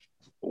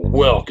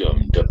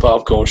Welcome to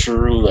Pop Culture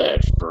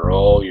Roulette for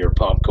all your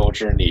pop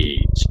culture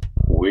needs.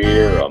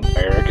 We're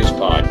America's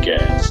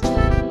podcast.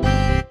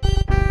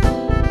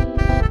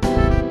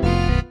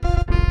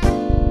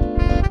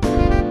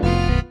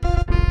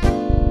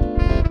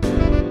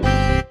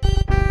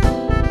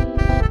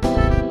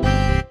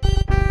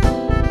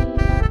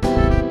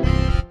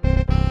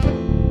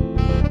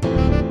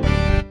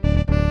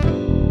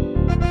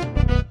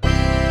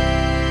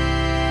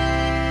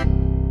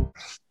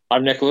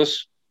 I'm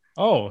Nicholas.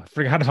 Oh,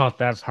 forgot about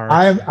that part.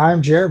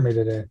 I'm Jeremy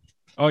today.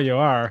 Oh, you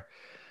are.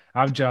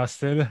 I'm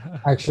Justin.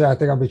 Actually, I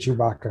think I'll be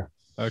Chewbacca.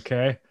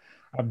 Okay.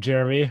 I'm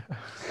Jeremy.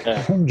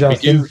 I'm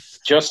Justin.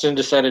 Justin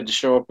decided to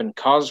show up in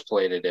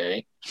cosplay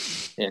today.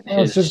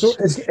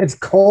 It's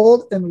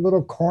cold in the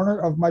little corner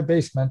of my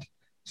basement,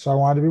 so I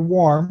wanted to be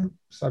warm.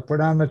 So I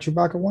put on the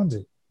Chewbacca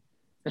onesie.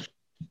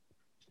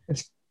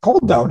 It's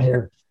cold down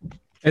here.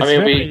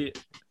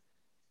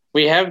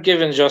 We have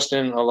given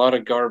Justin a lot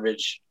of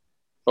garbage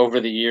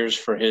over the years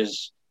for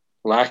his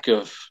lack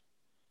of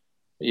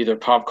either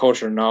pop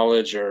culture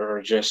knowledge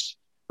or just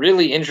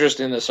really interest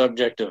in the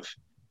subject of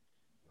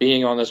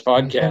being on this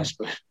podcast.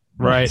 But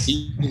right.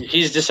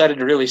 He's decided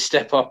to really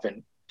step up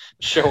and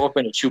show up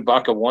in a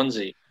Chewbacca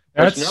onesie.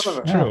 That's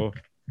true.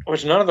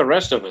 Which none of the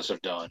rest of us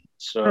have done.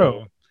 So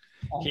true.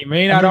 He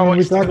may not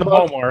always do the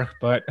homework,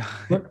 but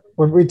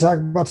when we talk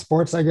about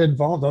sports, I get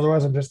involved.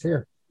 Otherwise, I'm just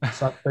here.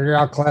 So I figure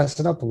I'll class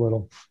it up a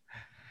little.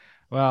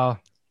 Well,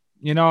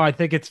 I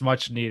think it's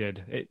much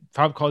needed.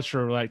 Pop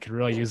culture could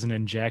really use an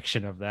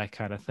injection of that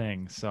kind of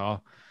thing.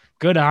 So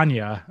good on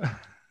you. All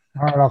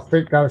right,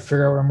 gotta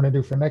figure out what I'm going to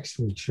do for next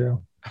week's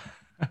show.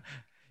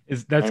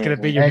 That's going to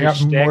be your new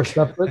shtick? More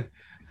stuff?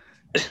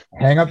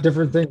 Hang up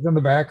different things in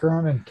the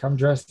background and come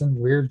dressed in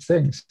weird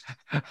things.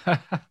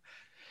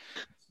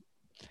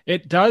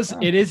 It does.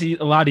 It is a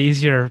lot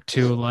easier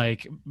to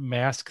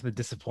mask the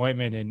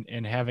disappointment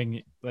in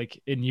having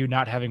in you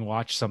not having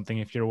watched something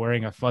if you're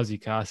wearing a fuzzy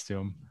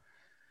costume.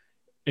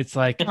 It's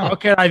how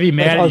can I be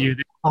mad at you?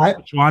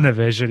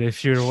 WandaVision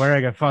if you're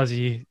wearing a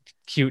fuzzy,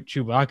 cute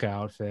Chewbacca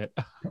outfit.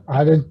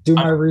 I didn't do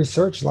my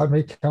research. Let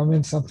me come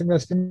in something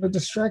that's going to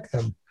distract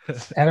them.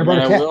 And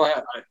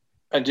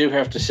I do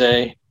have to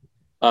say,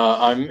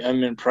 I'm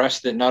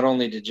impressed that not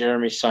only did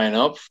Jeremy sign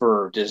up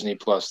for Disney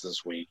Plus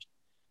this week,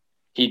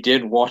 he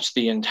did watch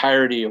the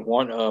entirety of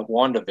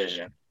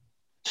WandaVision.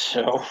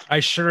 So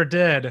I sure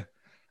did.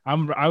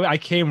 I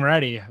came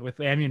ready with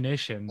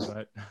ammunition,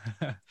 but.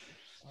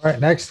 All right,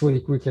 next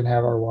week we can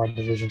have our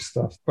WandaVision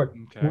stuff. But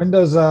When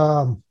does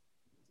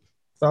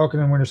Falcon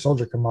and Winter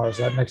Soldier come out? Is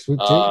that next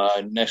week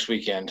too? Next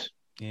weekend.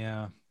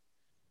 Yeah.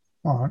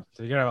 All right.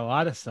 So you got a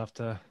lot of stuff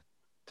to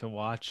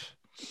watch.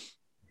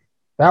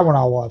 That one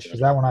I'll watch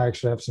because that one I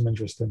actually have some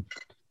interest in.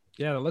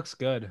 Yeah, that looks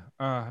good.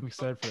 I'm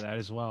excited for that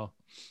as well.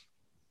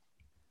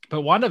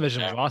 But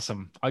WandaVision was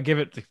awesome. I'll give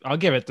it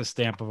the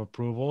stamp of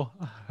approval.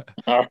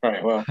 All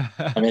right. Well,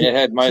 it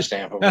had my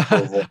stamp of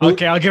approval.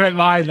 Okay, I'll give it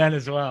mine then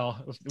as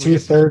well.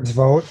 2/3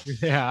 vote.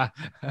 Yeah.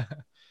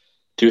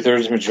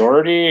 2/3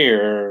 majority,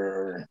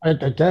 or I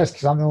guess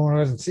because I'm the one who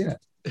hasn't seen it.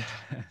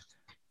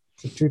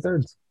 So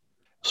 2/3.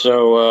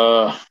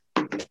 So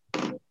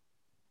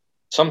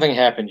something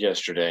happened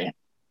yesterday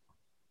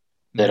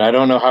that I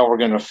don't know how we're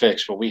going to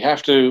fix, but we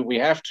have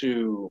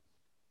to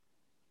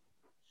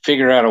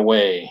figure out a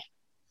way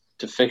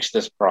to fix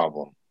this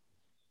problem.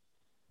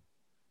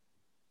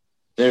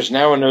 There's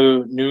now a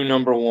new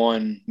number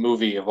one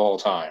movie of all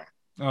time.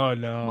 Oh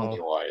no.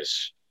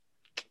 Money-wise.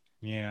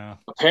 Yeah.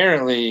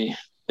 Apparently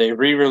they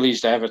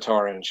re-released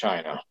Avatar in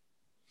China.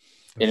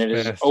 And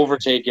it has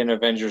overtaken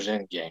Avengers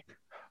Endgame.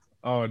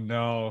 Oh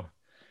no.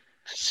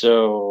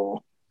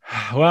 So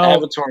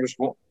Avatar is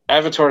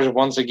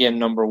once again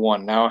number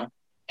one. Now,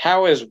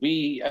 how as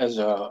we as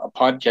a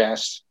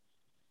podcast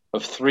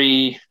of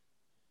three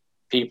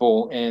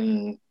people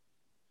in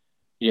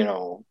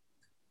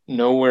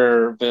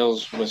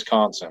Nowhereville,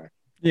 Wisconsin.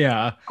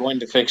 Yeah.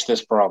 Going to fix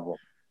this problem.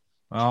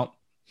 Well,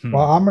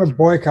 I'm going to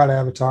boycott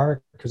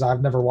Avatar because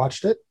I've never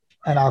watched it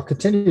and I'll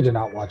continue to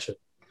not watch it.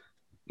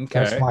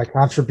 Okay. That's my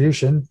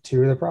contribution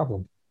to the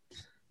problem.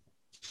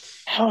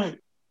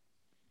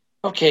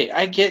 Okay,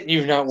 I get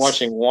you not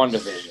watching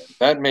WandaVision.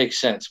 That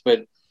makes sense.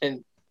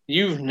 And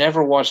you've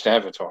never watched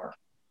Avatar?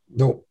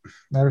 Nope.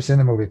 Never seen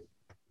the movie.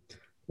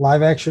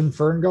 Live action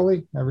Fern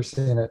Gully? Never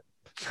seen it.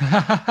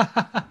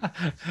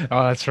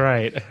 Oh, that's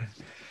right.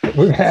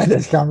 We've had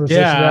this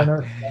conversation.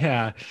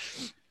 Yeah.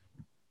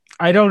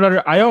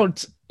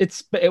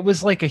 It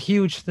was like a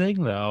huge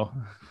thing though.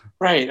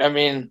 Right.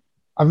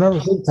 I've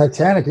never seen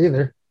Titanic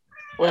either.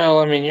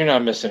 Well, you're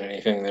not missing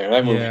anything there.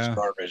 That movie's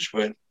garbage,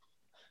 but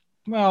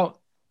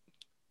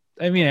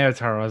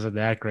Avatar wasn't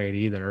that great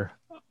either.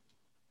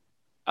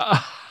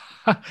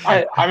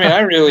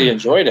 I really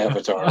enjoyed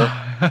Avatar.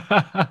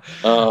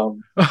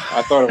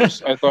 I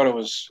thought it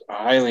was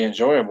highly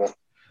enjoyable.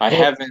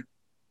 I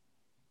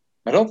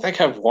don't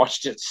think I've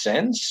watched it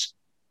since.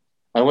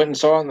 I went and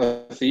saw it in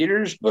the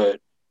theaters,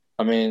 but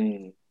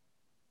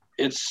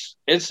it's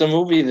a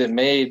movie that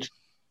made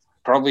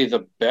probably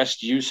the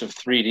best use of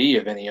 3D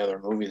of any other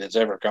movie that's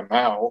ever come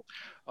out.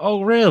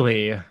 Oh,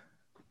 really?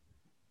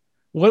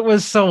 What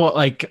was so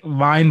like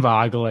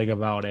mind-boggling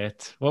about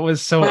it? What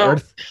was so Well,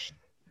 earth?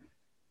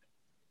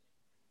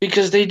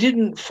 because they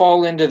didn't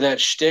fall into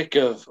that shtick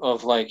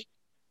of like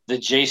the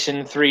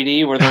Jason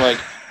 3D where they're like,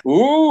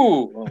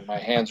 ooh, oh, my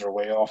hands are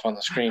way off on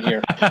the screen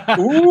here.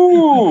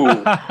 Ooh,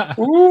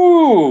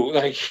 ooh,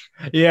 like,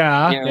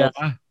 Yeah, you know,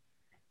 yeah.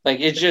 like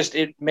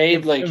it made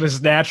It like,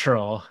 was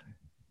natural.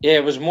 yeah,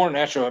 it was more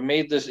natural. It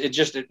made this,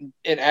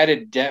 it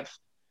added depth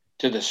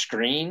to the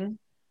screen.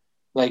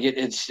 Like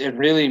it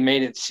really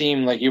made it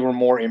seem like you were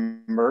more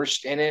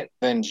immersed in it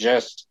than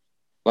just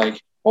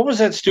like, what was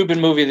that stupid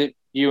movie that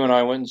you and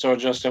I went and saw,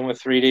 Justin,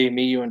 with 3D,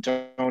 me, you, and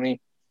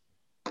Tony?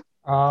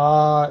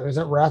 Is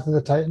it Wrath of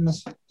the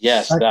Titans?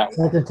 Yes, that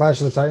one. Second Clash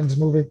of the Titans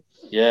movie.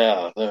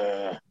 Yeah,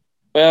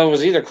 well, it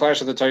was either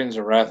Clash of the Titans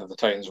or Wrath of the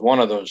Titans, one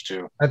of those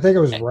two. I think it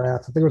was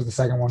Wrath. I think it was the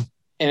second one.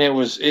 And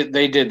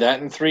they did that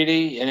in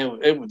 3D,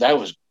 and that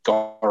was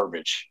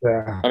garbage.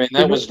 Yeah. I mean,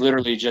 that was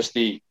literally just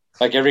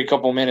like every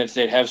couple minutes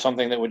they'd have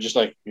something that would just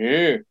like,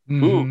 yeah,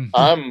 ooh,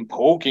 I'm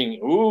poking,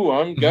 ooh,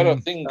 I'm got a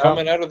thing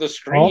coming out of the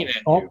screen at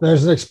you.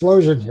 There's an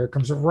explosion. Here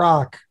comes a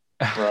rock.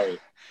 Right.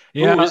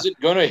 Yeah. Ooh, is it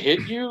gonna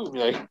hit you?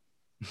 Like,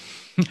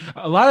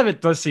 a lot of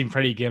it does seem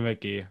pretty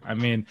gimmicky. I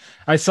mean,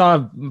 I saw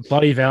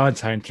Bloody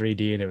Valentine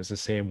 3D and it was the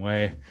same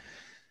way.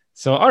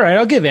 So, all right,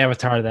 I'll give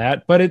Avatar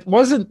that, but it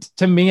wasn't,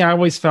 to me, I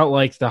always felt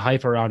like the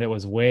hype around it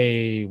was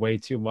way, way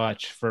too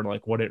much for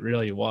like what it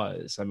really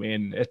was. I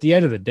mean, at the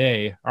end of the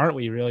day, aren't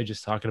we really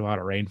just talking about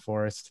a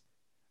rainforest,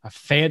 a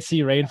fancy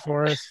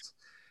rainforest?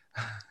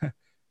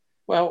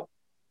 well,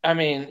 I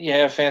mean,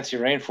 yeah, fancy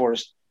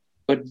rainforest,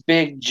 but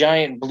big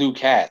giant blue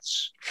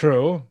cats.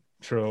 True,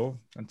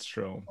 that's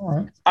true. All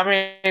right. I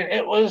mean,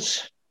 it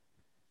was,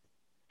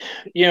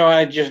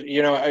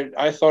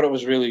 I thought it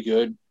was really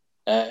good.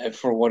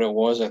 For what it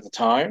was at the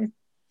time.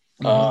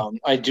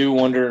 I do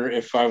wonder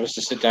if I was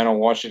to sit down and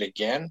watch it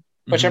again,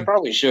 which I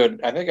probably should.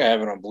 I think I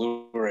have it on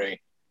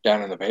Blu-ray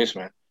down in the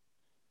basement.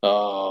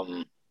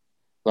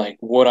 Like,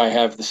 would I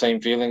have the same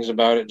feelings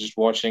about it just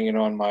watching it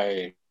on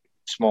my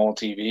small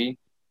TV?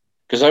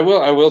 Because I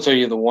will tell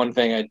you the one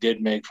thing I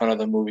did make fun of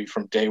the movie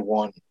from day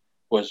one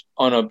was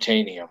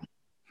unobtainium.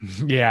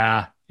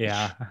 Yeah.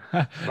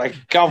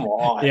 Like, come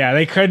on. Yeah,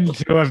 they couldn't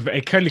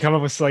come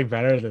up with something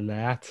better than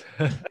that.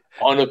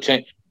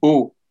 Unobtainium.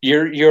 Ooh,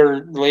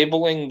 you're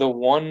labeling the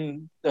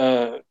one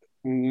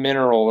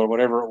mineral or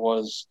whatever it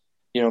was,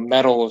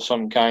 metal of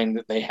some kind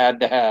that they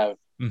had to have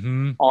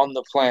on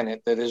the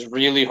planet that is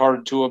really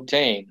hard to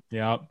obtain.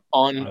 Yep.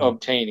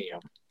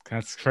 Unobtainium.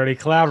 That's pretty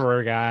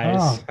clever, guys.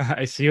 Oh.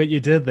 I see what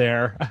you did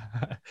there.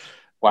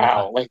 Wow,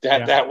 yeah. Like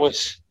that. Yeah. That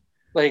was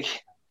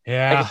like.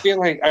 Yeah.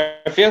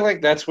 I feel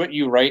like that's what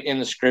you write in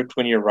the script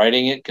when you're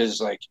writing it, because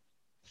like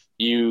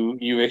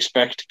you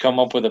expect to come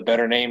up with a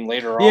better name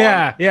later on.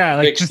 Yeah,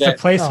 like just a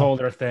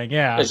placeholder thing.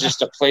 Yeah. It's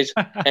just a place.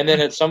 And then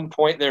at some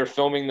point they're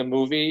filming the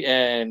movie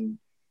and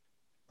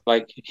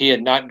like he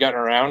had not gotten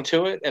around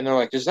to it, and they're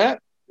like, is that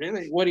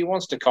really what he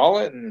wants to call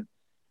it? And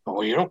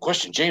well, you don't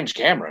question James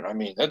Cameron. I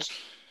mean,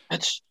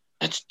 that's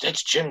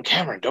Jim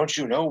Cameron, don't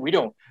you know? We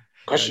don't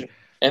question. Right.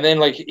 And then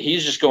like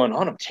he's just going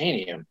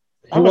unobtainium.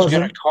 I was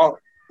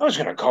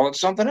gonna call it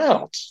something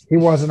else. He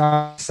wasn't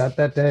on set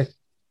that day.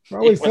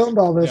 Well, we filmed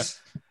all this.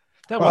 Yeah.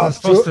 That wasn't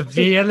supposed to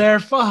be in there.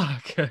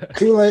 Fuck.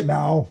 Too late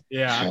now.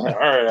 Yeah. All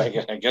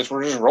right. I guess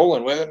we're just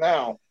rolling with it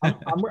now.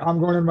 I'm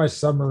going in my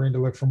submarine to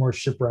look for more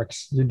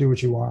shipwrecks. You do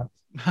what you want.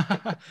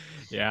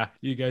 Yeah,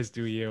 you guys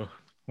do you.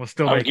 We'll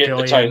still make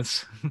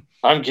billions.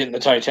 I'm getting the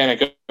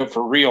Titanic up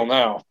for real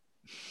now.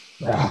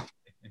 Yeah.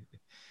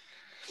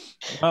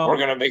 Well, we're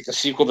gonna make the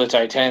sequel to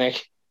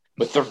Titanic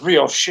with the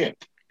real ship.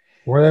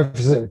 What if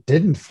it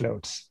didn't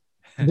float?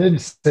 It didn't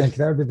sink.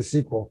 That would be the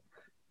sequel.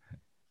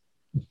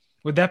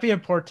 Would that be in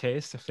poor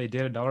taste if they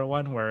did another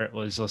one where it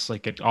was just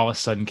like it all of a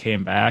sudden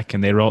came back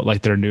and they wrote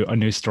like a new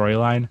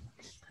storyline?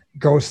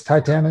 Ghost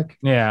Titanic?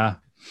 Yeah.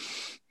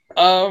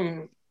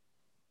 I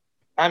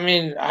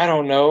mean, I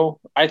don't know.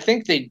 I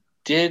think they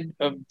did.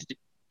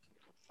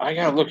 I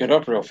gotta look it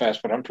up real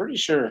fast, but I'm pretty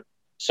sure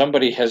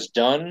somebody has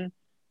done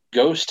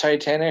Ghost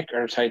Titanic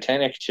or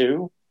Titanic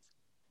 2.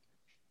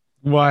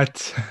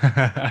 What?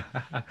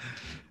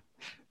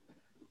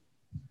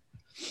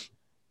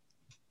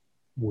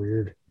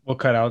 Weird. We'll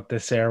cut out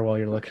this air while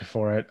you're looking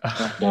for it.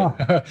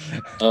 No,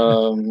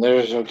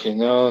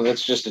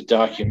 that's just a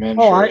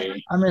documentary. Oh,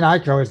 I mean, I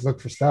can always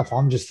look for stuff.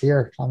 I'm just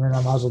here. I mean,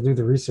 I might as well do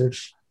the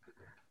research.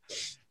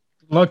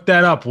 Look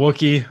that up,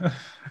 Wookie.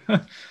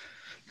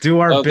 Do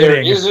our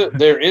bidding.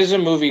 There is a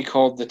movie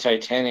called The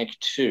Titanic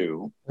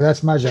 2.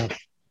 That's my job.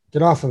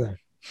 Get off of there.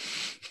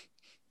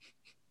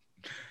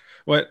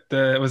 What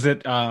was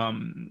it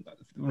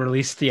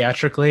released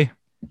theatrically?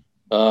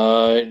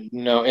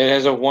 No, it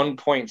has a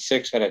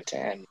 1.6 out of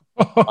 10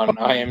 on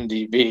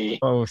IMDb.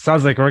 Oh,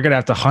 sounds like we're gonna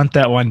have to hunt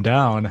that one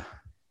down.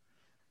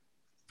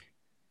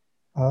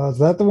 Is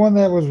that the one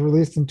that was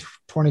released in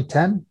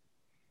 2010?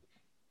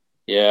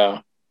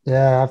 Yeah.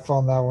 Yeah, I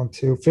found that one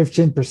too.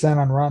 15%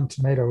 on Rotten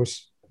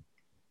Tomatoes.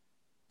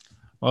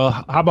 Well,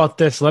 how about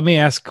this? Let me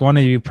ask one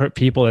of you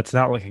people that's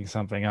not looking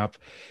something up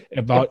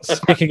about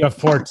speaking of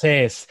poor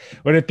taste.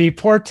 Would it be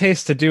poor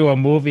taste to do a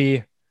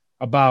movie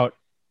about?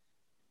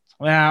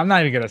 Well, I'm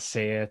not even gonna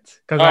say it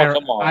because Oh,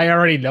 come I on.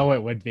 already know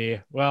it would be.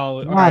 Well,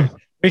 all Come right,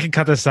 on. we can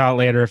cut this out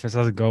later if it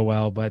doesn't go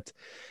well. But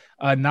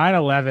a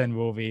 9/11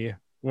 movie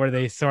where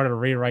they sort of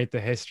rewrite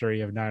the history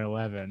of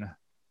 9/11,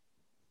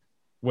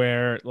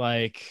 where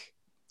like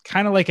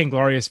kind of like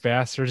Inglorious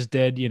Bastards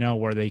did,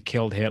 where they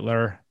killed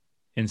Hitler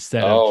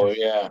instead of Oh, just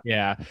yeah.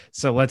 yeah.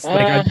 So let's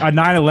like Uh, a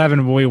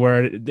 9/11 movie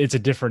where it's a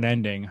different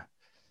ending.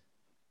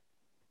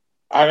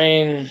 I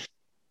mean,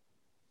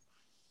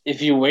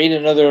 if you wait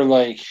another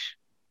like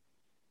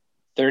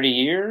 30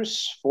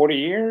 years, 40 Oh,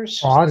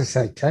 years, I'll just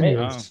say 10 Oh,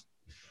 years.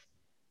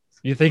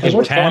 you Like, because thinking we're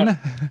what's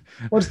talking, 10?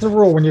 what's the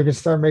rule when you can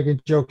start making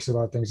jokes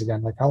about things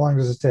again? Like, how long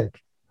does it take?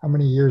 How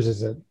many years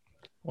is it?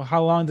 Well,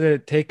 how long did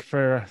it take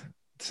for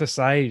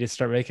society to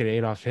start making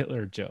Adolf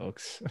Hitler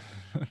jokes?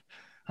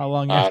 How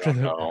long I after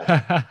don't know.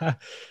 the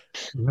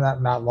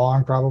Not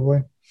long,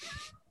 probably.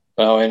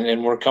 Well,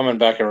 and we're coming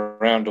back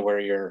around to where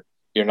you're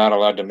not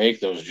allowed to make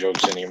those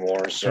jokes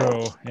anymore. So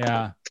True,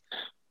 yeah.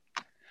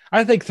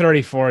 I think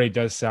 30-40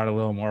 does sound a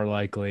little more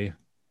likely.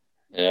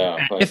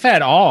 yeah, like If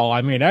at all.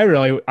 I mean, I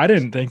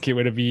didn't think it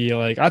would be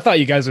like I thought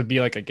you guys would be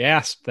like a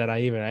gasp that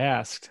I even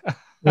asked.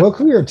 Look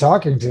who you're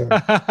talking to.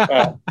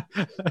 well,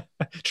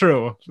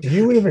 True. Do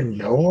you even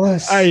know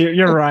us?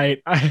 You're right.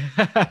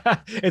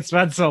 It's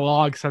been so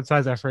long,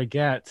 sometimes I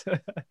forget.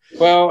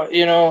 well,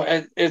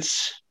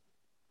 it's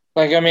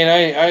like I mean,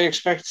 I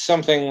expect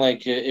something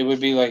like it would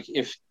be like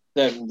if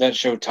that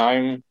show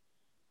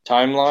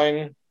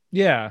timeline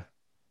Yeah.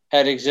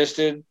 had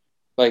existed,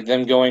 like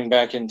them going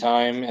back in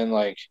time and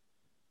like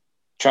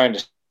trying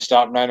to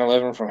stop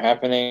 9/11 from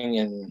happening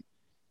and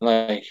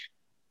like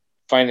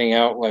finding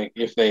out like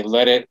if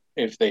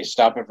they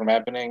stop it from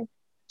happening,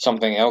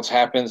 something else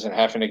happens and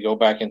having to go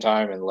back in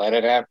time and let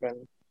it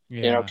happen,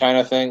 Yeah. kind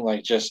of thing.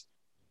 Like just,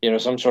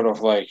 some sort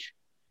of like,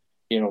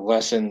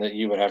 lesson that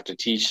you would have to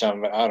teach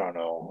some, I don't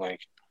know, like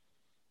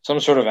some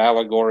sort of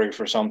allegory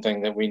for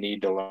something that we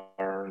need to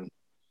learn.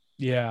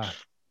 Yeah.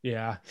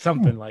 Yeah. Hmm.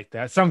 Something like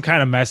that. Some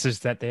kind of message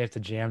that they have to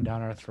jam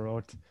down our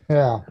throat.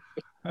 Yeah.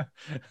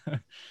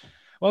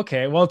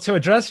 Okay, well, to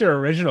address your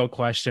original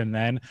question,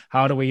 then,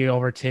 how do we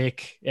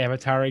overtake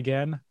Avatar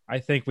again? I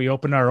think we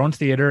open our own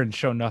theater and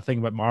show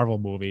nothing but Marvel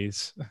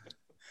movies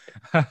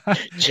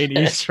in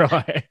East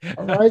Troy.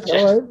 All right. All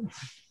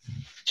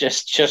just,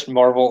 right. just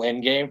Marvel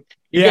Endgame.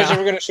 You guys Yeah,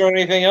 ever going to show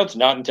anything else?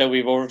 Not until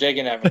we've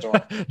overtaken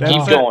Avatar. that's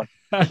Keep No. going.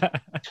 it.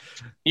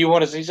 You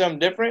want to see something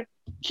different?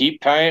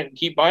 Keep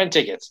buying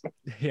tickets.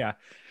 Yeah,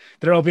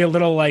 there'll be a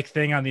little like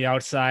thing on the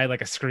outside,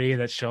 like a screen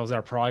that shows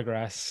our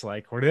progress.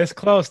 Like we're this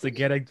close to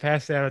getting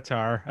past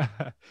Avatar,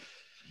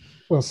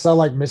 We'll sell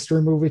like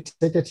mystery movie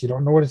tickets. You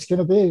don't know what it's going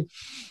to be.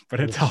 but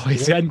it's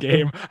always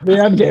Endgame. The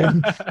end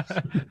game.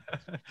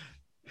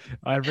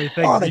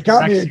 Everything Oh, they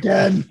got me reconnects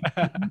again.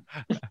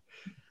 you.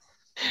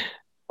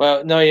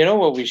 Well, no, you know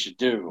what we should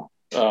do?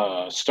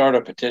 Start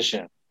a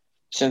petition.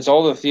 Since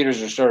all the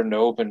theaters are starting to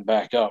open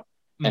back up,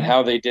 and Mhm.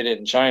 how they did it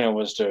in China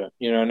was to,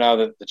 now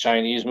that the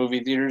Chinese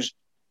movie theaters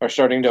are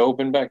starting to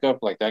open back up,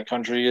 like that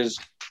country is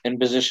in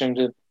position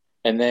to,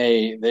 and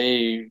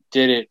they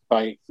did it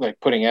by like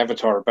putting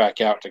Avatar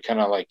back out to kind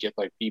of like get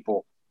like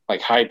people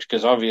like hyped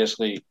because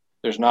obviously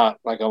there's not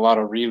like a lot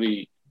of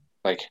really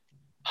like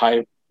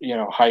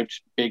hyped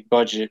big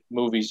budget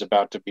movies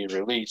about to be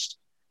released.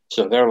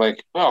 So they're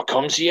like, "Oh,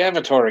 come see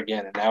Avatar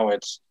again," and now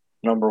it's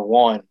number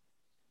one.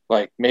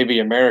 Like maybe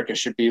America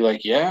should be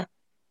like, "Yeah,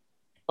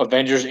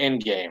 Avengers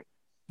Endgame."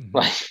 Mhm.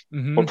 Like we're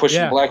Mhm.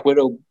 pushing Yeah. Black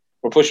Widow.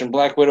 We're pushing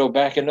Black Widow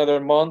back another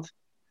month.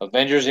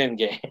 Avengers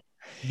Endgame.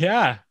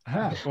 Yeah.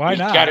 Yeah. Why We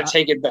got to not?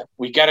 take it back.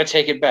 We got to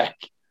take it back.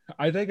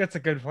 I think that's a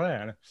good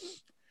plan.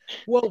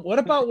 Well, what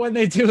about when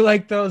they do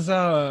like those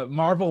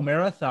Marvel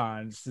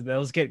marathons? Do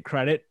those get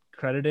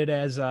credited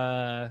as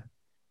a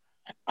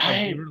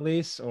I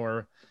re-release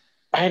or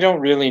I don't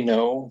really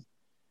know.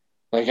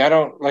 I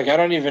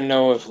don't even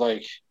know if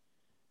like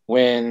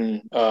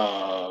when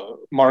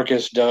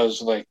Marcus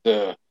does like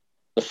the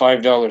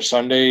 $5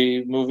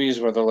 Sunday movies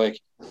where they're like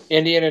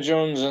Indiana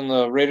Jones and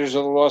the Raiders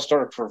of the Lost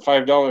Ark for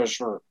 $5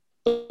 for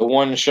the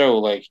one show,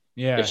 like if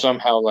yeah.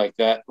 somehow like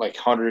that like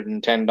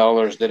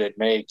 $110 that it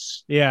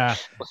makes Yeah.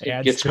 like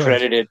Adds gets to it.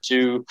 credited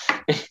to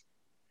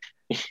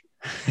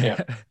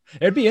yeah.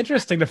 It'd be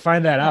interesting to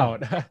find that Huh.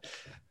 out.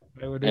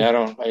 It would Yeah,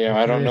 be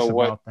I don't know curious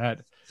about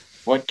that.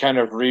 what kind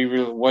of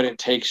what it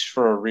takes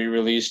for a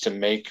re-release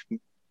to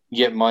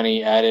get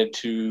money added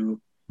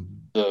to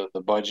the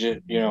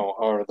budget,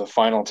 or the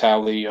final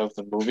tally of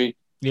the movie.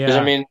 Because I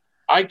Yeah. mean,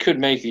 I could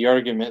make the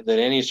argument that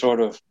any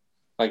sort of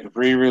like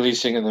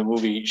re-releasing in the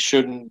movie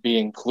shouldn't be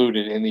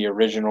included in the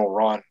original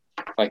run.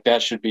 Like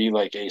that should be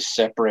like a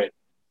separate,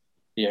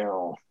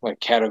 like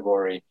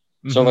category.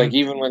 So Hmm. like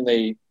even when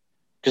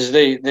because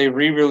they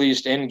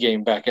re-released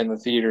Endgame back in the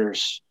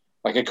theaters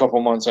like a couple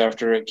months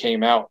after it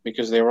came out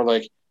because they were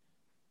like,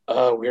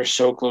 We're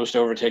so close to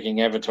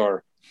overtaking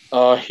Avatar.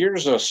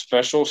 Here's a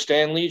special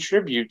Stan Lee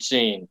tribute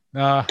scene.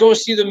 Go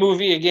see the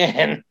movie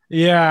again.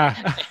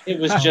 Yeah. It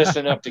was just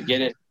enough to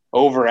get it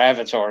over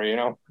Avatar,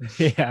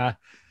 Yeah.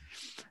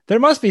 There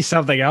must be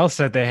something else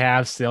that they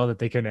have still that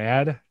they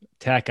can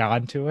tack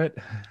on to it.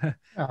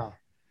 Oh,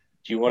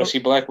 Do you want to see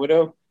Black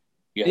Widow?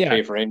 You got to Yeah.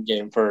 pay for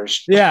Endgame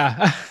first.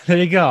 Yeah. There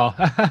you go.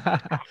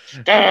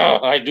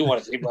 I do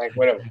want to see Black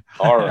Widow.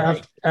 All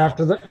right.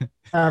 after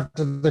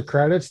the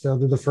credits, they'll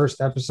do the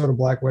first episode of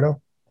Black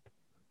Widow.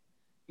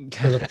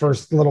 For the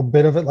first little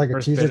bit of it, like a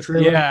First teaser bit.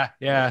 trailer. Yeah.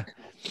 Yeah.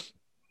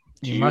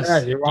 Do You you, must. Yeah,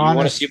 do you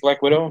want to see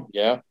Black Widow?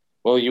 Yeah.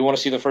 Well, you want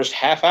to see the first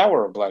half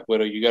hour of Black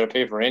Widow, you got to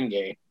pay for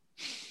Endgame.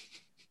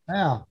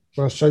 Yeah,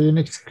 we'll show you an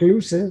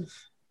exclusive.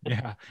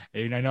 Yeah.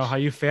 And I know how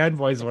you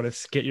fanboys want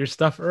to get your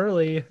stuff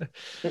early.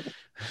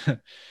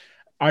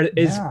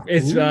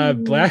 Is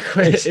Black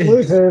Widow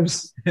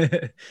exclusives?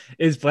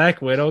 Is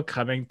Black Widow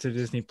coming to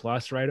Disney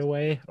Plus right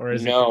away, or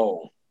is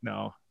No.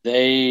 No?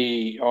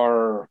 They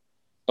are,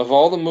 of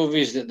all the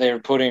movies that they're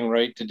putting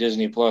right to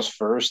Disney Plus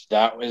first,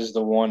 that was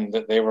the one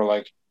that they were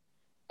like,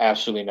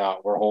 absolutely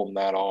not. We're holding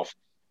that off.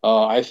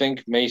 I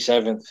think May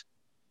 7th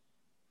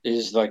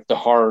is like the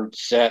hard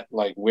set.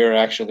 Like we're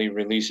actually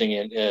releasing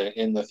it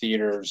in the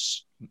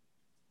theaters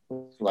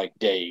like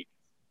date.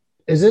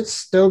 Is it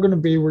still going to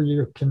be where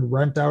you can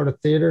rent out a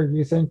theater?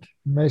 You think,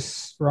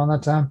 around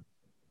that time?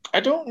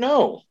 I don't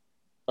know.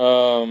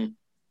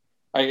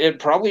 It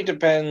probably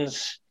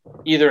depends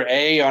either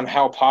A, on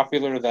how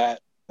popular that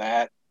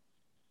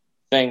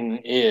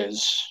thing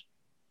is,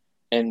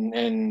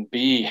 and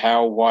B,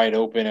 how wide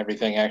open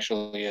everything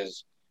actually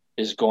is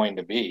going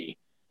to be.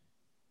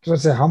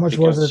 Let's say, how much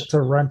was it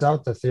to rent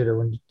out the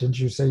theater? Didn't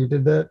you say you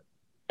did that?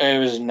 It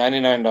was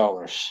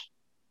 $99.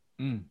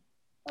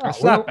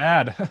 That's not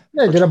bad.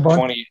 Yeah, get a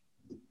bunch.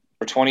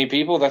 For 20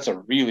 people, that's a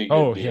really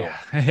good deal.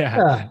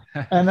 Yeah.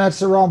 And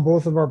that's around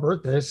both of our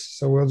birthdays.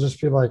 So we'll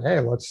just be like, hey,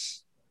 I'll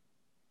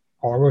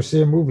go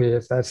see a movie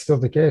if that's still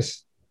the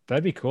case.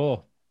 That'd be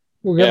cool.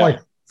 We'll get like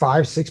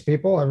 5-6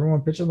 people,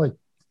 everyone pitching like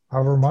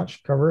however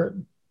much, cover it.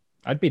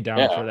 I'd be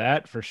down for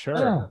that for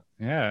sure.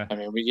 Yeah. I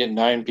mean, we get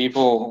 9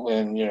 people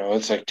and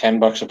it's like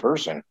 $10 a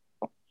person.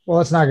 Well,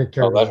 let's not get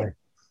carried away.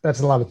 That's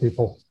a lot of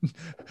people.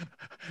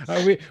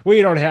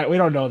 we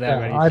don't know that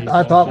many people.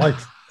 I thought like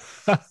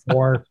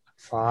 4,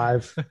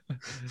 5.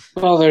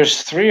 Well,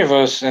 there's 3 of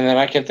us, and then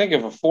I can think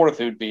of a 4th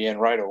who'd be in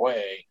right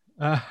away.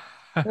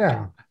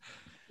 Yeah.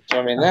 So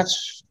I mean,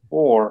 that's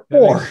 4.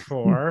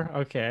 4.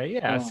 Okay.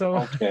 Yeah. So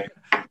okay.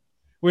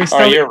 We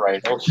still. You're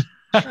right. Okay.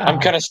 I'm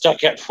kind of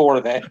stuck at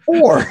 4 then.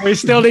 4. We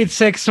still need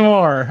 6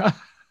 more.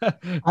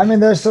 I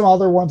mean, there's some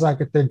other ones I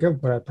could think of,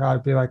 but I'd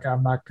probably be like,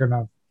 I'm not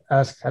gonna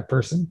ask that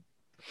person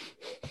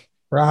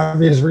for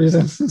obvious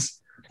reasons.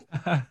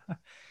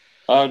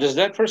 Does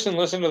that person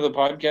listen to the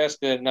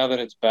podcast now that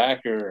it's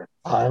back, or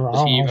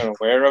is he even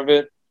aware of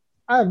it?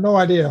 I have no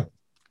idea.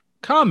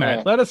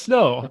 Comment. Let us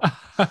know.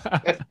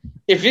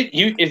 If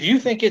you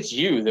think it's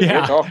you that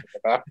we're talking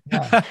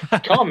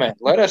about, comment.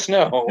 Let us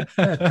know.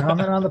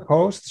 Comment on the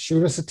post.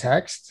 Shoot us a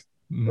text.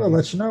 We'll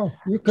let you know.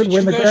 You could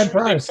win the grand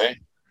prize.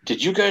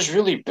 Did you guys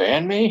really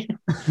ban me?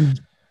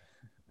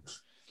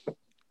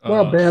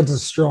 Well, ban's a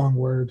strong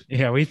word.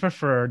 Yeah, we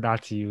prefer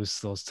not to use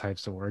those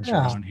types of words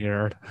around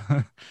here.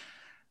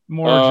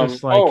 More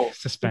just like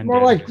suspended.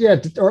 More like,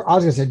 or I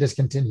was gonna say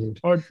discontinued.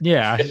 Or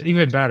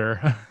even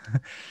better.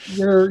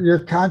 Your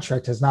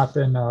contract has not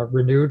been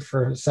renewed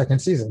for a second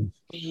season.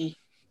 We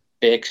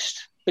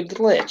fixed the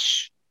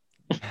glitch.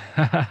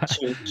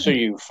 so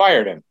you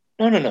fired him.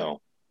 No.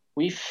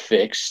 We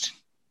fixed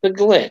the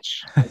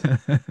glitch.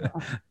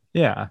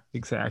 Yeah,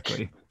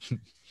 exactly.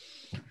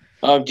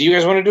 Do you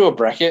guys want to do a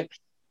bracket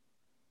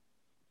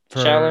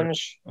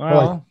challenge?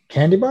 Well, like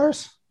candy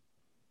bars?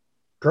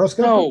 Girl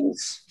Scout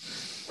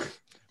cookies?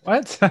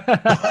 What?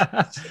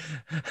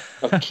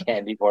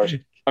 Candy bars.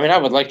 I mean, I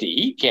would like to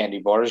eat candy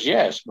bars,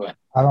 yes, but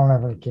I don't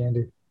have any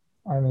candy.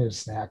 I need a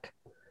snack.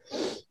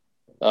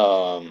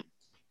 No.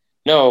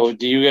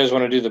 Do you guys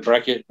want to do the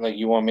bracket? Like,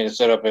 you want me to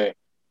set up a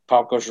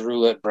Pop Culture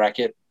Roulette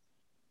bracket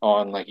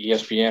on like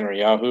ESPN or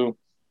Yahoo?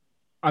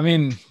 I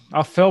mean,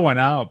 I'll fill one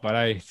out, but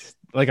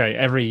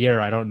every year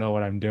I don't know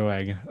what I'm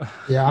doing.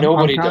 Yeah,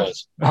 nobody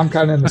does. I'm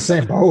kind of in the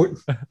same boat.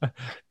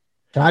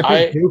 Can I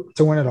pick Duke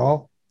to win it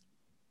all?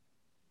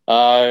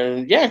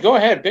 Yeah, go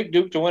ahead. Pick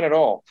Duke to win it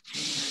all.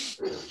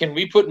 Can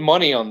we put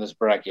money on this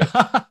bracket?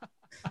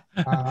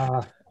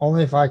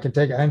 Only if I could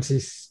take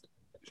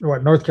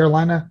North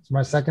Carolina is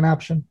my second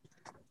option.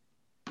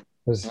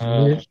 Because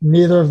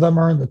neither of them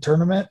are in the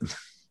tournament.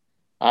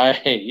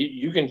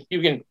 You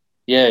can.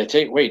 Yeah,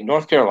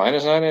 North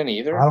Carolina's not in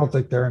either? I don't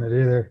think they're in it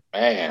either.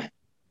 Man.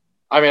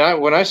 I mean,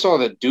 when I saw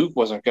that Duke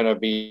wasn't going to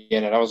be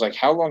in it, I was like,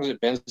 how long has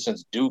it been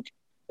since Duke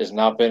has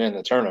not been in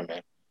the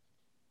tournament?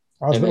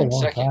 It's been a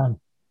long time.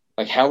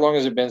 Like, how long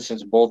has it been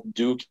since both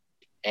Duke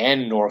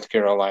and North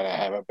Carolina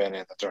haven't been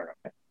in the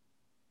tournament?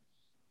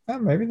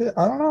 Maybe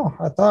I don't know.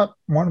 I thought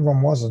one of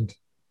them wasn't.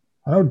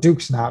 I know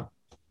Duke's not.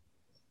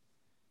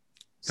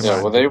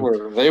 Yeah, well, they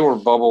were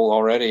bubble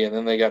already, and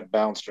then they got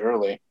bounced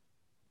early.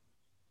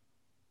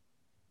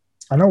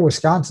 I know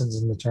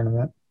Wisconsin's in the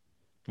tournament.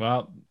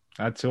 Well,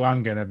 that's who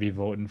I'm gonna be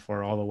voting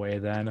for all the way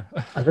then.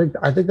 I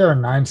think they're a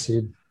 9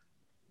 seed.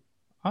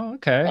 Oh,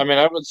 okay. I mean,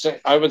 I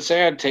would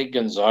say I'd take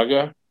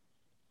Gonzaga,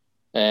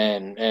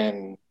 and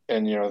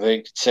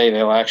they say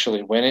they'll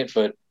actually win it,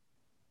 but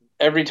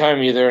every time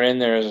they're in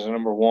there as a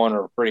number one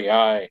or pretty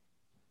high,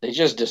 they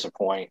just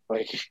disappoint.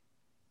 Like,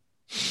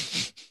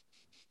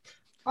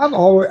 I've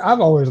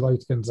always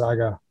liked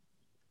Gonzaga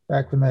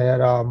back when they had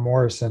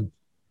Morrison.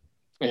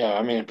 yeah,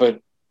 I mean,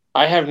 but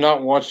I have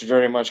not watched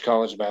very much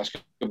college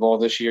basketball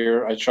this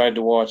year. I was going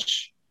to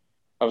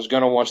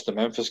watch the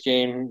Memphis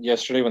game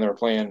yesterday when they were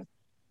playing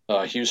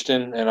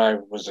Houston, and I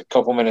was a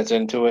couple minutes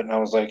into it, and I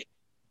was like,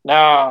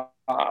 nah,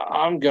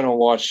 I'm going to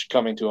watch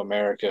Coming to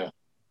America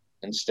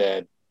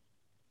instead.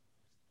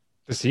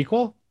 The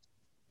sequel?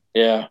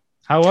 Yeah.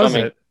 How was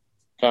it?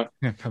 It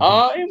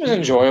was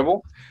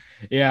enjoyable.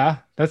 Yeah,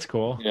 that's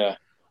cool. Yeah.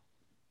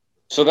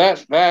 So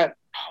that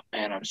oh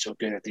man, I'm so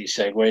good at these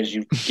segues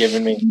you've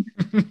given me.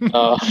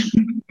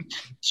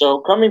 So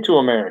Coming to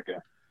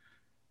America,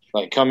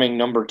 like coming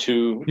number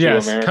 2 to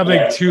yes, America.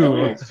 Coming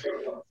to.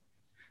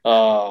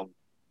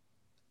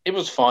 It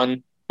was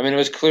fun. I mean, it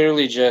was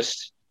clearly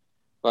just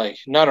like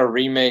not a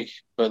remake,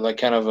 but like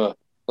kind of a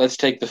let's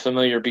take the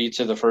familiar beats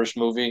of the first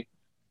movie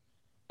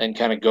and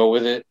kind of go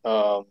with it.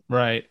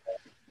 Right.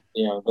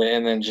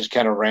 And then just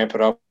kind of ramp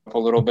it up a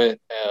little bit.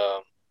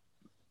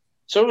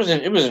 So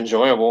it was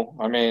enjoyable.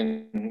 I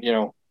mean,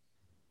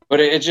 but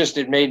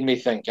it made me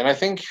think, and I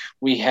think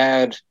we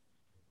had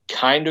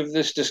kind of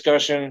this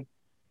discussion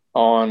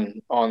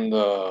on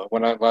the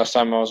last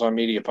time I was on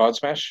Media Pod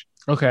Smash.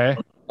 Okay.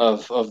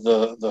 Of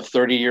the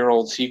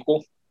 30-year-old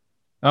sequel.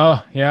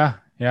 Oh yeah.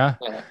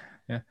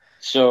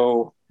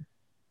 So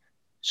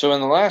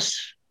in the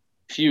last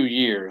few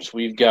years,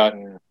 we've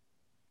gotten.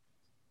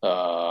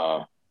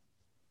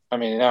 I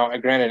mean, now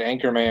granted,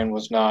 Anchorman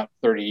was not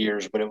 30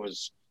 years, but it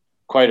was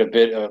quite a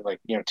bit of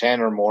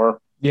 10 or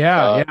more.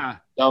 Yeah.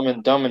 Dumb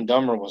and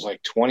Dumber was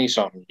like 20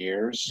 something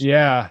years.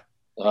 Yeah.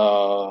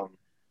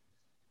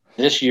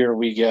 This year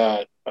we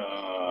got.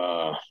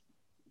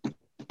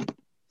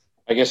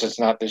 I guess it's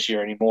not this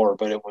year anymore,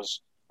 but it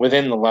was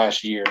within the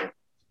last year.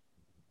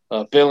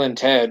 Bill and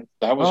Ted,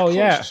 that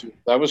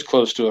was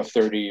close to a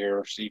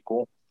 30-year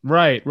sequel.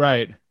 Right.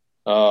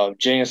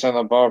 Jay and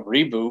Silent Bob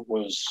Reboot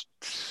was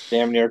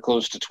damn near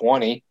close to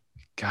 20.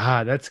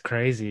 God, that's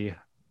crazy.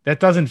 That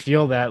doesn't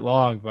feel that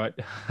long, but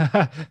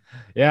that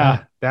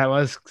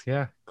was.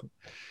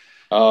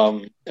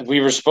 We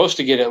were supposed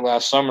to get it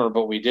last summer,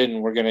 but we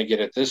didn't. We're going to get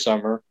it this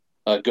summer.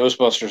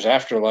 Ghostbusters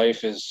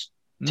Afterlife is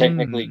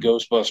technically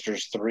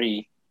Ghostbusters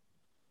 3.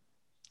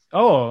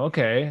 Oh,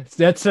 okay.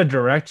 That's a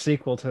direct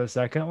sequel to the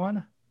second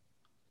one?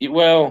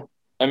 Well,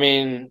 I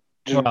mean,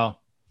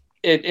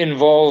 it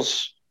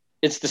involves,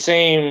 it's the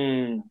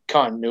same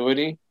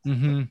continuity.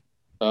 Mm-hmm.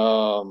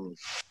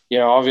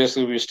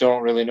 Obviously we still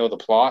don't really know the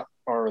plot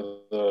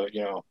or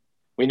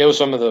we know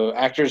some of the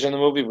actors in the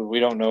movie, but we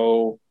don't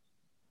know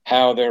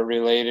how they're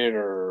related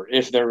or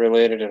if they're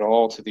related at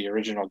all to the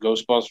original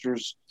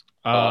Ghostbusters.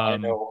 I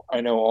know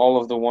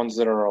all of the ones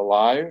that are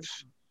alive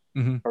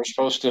are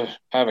supposed to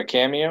have a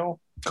cameo.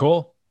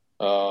 Cool.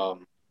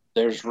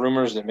 There's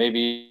rumors that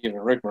maybe even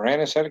Rick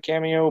Moranis had a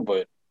cameo,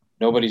 but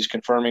nobody's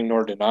confirming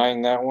nor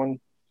denying that one.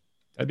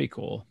 That'd be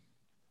cool.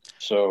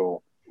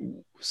 So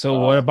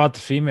what about the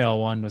female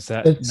one? Was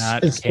that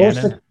not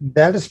canon?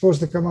 That is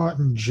supposed to come out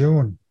in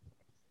June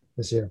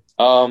this year.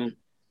 No,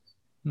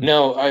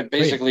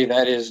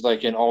 that is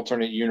like an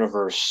alternate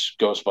universe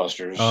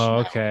Ghostbusters. Oh,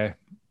 okay.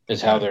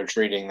 Is how they're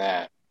treating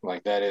that.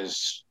 Like that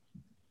is,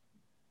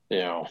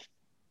 so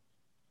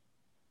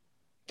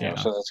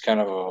that's kind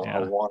of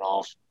a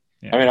one-off.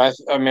 Yeah.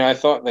 I mean, I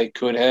thought they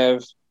could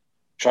have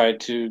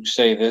tried to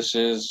say this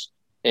is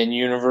in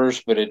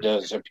universe, but it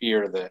does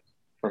appear that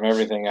from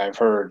everything I've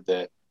heard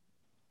that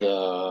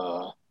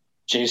the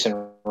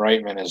Jason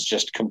Reitman has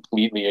just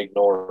completely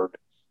ignored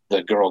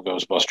the Girl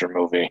Ghostbuster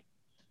movie.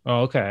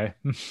 Oh, okay.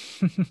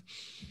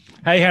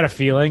 I had a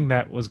feeling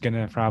that was going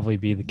to probably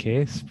be the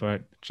case,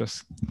 but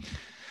just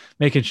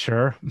making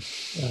sure.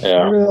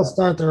 Yeah. Maybe they'll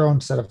start their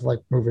own set of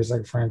movies,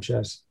 like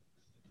franchise.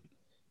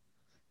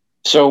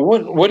 So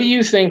what do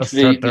you think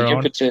the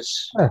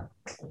impetus?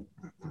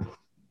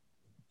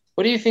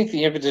 What do you think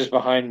the impetus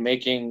behind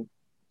making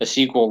a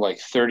sequel like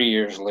 30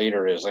 years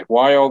later is? Like,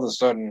 why all of a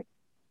sudden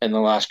in the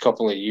last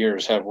couple of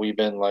years have we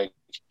been like,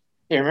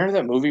 hey, remember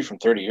that movie from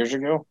 30 years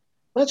ago?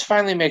 Let's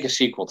finally make a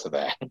sequel to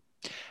that.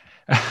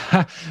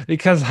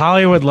 Because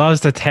Hollywood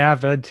loves to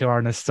tap into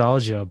our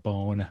nostalgia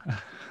bone.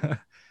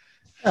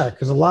 Yeah,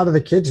 because a lot of the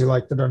kids who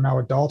liked it are now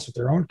adults with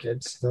their own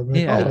kids. They'll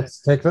be like,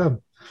 let's take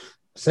them.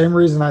 Same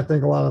reason I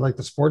think a lot of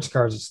the sports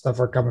cars and stuff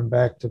are coming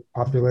back to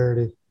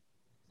popularity,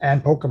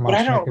 and Pokemon. But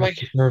I don't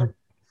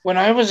when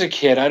I was a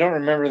kid, I don't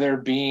remember there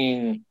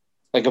being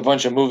like a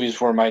bunch of movies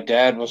where my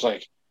dad was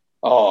like,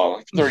 "Oh,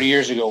 like 30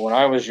 years ago when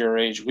I was your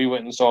age, we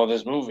went and saw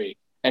this movie,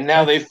 and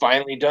now they've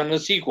finally done the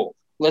sequel.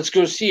 Let's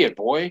go see it,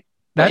 boy."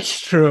 That's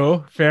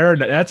true. Fair.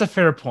 That's a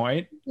fair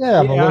point.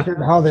 Yeah, but look at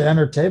how the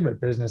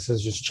entertainment business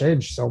has just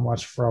changed so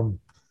much from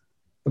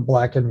the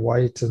black and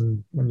white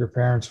and when your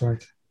parents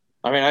went.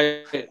 I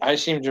mean, I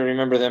seem to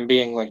remember them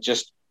being like,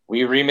 just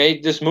we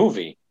remade this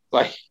movie.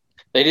 Like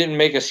they didn't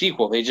make a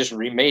sequel; they just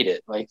remade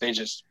it. Like they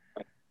just,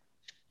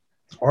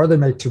 or they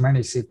make too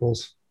many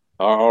sequels.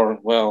 Or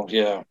well,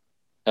 yeah.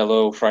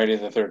 Hello, Friday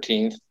the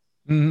 13th.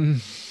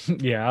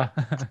 Yeah.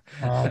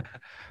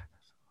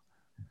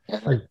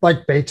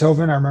 Like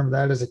Beethoven, I remember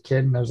that as a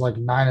kid, and there's like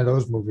 9 of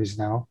those movies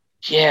now.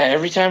 Yeah,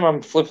 every time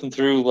I'm flipping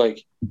through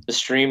like the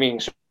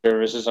streaming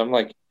services, I'm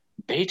like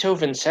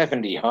Beethoven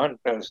 70,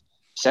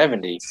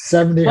 70.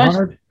 70,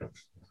 100.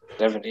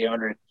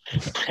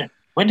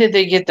 When did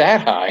they get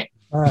that high?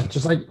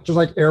 Just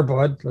like Air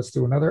Bud. Let's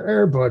do another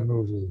Air Bud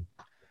movie.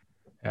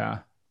 Yeah.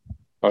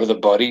 Or the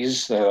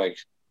buddies. They're like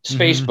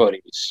space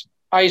buddies,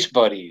 ice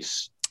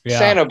buddies,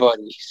 Santa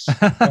buddies.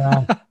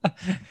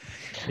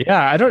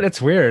 Yeah, I don't.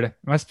 It's weird. It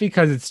must be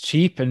because it's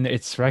cheap and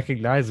it's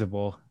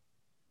recognizable.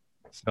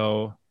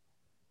 So,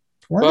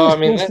 weren't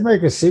they supposed to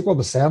make a sequel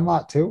to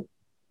Sandlot too?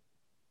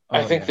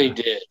 I think they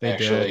did. They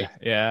actually did.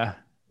 Yeah,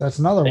 that's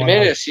another one. They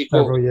made a sequel.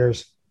 Several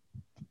years.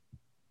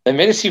 They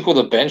made a sequel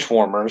to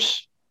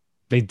Benchwarmers.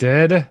 They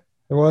did. It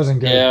wasn't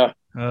good. Yeah.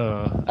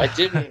 Oh. I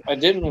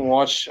didn't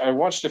watch. I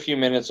watched a few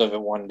minutes of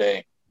it one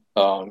day.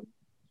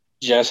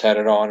 Jess had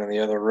it on in the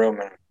other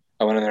room, and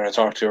I went in there to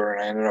talk to her,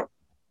 and I ended up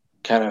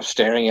kind of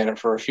staring at it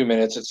for a few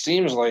minutes. It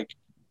seems like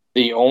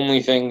the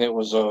only thing that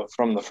was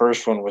from the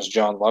first one was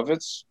John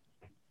Lovitz.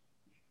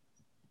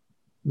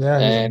 Yeah,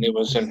 and it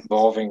was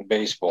involving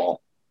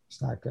baseball.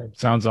 It's not good.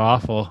 Sounds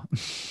awful.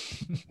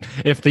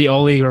 If the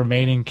only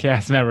remaining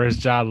cast member is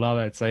John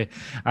Lovitz,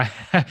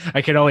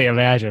 I can only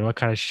imagine what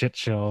kind of shit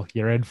show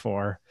you're in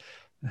for.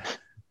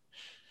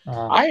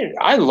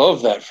 I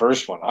love that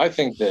first one. I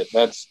think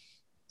that's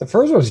the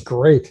first one was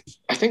great.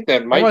 I think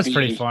that might be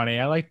pretty funny.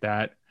 I like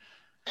that.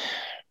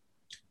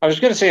 I was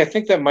going to say I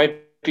think that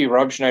might be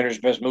Rob Schneider's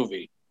best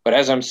movie, but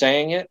as I'm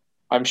saying it,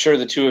 I'm sure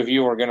the two of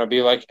you are going to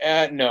be like,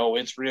 no,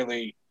 it's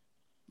really.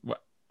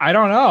 I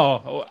don't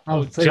know.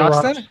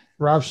 Justin?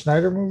 Rob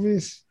Schneider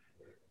movies?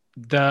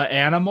 The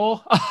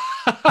Animal?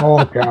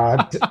 Oh,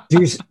 God.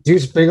 Deuce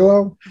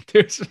Bigalow?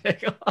 Deuce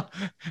Bigalow.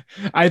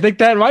 I think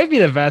that might be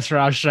the best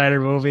Rob Schneider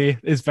movie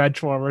is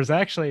Benchwarmers,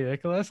 actually,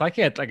 Nicholas. I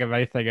can't think of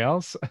anything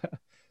else.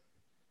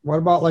 What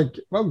about,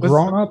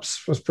 Grown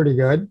Ups was pretty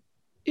good.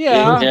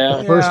 Yeah.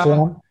 The first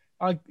one.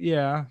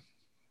 Yeah.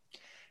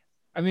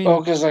 I mean,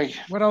 because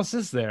what else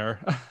is there?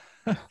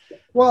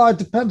 Well, it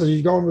depends. Are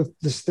you going with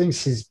these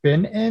things he's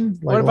been in?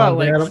 What about a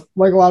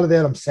lot of the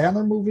Adam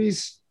Sandler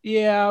movies?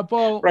 Yeah,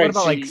 well, right,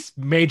 what about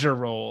major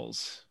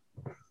roles?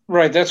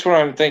 Right, that's what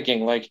I'm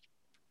thinking.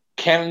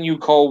 Can you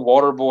call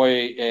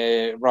Waterboy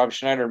a Rob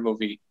Schneider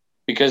movie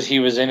because he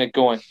was in it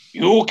going,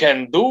 "You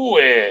can do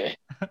it"?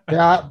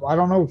 Yeah, I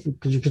don't know.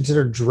 Could you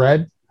consider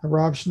Dredd a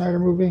Rob Schneider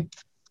movie?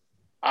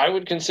 I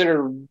would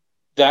consider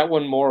that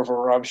one more of a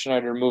Rob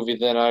Schneider movie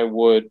than I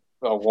would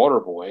a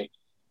Waterboy.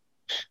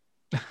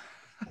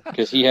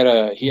 Because he had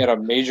a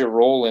major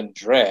role in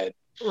Dredd.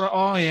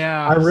 Oh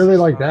yeah, I really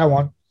like that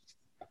one.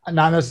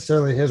 Not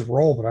necessarily his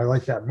role, but I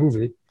like that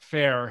movie.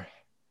 Fair.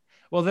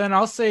 Well, then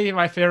I'll say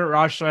my favorite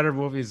Rob Schneider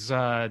movie is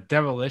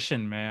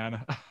Demolition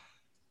Man.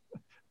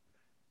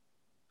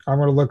 I'm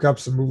going to look up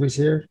some movies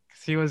here.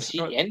 He was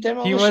in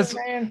Demolition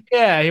Man?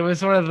 Yeah, he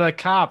was one of the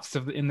cops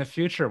in the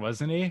future,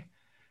 wasn't he?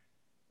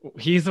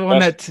 He's the one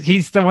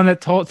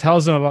that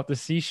tells him about the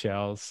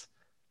seashells.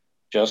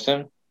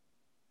 Justin.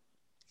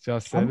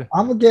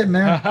 I'm getting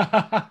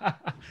there.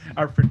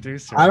 Our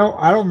producer. I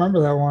don't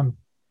remember that one.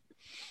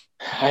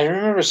 I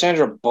remember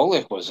Sandra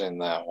Bullock was in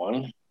that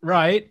one.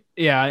 Right.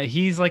 Yeah,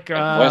 he's like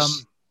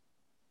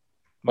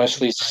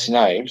Wesley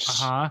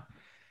Snipes.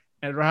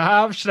 And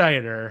Rob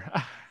Schneider.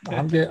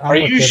 Are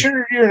you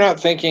sure you're not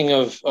thinking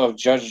of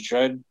Judge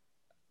Dredd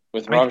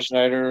with Rob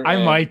Schneider?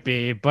 I might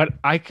be, but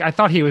I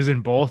thought he was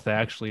in both,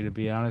 actually, to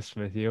be honest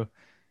with you.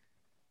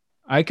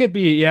 I could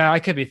be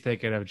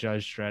thinking of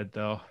Judge Dredd,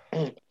 though.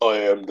 I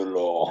am the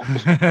law.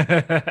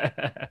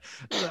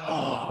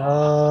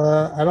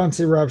 I don't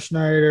see Rob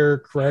Schneider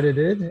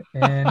credited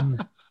in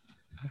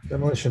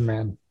Demolition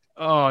Man.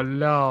 Oh,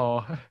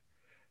 no.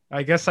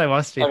 I guess I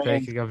must be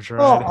thinking of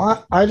Dredd.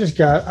 Oh,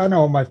 I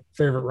know what my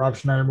favorite Rob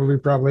Schneider movie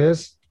probably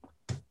is.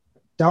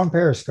 Down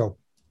Periscope.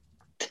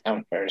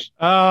 Down Periscope.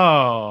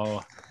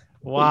 Oh,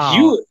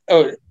 wow.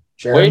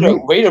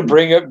 Way to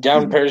bring up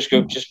Down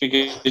Periscope just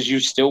because you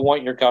still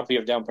want your copy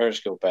of Down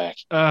Periscope back.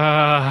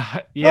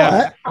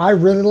 Yeah. I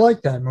really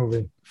like that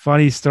movie.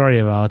 Funny story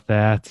about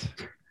that.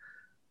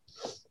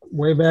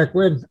 Way back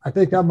when. I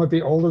think that might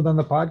be older than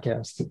the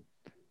podcast.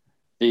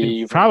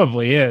 It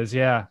probably is,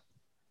 yeah.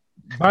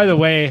 By the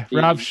way,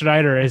 Rob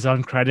Schneider is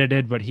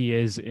uncredited, but he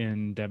is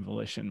in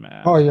Demolition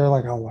Man. Oh, you're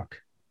like, oh, look.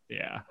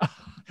 Yeah.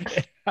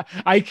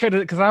 I could,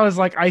 because I was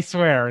like, I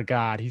swear,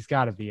 God, he's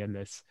got to be in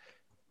this.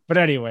 But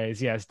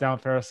anyways, yes, Down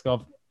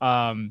Periscope.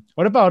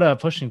 What about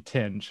Pushing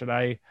Tin? Should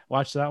I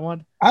watch that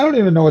one? I don't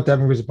even know what that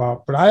movie's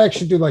about, but I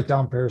actually do like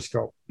Down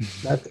Periscope.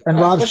 And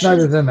Rob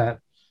Schneider's in that.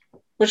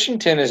 Pushing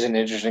Tin is an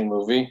interesting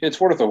movie. It's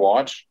worth a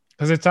watch.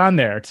 Because it's on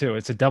there too.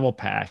 It's a double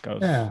pack of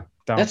That's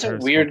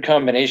Periscope. A weird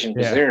combination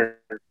because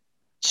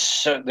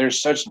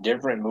there's such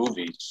different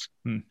movies.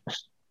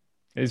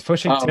 Is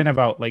Pushing Tin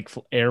about like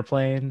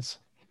airplanes?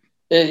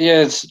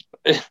 It's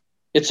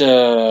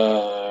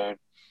a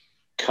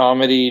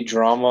comedy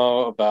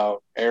drama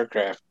about air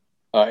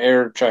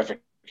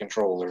traffic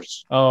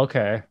controllers. Oh,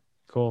 okay,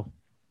 cool.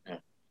 Yeah.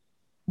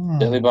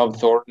 Billy Bob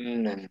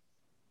Thornton and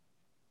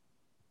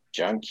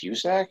John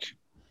Cusack,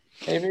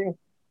 maybe.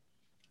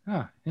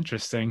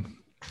 Interesting.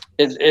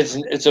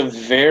 It's a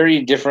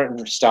very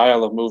different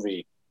style of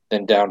movie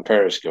than Down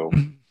Periscope.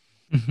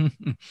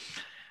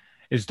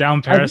 Is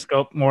Down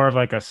Periscope more of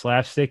like a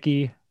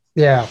slapsticky?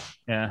 Yeah.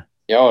 Yeah.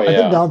 Oh, yeah. I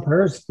think Down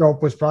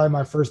Periscope was probably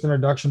my first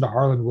introduction to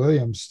Harland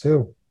Williams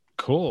too.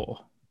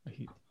 Cool.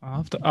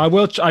 I'm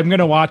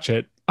gonna watch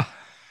it.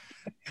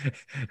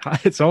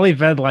 It's only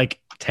been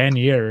like 10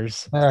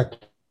 years.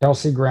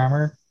 Kelsey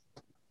Grammer.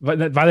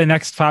 But by the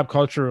next Pop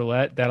Culture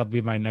Roulette, that'll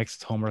be my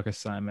next homework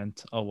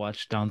assignment. I'll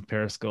watch Down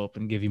Periscope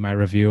and give you my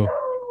review,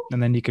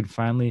 and then you can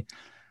finally.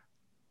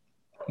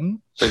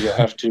 So you'll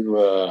have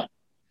to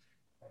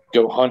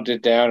go hunt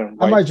it down.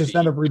 And I might just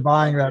end up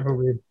rebuying that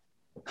movie.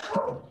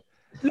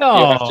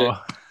 No,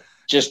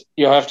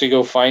 you'll have to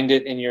go find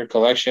it in your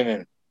collection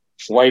and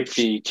wipe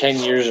the 10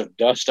 years of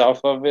dust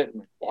off of it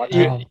and watch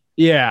it.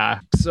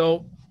 Yeah.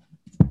 So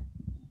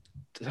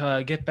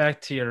get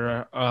back to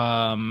your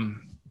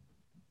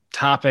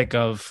topic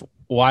of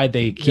why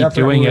they keep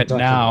doing it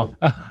now.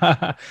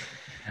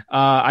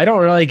 I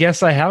don't really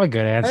guess I have a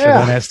good answer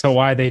then as to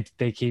why they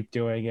keep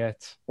doing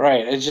it.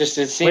 Right. It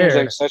seems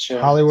like such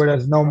a Hollywood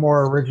has no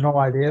more original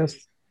ideas.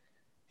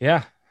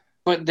 Yeah.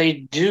 But they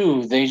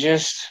do. They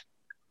just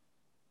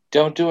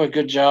don't do a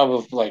good job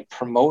of like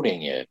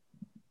promoting it.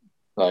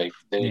 Like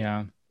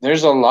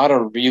there's a lot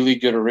of really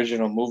good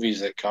original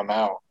movies that come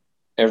out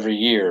every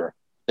year.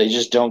 They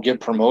just don't get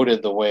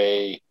promoted the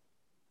way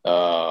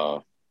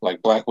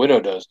like Black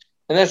Widow does.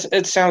 And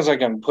it sounds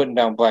like I'm putting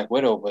down Black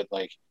Widow, but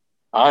like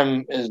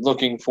I'm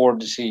looking forward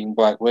to seeing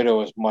Black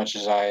Widow as much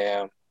as I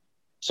am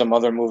some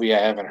other movie I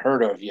haven't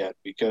heard of yet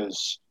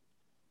because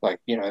like,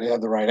 they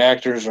have the right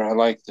actors or I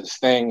like this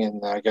thing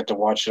and I get to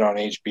watch it on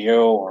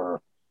HBO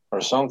or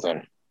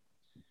something.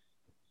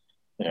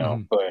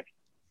 But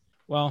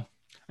well,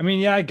 I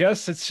mean, I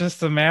guess it's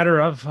just a matter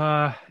of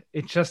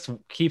it just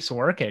keeps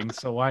working.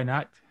 So why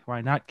not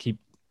keep?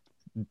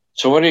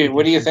 So what do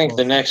you think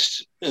the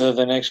next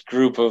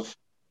group of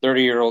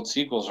 30-year-old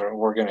sequels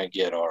we're gonna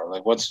get are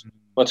like? What's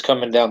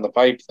coming down the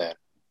pipe then?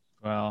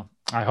 Well,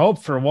 I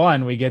hope for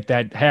one we get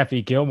that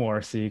Happy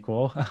Gilmore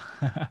sequel.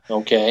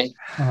 Okay,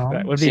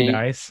 that would be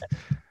nice.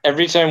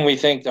 Every time we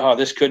think,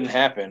 this couldn't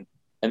happen,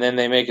 and then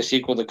they make a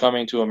sequel to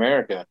Coming to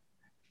America.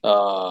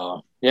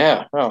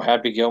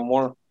 Happy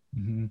Gilmore.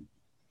 Mm-hmm.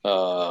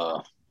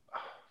 A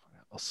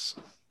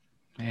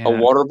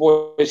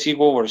Waterboy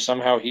sequel where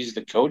somehow he's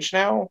the coach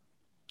now.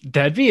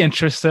 That'd be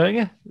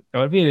interesting. That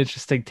would be an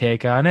interesting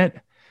take on it.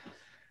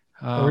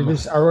 Are we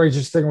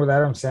just sticking with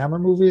Adam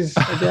Sandler movies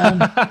again?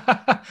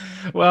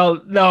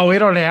 Well, no, we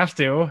don't have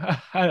to.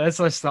 That's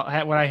just what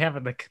I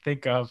happen to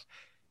think of.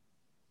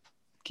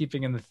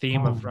 Keeping in the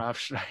theme of Rob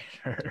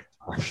Schneider.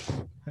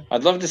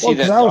 I'd love to see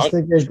that.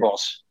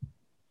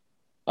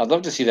 I'd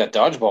love to see that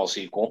Dodgeball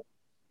sequel.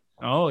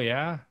 Oh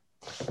yeah.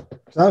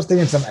 I was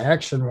thinking some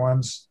action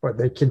ones, but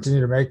they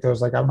continue to make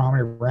those. Like I don't know how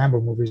many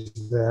Rambo movies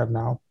they have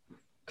now,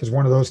 because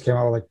one of those came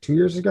out like 2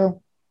 years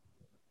ago.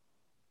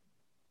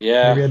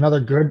 Yeah. Maybe another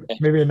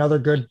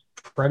good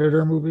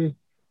Predator movie.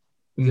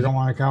 If you don't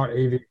want to count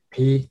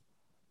AVP.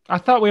 I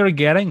thought we were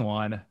getting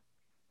one.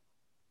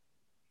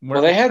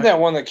 Well, they had that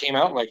one that came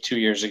out like 2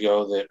 years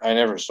ago that I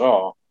never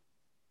saw.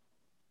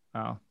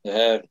 Oh. They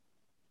had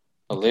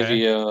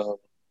Olivia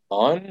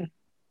Munn.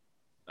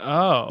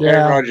 Oh.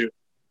 Yeah.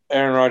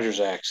 Aaron Rodgers'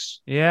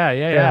 ex.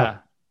 Yeah.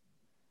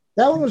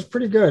 That one was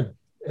pretty good.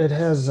 It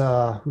has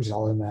who's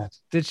all in that?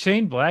 Did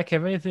Shane Black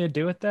have anything to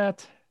do with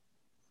that?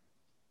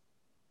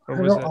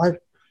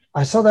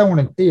 I saw that one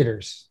in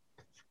theaters,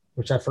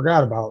 which I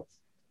forgot about.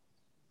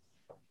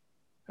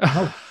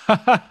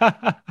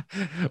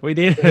 We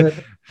need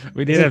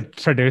a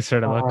producer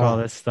to look all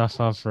this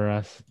stuff up for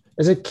us.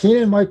 Is it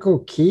Keegan-Michael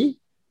Key?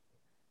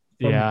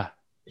 Yeah.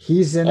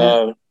 He's in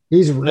it.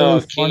 He's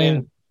really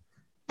funny.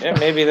 Yeah,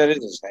 maybe that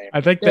is his name.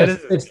 I think that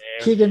is his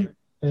name.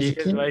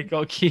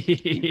 Keegan-Michael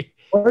Key.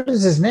 What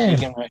is his name?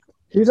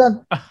 He's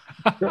on.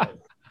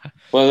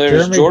 Well,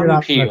 there's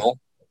Jordan Peele.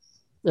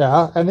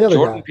 Yeah, and the other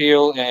Jordan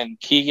Peele and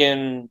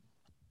Keegan.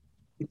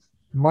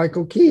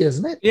 Michael Key,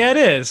 isn't it? Yeah, it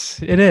is.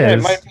 It is. Yeah,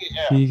 it might be,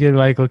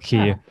 Keegan-Michael Key.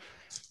 Yeah.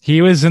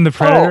 He was in the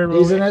Predator movie.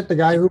 He's in it. The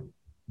guy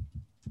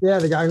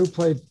who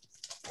played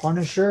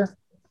Punisher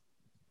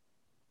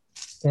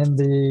in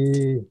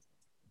the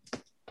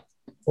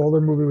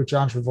older movie with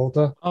John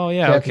Travolta. Oh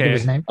yeah, okay.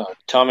 His name?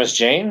 Thomas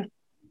Jane.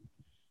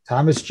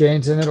 Thomas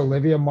Jane's in it.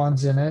 Olivia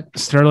Munn's in it.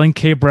 Sterling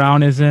K.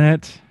 Brown is in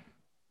it.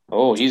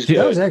 Oh, he's good.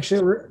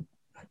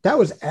 That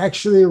was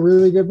actually a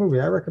really good movie.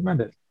 I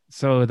recommend it.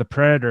 So The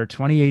Predator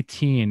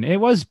 2018. It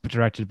was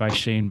directed by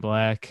Shane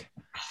Black.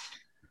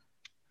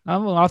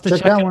 I'll have to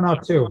check that one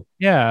out too.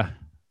 Yeah.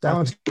 That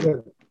one's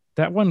good.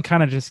 That one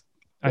kind of just,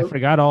 I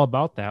forgot all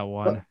about that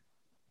one.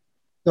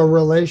 The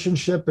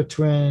relationship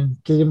between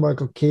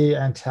Keegan-Michael Key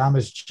and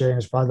Thomas Jane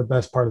is probably the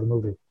best part of the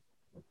movie.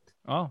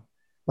 Oh.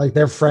 Like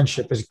their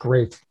friendship is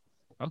great.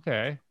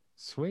 Okay.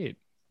 Sweet.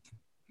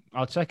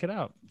 I'll check it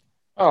out.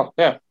 Oh,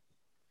 yeah.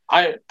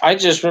 I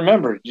just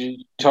remembered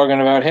you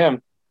talking about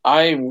him.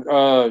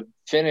 I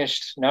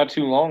finished not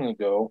too long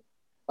ago.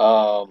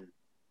 I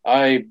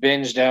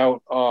binged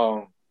out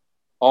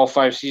all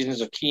 5 seasons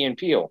of Key and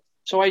Peele.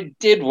 So I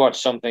did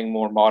watch something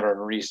more modern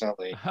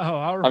recently. Oh,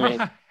 all right. I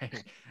mean,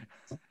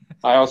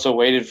 I also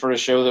waited for a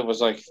show that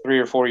was like 3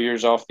 or 4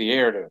 years off the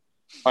air to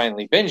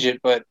finally binge it,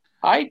 but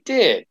I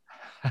did.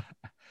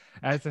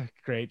 That's a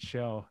great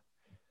show.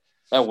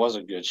 That was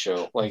a good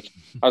show. Like,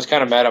 I was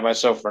kind of mad at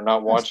myself for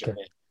not watching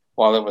it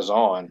while it was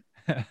on.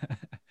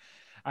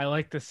 I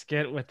like the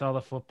skit with all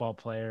the football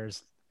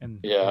players and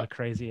all the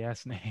crazy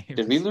ass names.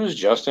 Did we lose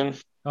Justin?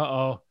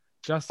 Uh-oh.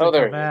 Justin,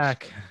 come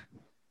back. Is.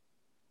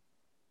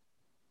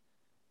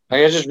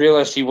 I just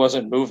realized he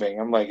wasn't moving.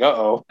 I'm like,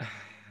 uh-oh.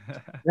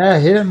 Yeah,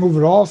 he didn't move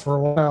at all for a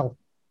while.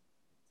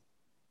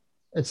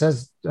 It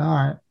says, all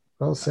right,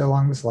 we'll see how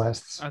long this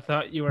lasts. I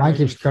thought you were. Mine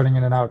keeps cutting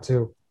in and out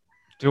too.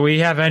 Do we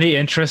have any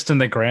interest in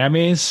the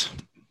Grammys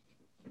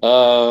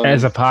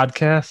as a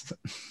podcast?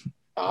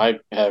 I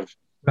have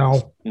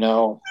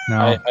no.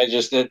 I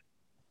just that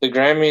the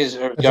Grammys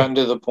have gotten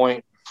to the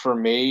point for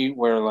me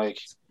where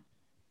like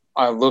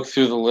I look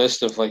through the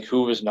list of like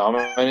who was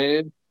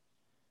nominated,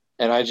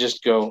 and I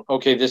just go,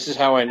 okay, this is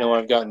how I know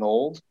I've gotten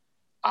old.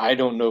 I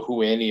don't know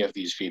who any of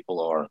these people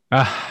are.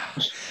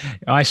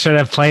 I should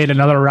have played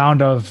another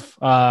round of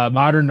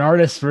modern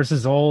artists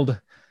versus old.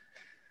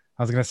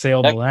 I was going to say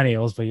old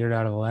millennials, but you're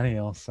not a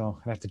millennial, so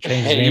I have to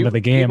change the name of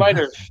the game.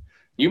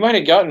 You might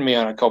have gotten me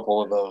on a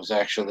couple of those,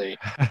 actually.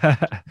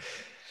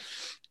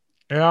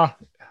 Yeah,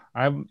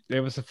 it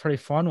was a pretty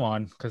fun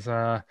one because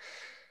I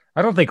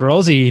don't think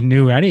Rosie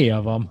knew any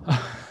of them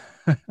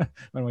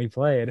when we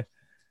played.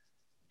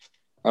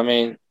 I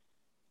mean,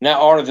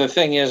 now, the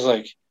thing is,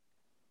 like,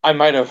 I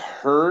might have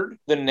heard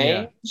the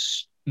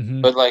names,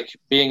 but like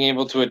being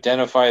able to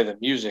identify the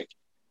music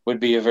would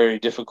be a very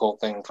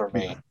difficult thing for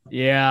me.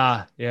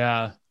 Yeah.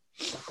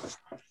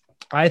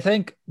 I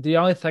think the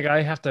only thing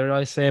I have to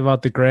really say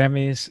about the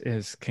Grammys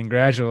is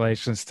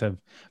congratulations to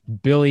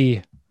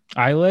Billie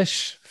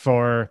Eilish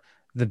for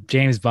the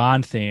James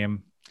Bond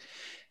theme.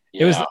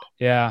 Yeah.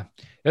 It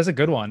was a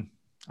good one.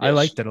 Yes. I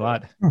liked it a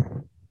lot.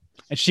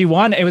 And she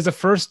won. It was the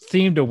first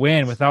theme to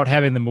win without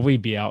having the movie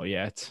be out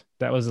yet.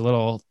 That was a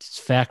little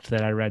fact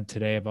that I read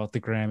today about the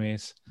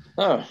Grammys.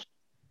 Oh,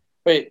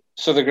 wait.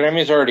 So the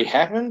Grammys already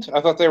happened? I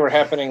thought they were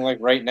happening like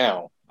right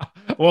now.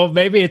 Well,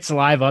 maybe it's a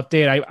live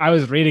update. I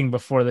was reading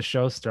before the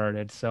show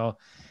started. So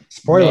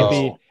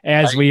maybe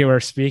as we were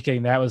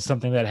speaking, that was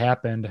something that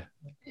happened.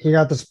 He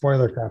got the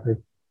spoiler copy.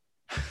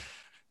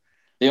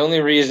 The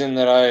only reason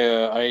that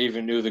I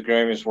even knew the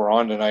Grammys were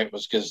on tonight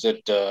was because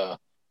that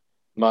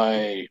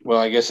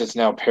I guess it's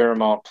now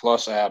Paramount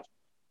Plus app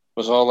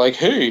was all like,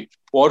 hey,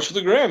 watch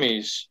the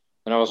Grammys.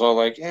 And I was all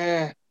like,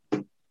 nah,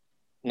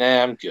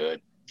 I'm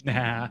good.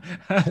 Nah.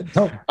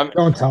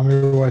 Don't tell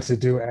me what to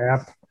do,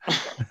 app.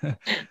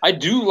 I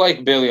do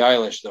like Billie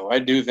Eilish, though. I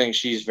do think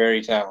she's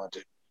very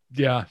talented.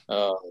 Yeah.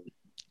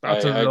 I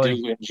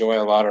do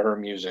enjoy a lot of her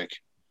music.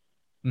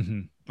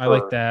 Mm-hmm. I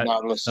like that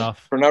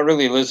stuff. For not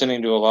really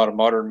listening to a lot of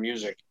modern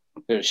music,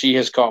 she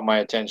has caught my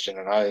attention,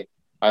 and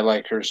I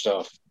like her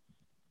stuff.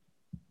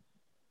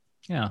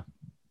 Yeah.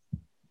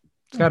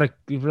 It's got a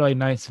really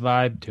nice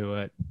vibe to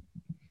it.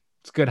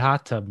 It's good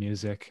hot tub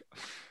music.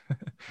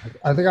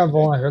 I think I've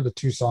only heard the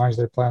 2 songs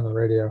they play on the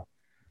radio.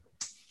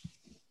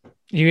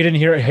 You didn't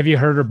hear it? Have you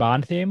heard her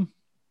Bond theme?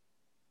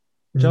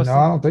 Justin? No,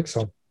 I don't think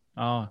so.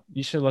 Oh,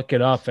 you should look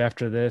it up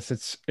after this.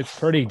 It's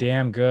pretty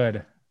damn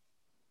good.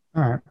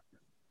 All right.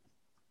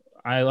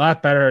 A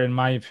lot better, in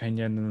my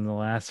opinion, than the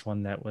last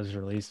one that was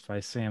released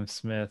by Sam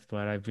Smith.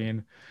 But I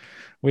mean,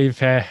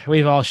 we've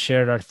all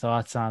shared our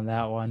thoughts on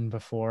that one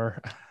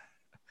before.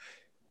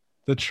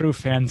 The true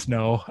fans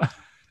know.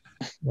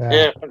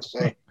 Yeah,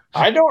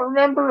 I don't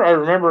remember. I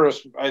remember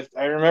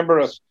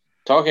us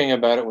talking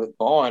about it with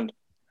Bond.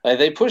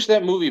 They pushed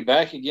that movie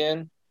back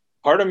again.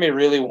 Part of me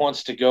really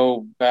wants to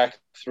go back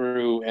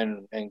through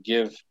and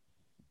give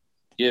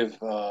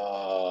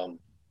all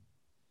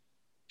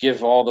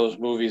those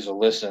movies a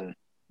listen.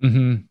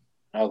 Mm-hmm.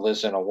 A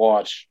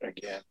watch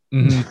again.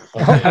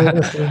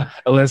 Mm-hmm.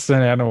 A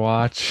listen and a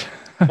watch.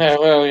 Yeah,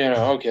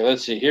 well, okay,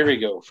 let's see. Here we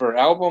go. For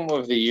Album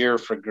of the Year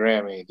for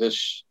Grammy,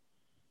 that's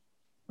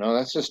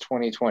just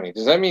 2020.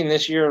 Does that mean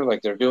this year,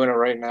 like they're doing it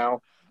right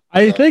now?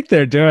 I think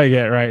they're doing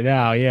it right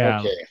now, yeah.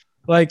 Okay.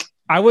 Like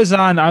I was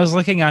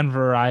looking on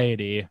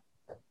Variety.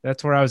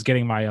 That's where I was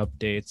getting my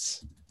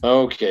updates.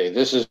 Okay,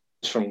 this is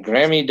from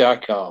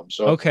Grammy.com.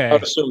 So Okay.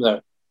 I'd assume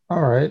that.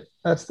 All right,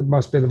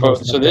 must be the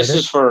most. So this updated.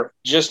 is for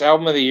just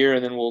album of the year,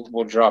 and then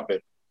we'll drop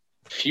it.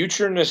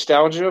 Future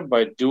Nostalgia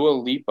by Dua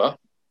Lipa.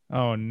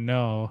 Oh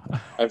no.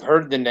 I've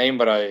heard the name,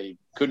 but I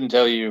couldn't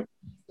tell you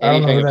I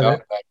don't know anything who about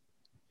that. that.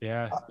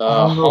 Yeah.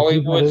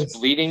 Hollywood's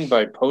Bleeding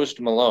by Post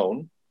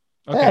Malone.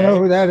 Okay. Hey, I know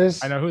who that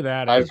is. I know who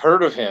that is. I've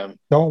heard of him.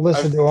 Don't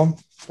listen to him.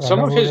 Some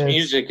of his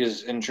music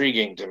is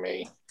intriguing to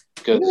me.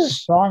 There's a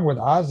song with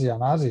Ozzy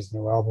on Ozzy's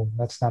new album.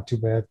 That's not too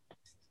bad.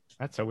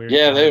 That's a weird.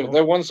 Yeah,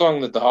 that one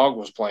song that the Hog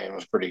was playing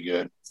was pretty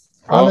good.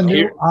 On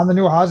the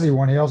new Ozzy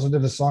one, he also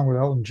did a song with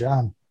Elton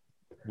John.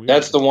 Weird.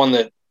 That's the one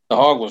that the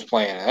Hog was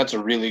playing. That's a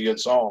really good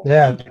song.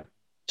 Yeah.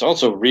 It's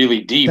also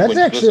really deep. That's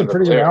actually a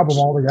pretty good album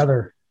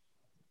altogether.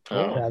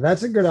 Oh. Yeah,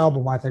 that's a good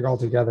album, I think,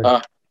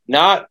 altogether.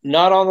 Not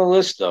on the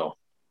list, though.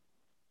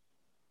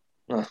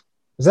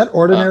 Is that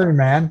Ordinary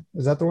Man?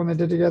 Is that the one they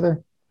did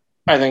together?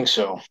 I think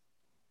so.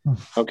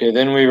 Okay,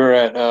 then we were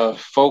at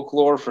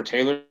Folklore for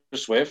Taylor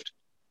Swift.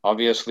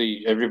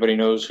 Obviously, everybody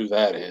knows who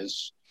that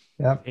is.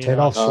 Yep,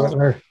 Taylor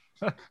Swift.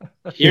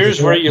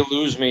 Here's where you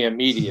lose me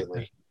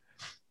immediately.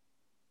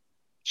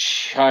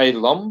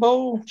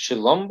 Chilombo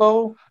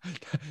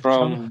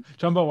from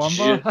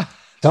Chumbawamba.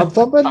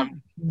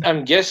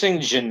 I'm guessing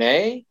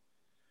Janae,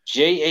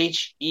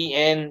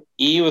 Jhene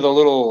with a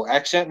little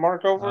accent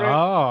mark over it.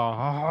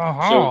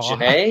 So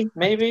Janae,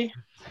 maybe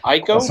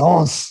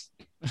Aiko.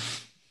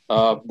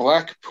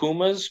 Black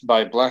Pumas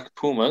by Black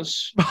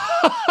Pumas.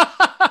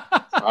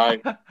 I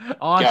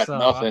got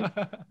nothing.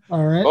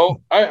 All right.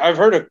 Oh, I've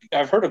heard of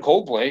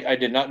Coldplay. I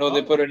did not know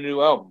they put a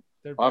new album.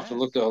 I'll have to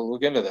look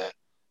into that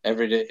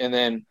every day. And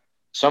then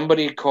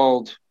somebody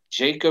called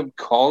Jacob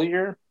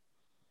Collier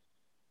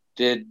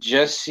did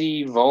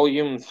Jesse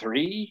Volume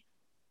 3.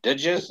 Did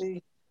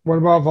Jesse? What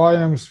about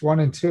Volumes 1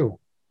 and 2?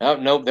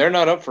 Nope, they're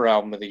not up for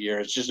Album of the Year.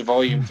 It's just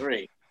Volume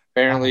 3.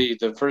 Apparently,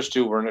 the first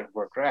two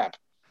were crap.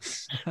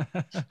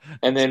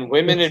 And then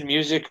Women in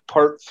Music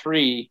Part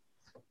 3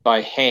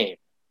 by Haim.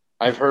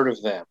 I've heard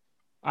of them.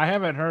 I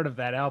haven't heard of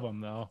that album,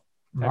 though.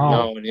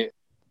 No.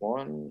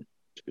 1,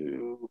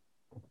 2,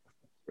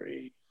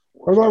 3.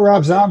 What about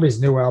Rob Zombie's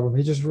new album?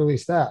 He just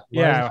released that.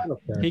 Yeah,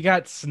 he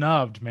got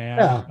snubbed, man.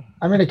 Yeah,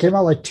 I mean, it came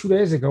out like 2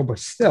 days ago, but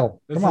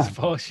still, this is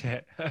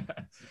bullshit.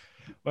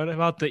 What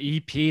about the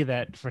EP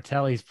that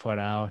Fratelli's put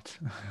out?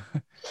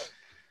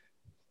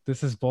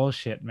 This is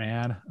bullshit,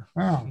 man.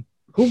 Oh.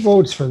 Who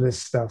votes for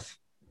this stuff?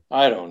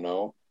 I don't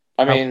know.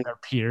 I mean, their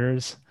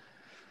peers.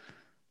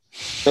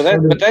 So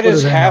that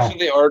is half of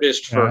the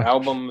artist for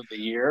Album of the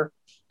Year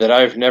that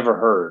I've never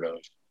heard of.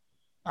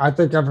 I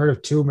think I've heard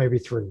of 2, maybe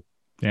 3.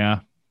 Yeah.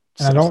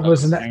 And I don't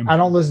listen to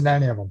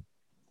any of them.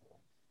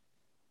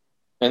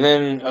 And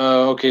then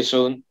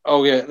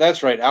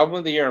that's right. Album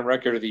of the Year and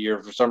Record of the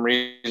Year for some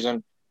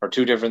reason are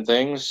 2 different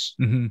things.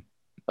 Mm-hmm.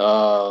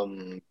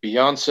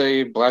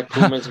 Beyonce, Black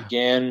Pumas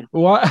again.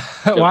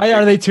 Why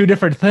are they 2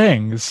 different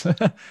things?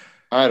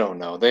 I don't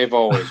know. They've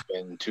always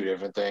been 2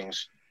 different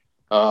things.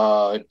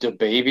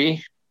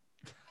 DaBaby.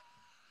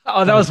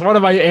 Oh, that was one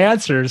of my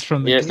answers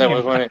from the game. That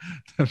was one.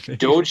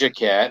 Doja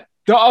Cat.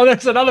 Oh,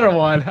 that's another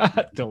one.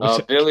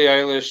 Billie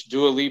Eilish,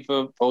 Dua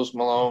Lipa, Post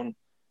Malone,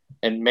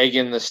 and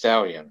Megan Thee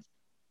Stallion.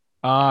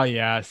 Ah,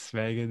 yes,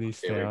 Megan Thee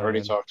Stallion. Yeah, we've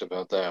already talked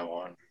about that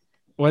one.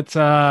 What's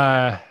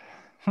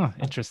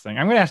interesting.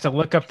 I'm gonna have to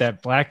look up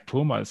that Black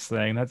Pumas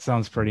thing. That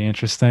sounds pretty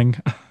interesting.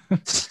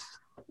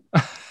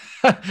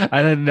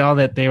 I didn't know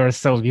that they were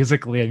so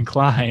musically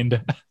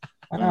inclined.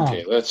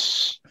 Okay,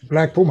 let's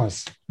Black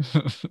Pumas.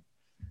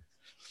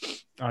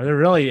 Are there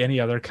really any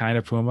other kind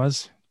of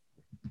pumas?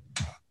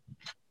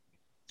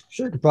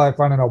 Sure, you could probably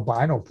find an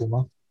albino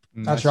puma.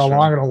 Not sure how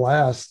long it'll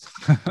last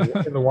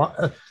in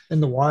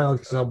the wild,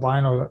 because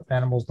albino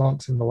animals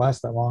don't seem to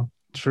last that long.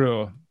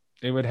 True.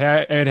 It would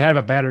have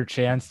a better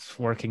chance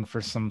working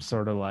for some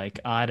sort of like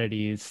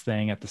oddities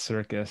thing at the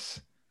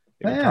circus.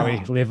 It would probably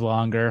live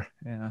longer.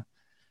 Yeah.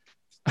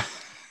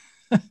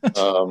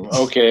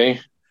 Okay.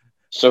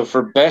 So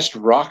for best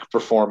rock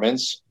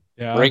performance,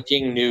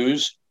 breaking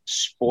news,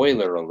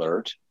 spoiler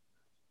alert,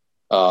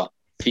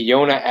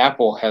 Fiona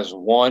Apple has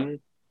won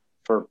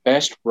for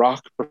best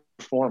rock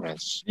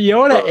performance.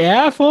 Fiona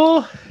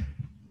Apple?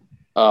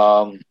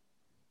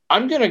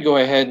 I'm going to go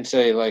ahead and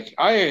say, like,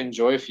 I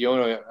enjoy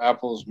Fiona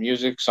Apple's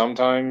music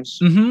sometimes,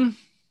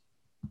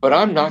 but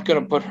I'm not going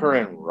to put her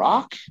in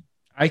rock.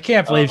 I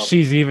can't believe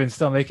she's even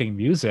still making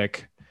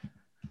music.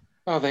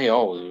 Oh, they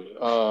all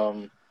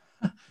do.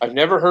 I've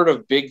never heard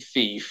of Big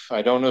Thief.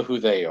 I don't know who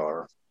they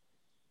are.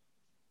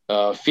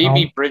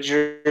 Phoebe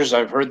Bridgers,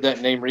 I've heard that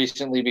name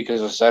recently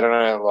because of Saturday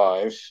Night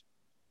Live.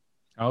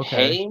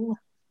 Okay. Haim,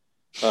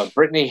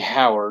 Brittany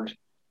Howard,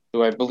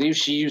 who I believe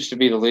she used to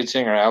be the lead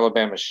singer of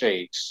Alabama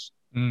Shakes.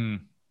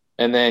 Mm.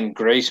 And then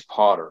Grace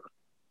Potter.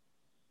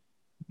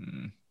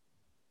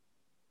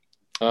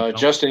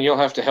 Justin, you'll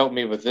have to help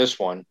me with this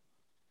one.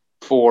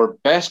 For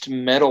best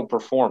metal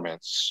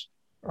performance.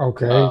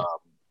 Okay.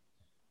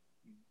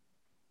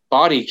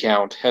 Body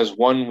Count has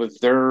won with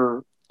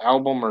their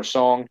album or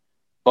song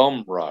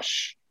Bum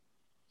Rush.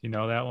 You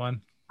know that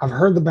one? I've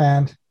heard the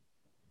band.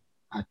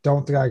 I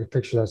don't think I could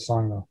picture that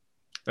song though.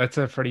 That's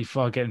a pretty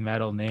fucking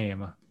metal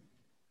name.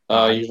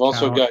 You've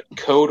also got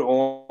Code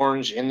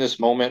Orange, In This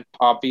Moment,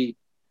 Poppy,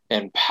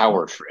 and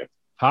Power Trip.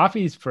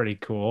 Poppy's pretty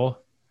cool.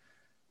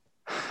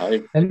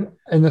 In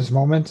This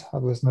Moment,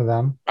 I've listened to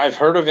them. I've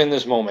heard of In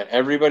This Moment.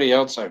 Everybody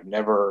else I've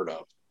never heard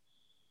of.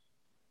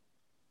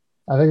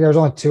 I think there's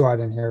only two I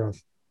didn't hear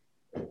of.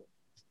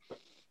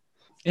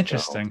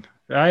 Interesting.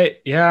 I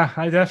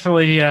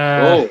definitely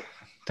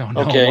don't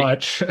know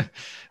much.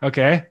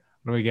 Okay.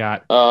 What do we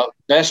got?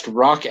 Best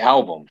rock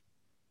album.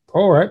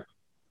 All right.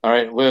 All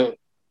right. Well,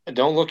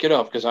 don't look it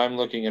up because I'm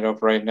looking it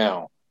up right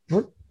now.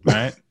 All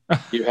right.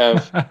 You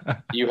have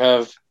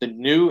The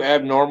New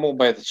Abnormal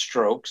by The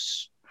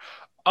Strokes.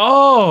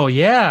 Oh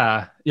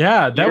yeah.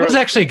 That was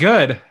actually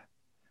good.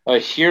 A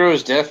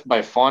Hero's Death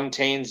by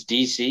Fontaines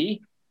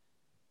DC.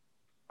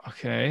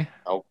 Okay.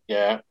 Oh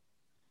yeah.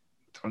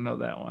 Don't know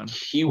that one.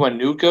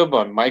 Kiwanuka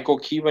by Michael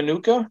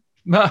Kiwanuka.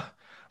 A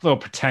little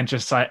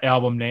pretentious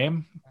album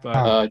name,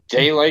 but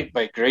Daylight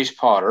by Grace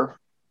Potter.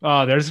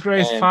 Oh, there's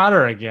Grace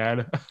Potter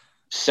again.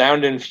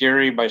 Sound and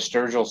Fury by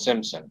Sturgill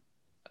Simpson.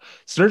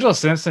 Sturgill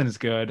Simpson is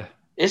good.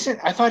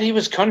 I thought he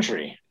was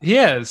country. He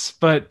is,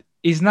 but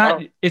he's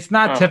not. It's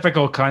not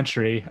typical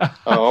country.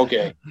 Oh,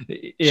 okay.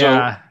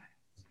 Yeah. So,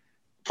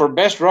 for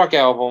best rock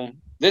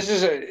album, this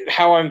is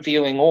how I'm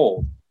feeling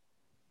old.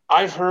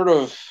 I've heard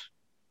of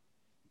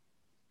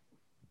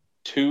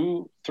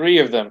 2, 3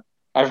 of them.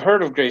 I've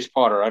heard of Grace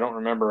Potter. I don't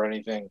remember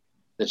anything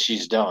that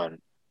she's done.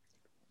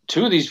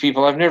 2 of these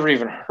people I've never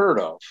even heard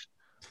of.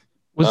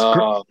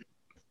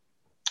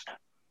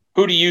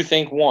 Who do you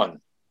think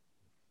won?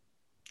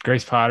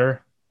 Grace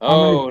Potter.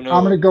 No. I'm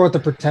going to go with the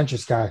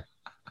pretentious guy.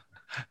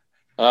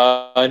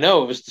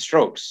 No, it was The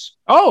Strokes.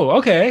 Oh,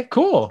 okay,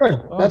 cool. Good.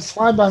 That's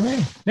fine by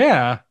me.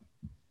 Yeah,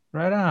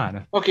 right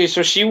on. Okay,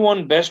 so she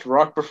won Best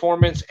Rock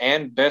Performance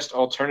and Best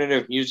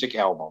Alternative Music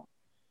Album.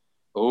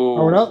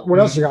 Oh, what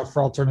else you got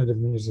for alternative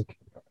music?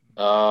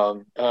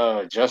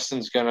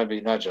 Jeremy's gonna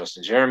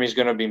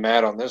be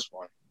mad on this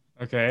one.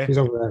 Okay. He's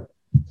over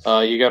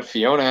there. You got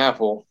Fiona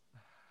Apple.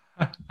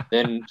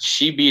 Then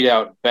she beat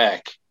out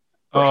Beck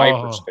for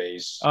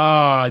Hyperspace.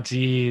 Oh,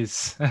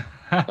 geez.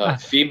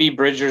 Phoebe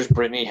Bridgers,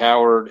 Brittany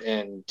Howard,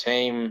 and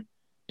Tame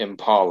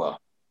Impala.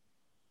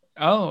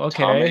 Oh,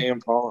 okay. Tame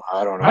Impala?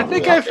 I don't know. I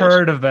think I've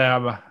heard of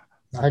them.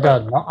 I've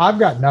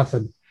got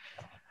nothing.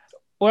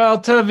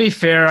 Well, to be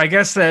fair, I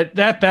guess that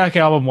Beck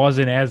album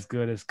wasn't as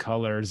good as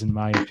Colors, in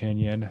my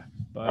opinion.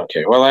 But...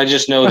 Okay, well, I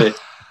just know that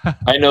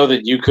I know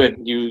that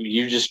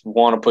you just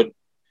want to put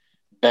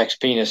Beck's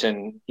penis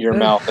in your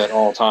mouth at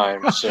all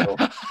times. So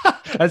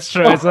that's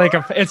true. It's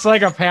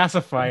like a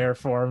pacifier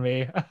for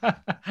me.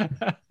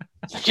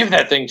 Give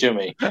that thing to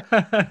me.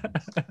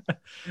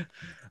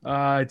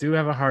 I do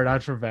have a hard on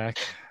for Beck.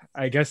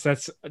 I guess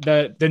that's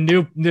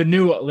the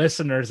new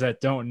listeners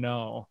that don't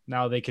know.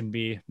 Now they're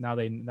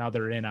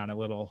in on a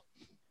little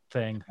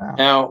thing.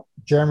 Now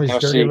Jeremy's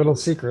dirty little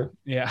secret.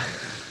 Yeah.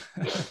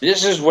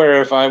 This is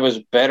where if I was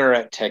better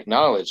at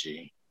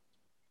technology,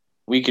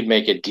 we could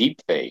make a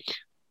deep fake.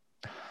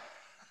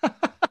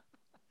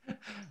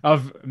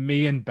 Of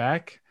me and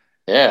Beck?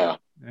 Yeah.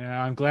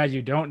 Yeah, I'm glad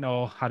you don't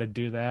know how to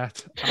do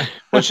that.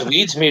 Which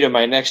leads me to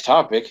my next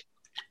topic.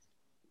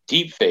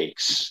 Deep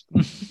fakes.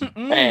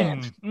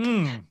 Man.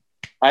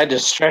 I had to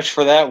stretch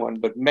for that one,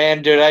 but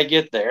man, did I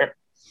get there.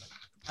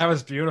 That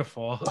was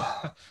beautiful.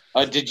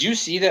 Did you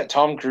see that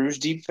Tom Cruise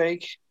deep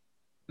fake?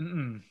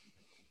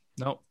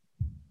 Nope.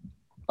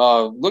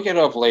 Look it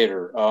up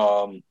later.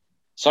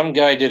 Some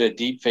guy did a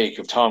deep fake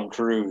of Tom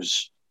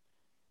Cruise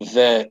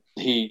that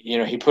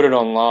he put it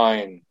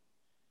online.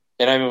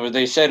 And I mean,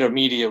 they said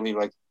immediately,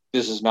 like,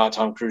 this is not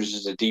Tom Cruise,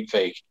 this is a deep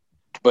fake.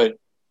 But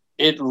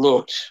it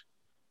looked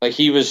like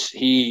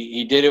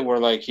he did it where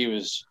like he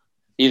was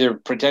either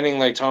pretending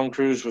like Tom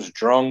Cruise was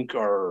drunk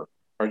or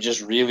just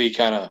really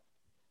kind of,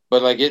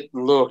 but like it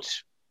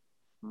looked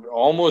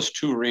almost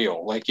too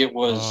real. Like it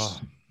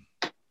was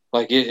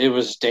like it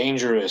was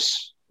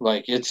dangerous.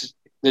 Like the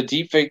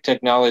deepfake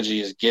technology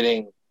is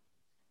getting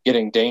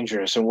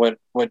dangerous. And what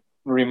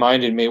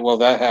reminded me, well,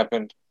 that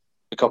happened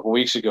a couple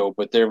weeks ago,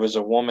 but there was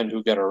a woman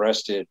who got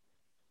arrested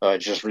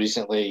just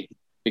recently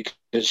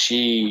because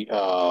she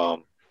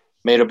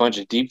made a bunch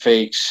of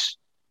deepfakes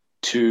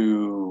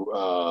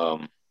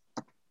to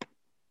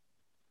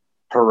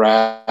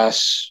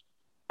harass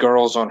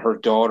girls on her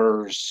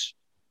daughter's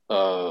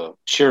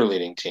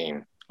cheerleading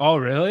team. Oh,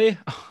 really?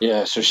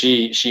 Yeah. So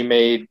she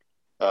made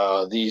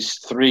these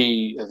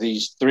three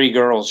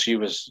girls she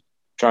was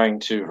trying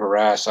to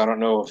harass. I don't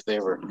know if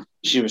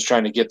she was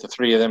trying to get the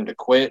 3 of them to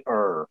quit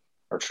or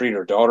treat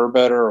her daughter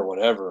better or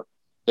whatever.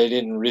 They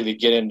didn't really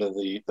get into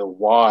the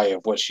why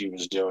of what she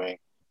was doing.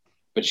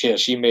 But yeah,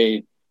 she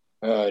made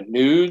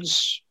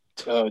nudes,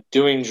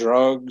 doing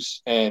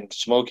drugs and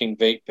smoking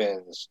vape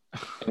pens,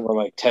 and were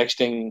like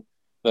texting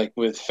like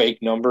with fake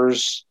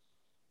numbers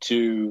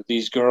to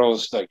these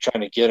girls, like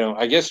trying to get them,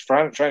 I guess,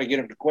 trying to get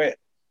them to quit.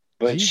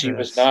 But Jesus. She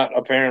was not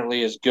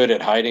apparently as good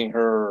at hiding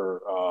her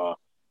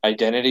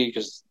identity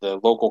because the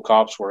local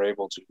cops were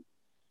able to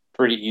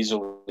pretty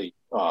easily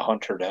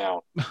hunt her down.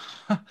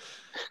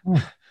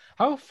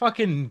 How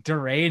fucking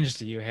deranged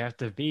do you have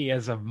to be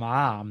as a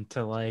mom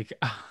to like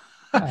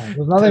there's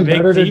nothing to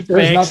better make to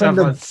there's nothing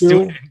to do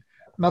student?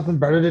 nothing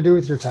better to do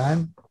with your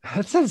time.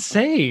 That's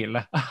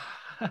insane.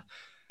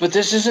 But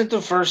this isn't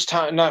the first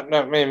time. Not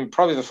I mean,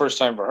 probably the first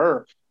time for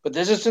her. But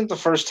this isn't the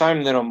first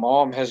time that a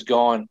mom has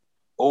gone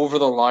over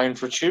the line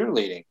for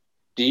cheerleading.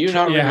 Do you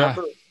not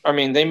remember? I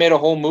mean, they made a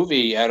whole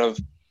movie out of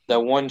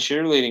that one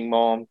cheerleading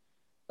mom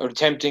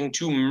attempting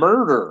to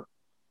murder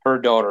her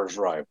daughter's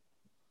rival.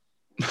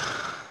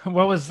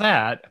 What was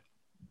that?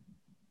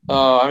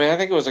 I mean, I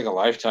think it was like a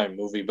Lifetime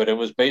movie, but it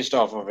was based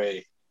off of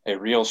a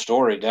real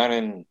story down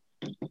in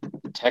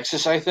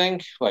Texas, I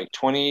think, like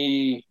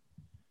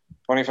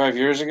 25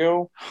 years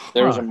ago.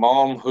 There was a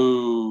mom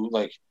who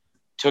like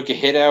took a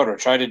hit out or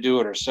tried to do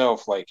it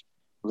herself, like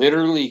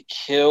literally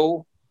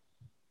kill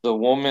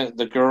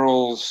the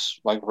girl's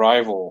like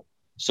rival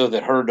so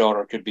that her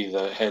daughter could be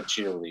the head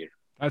cheerleader.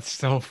 That's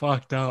so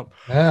fucked up.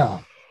 Yeah.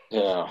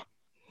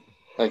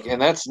 Like,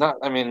 and that's not,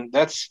 I mean,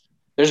 there's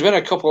been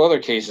a couple other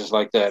cases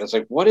like that. It's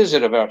like, what is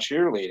it about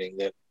cheerleading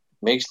that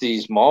makes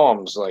these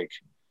moms like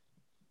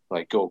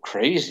go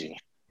crazy?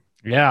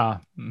 Yeah.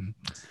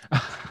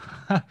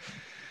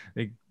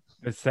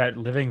 It's that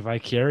living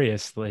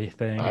vicariously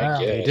thing.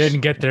 They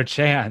didn't get their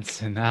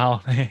chance, and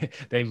now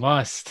they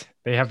must.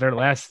 They have their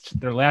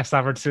last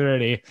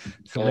opportunity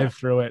to live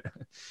through it.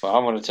 Well,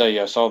 I'm going to tell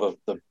you, I saw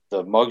the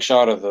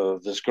mugshot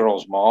of this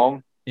girl's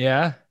mom.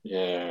 Yeah.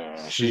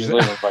 Yeah, she's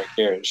living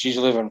vicariously. She's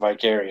living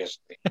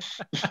vicariously.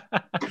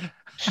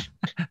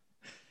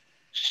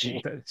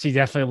 She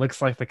definitely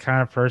looks like the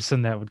kind of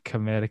person that would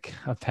commit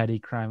a petty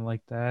crime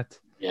like that.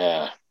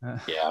 Yeah.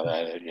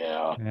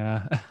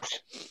 Yeah.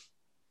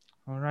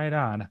 Well, right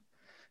on.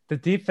 The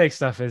deepfake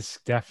stuff is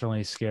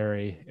definitely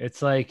scary.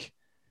 It's like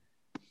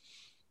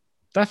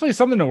definitely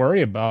something to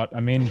worry about.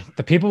 I mean,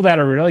 the people that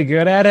are really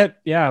good at it,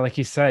 yeah, like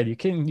you said, you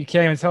can't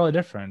even tell the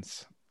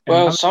difference.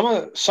 Well,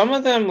 some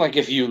of them, like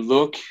if you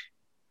look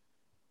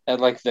at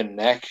like the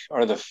neck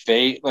or the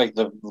face, like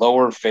the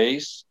lower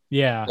face,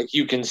 yeah, like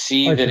you can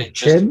see like that it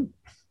chin?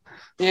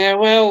 Yeah,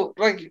 well,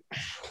 like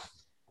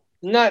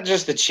not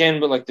just the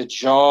chin, but like the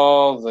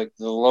jaw, like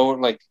the lower,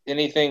 like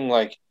anything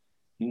like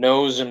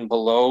nose and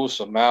below,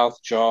 so mouth,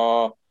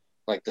 jaw,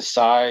 like the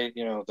side,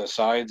 the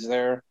sides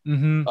there.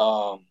 Mm-hmm.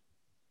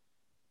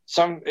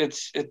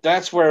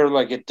 That's where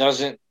like it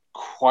doesn't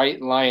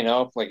quite line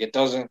up, like it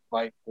doesn't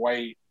like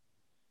quite,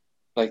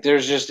 like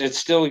there's just, it's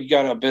still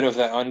got a bit of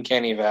that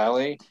uncanny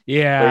valley.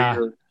 Yeah,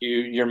 where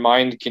your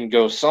mind can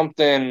go,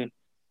 something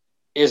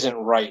isn't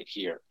right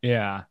here.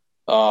 Yeah.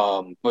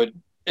 But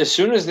as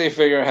soon as they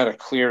figure out how to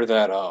clear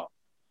that up,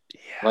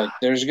 like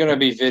there's gonna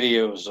be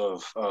videos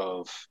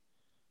of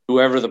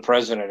whoever the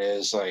president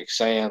is, like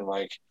saying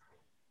like,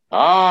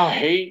 I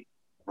hate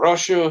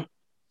Russia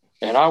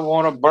and I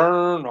want to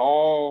burn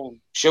all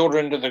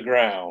children to the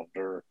ground,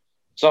 or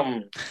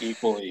something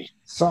equally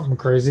something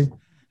crazy.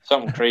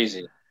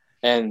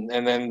 And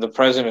then the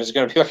president is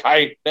going to be like,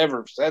 I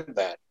never said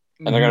that.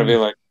 And they're going to be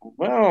like,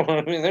 well,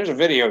 I mean, there's a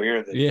video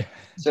here that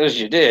says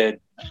you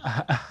did.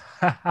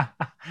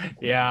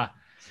 Yeah.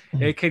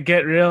 It could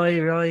get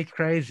really, really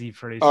crazy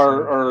pretty soon.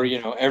 Or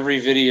every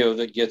video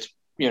that gets,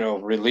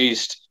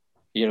 released,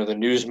 the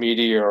news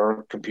media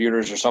or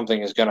computers or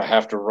something is going to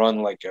have to run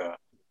like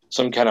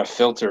some kind of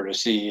filter to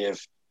see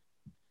if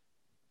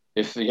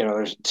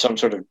there's some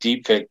sort of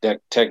deepfake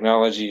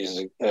technology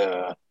is,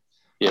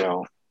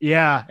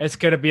 Yeah, it's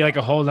gonna be like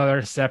a whole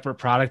other separate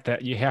product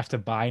that you have to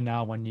buy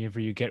now whenever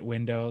you get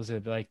Windows.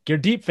 It'd be like your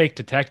deepfake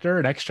detector,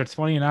 an extra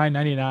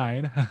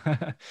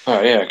 $29.99.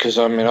 Oh yeah, because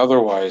I mean,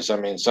 otherwise, I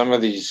mean, some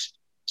of these,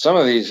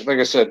 like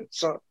I said,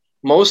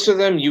 most of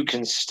them you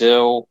can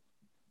still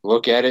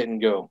look at it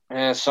and go,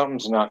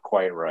 something's not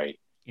quite right.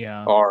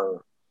 Yeah.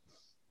 Or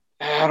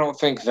I don't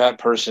think that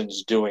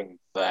person's doing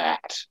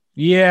that.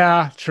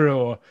 Yeah,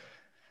 true.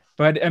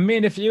 But I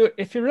mean, if you're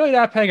really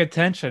not paying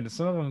attention,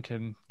 some of them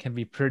can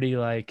be pretty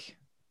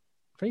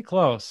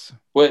close.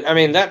 Well, I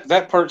mean,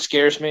 that part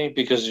scares me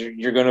because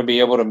you're going to be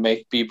able to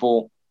make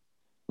people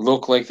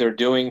look like they're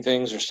doing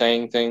things or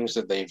saying things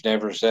that they've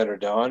never said or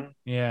done.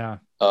 Yeah.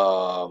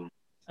 And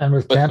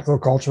with cancel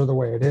culture the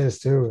way it is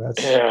too,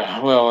 that's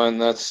well,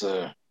 and that's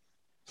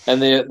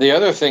and the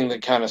other thing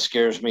that kind of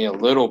scares me a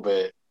little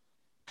bit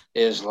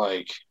is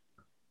like,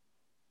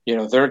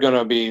 they're going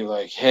to be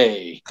like,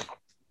 hey,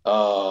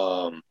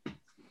 Corey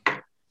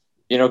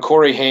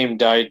Haim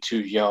died too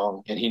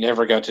young and he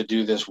never got to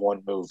do this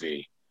one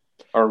movie,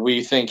 or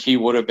we think he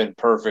would have been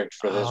perfect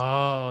for this.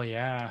 Oh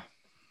yeah.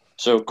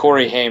 So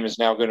Corey Haim is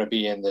now going to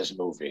be in this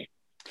movie.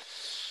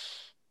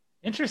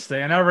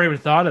 Interesting. I never even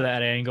thought of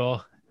that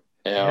angle.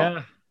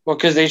 Yeah. Well,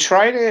 because they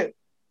tried it.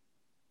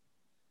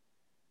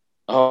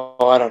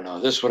 Oh, I don't know.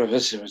 This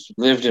was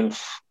lived in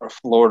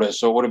Florida,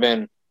 so it would have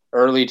been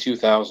early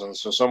 2000s.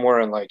 So somewhere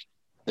in like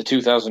the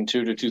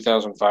 2002 to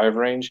 2005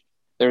 range.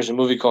 There's a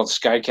movie called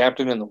Sky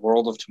Captain and the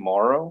World of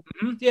Tomorrow.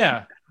 Mm-hmm.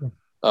 Yeah.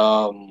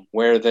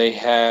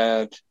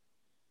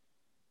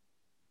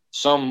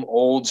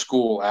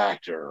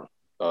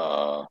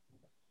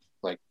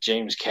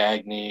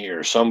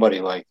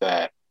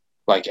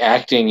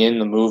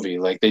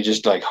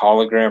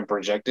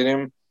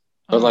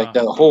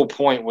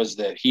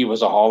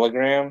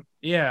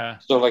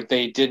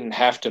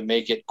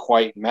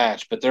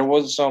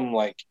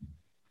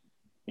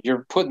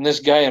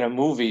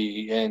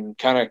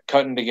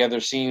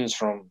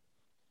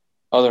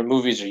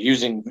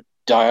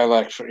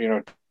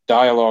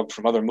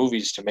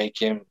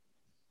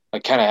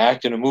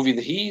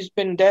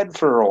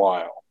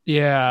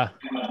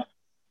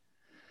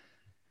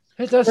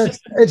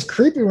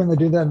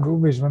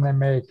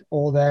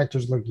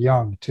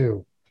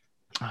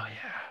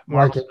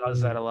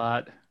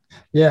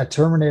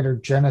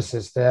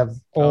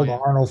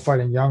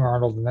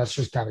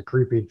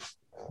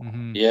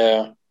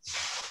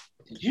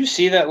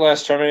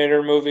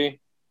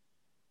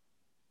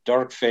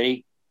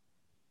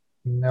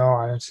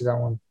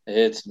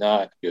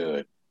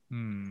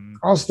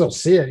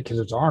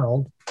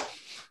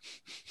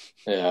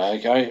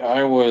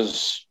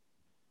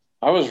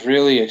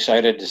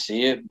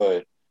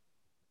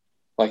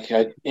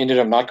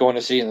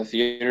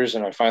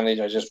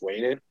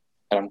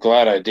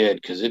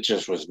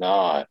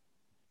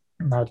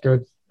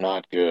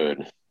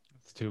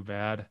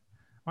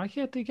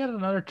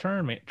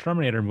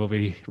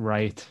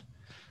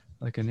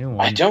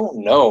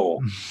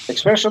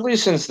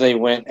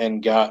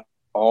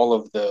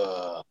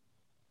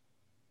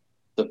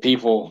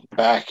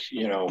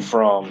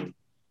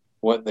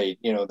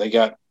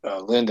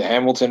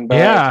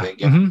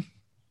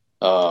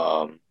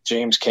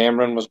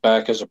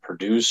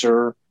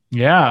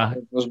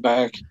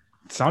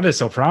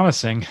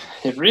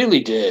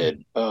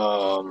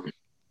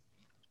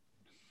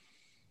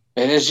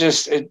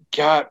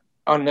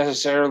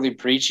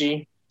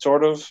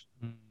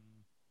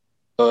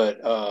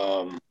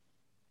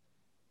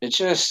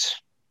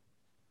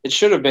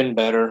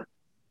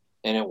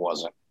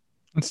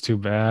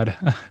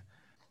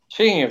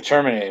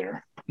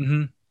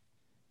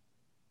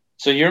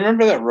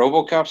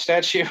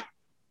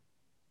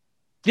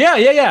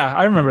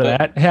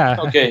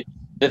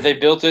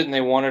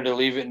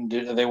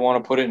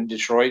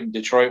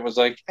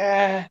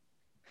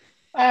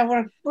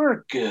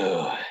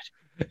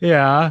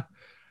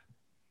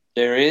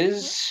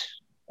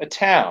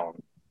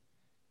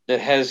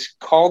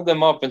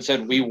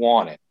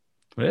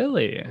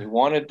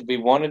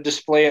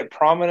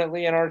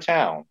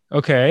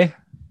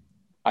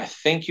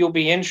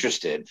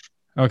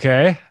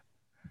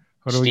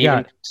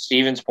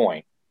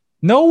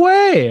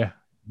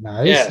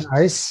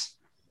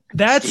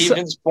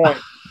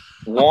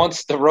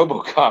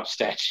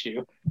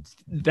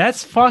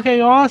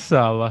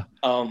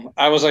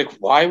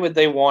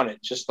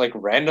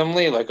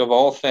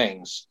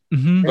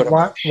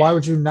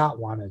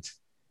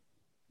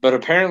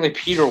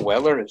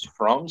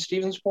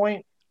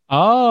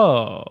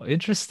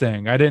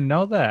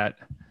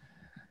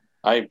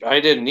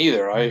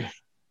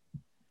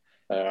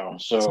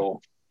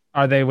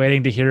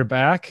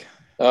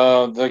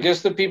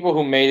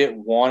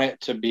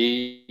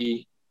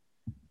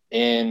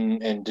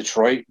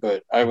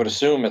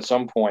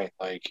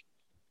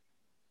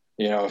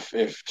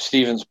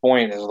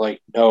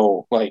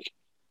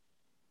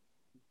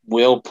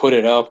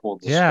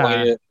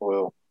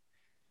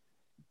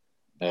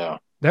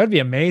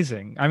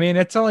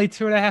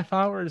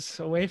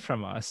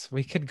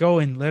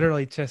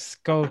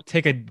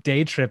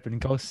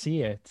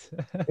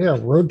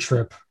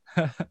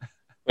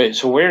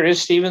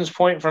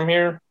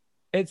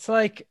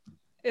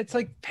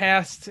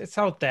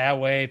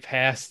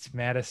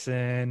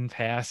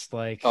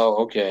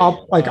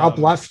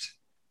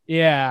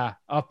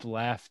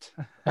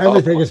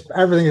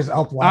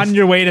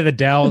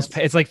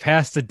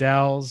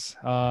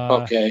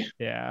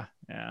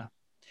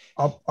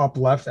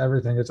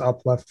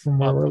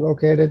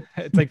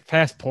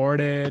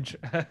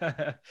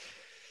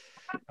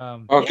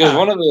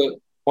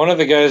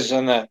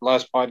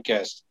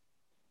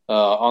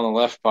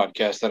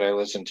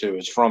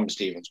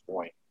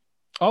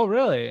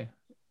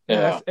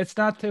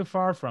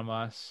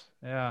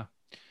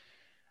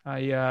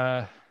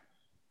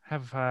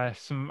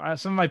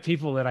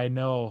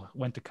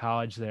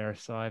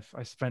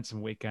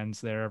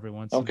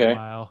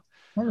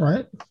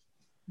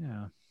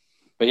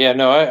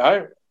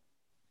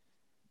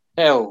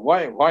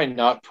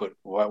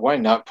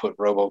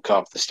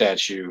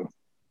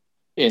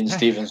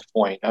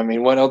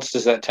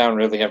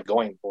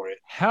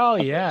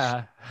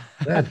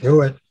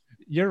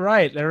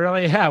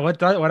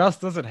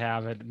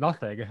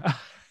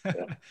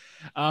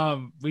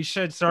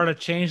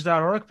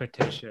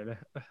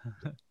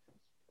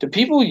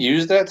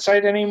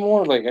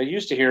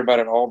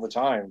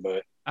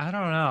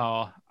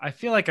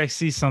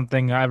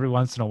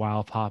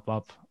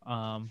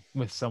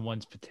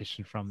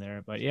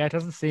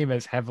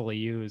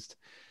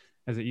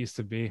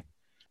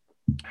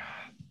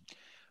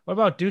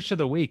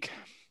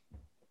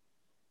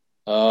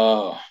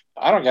 I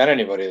don't got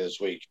anybody this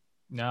week.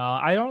 No,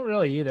 I don't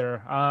really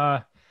either.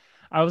 I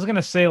was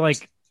gonna say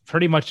like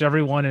pretty much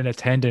everyone in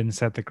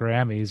attendance at the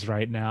Grammys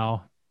right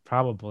now,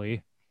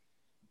 probably.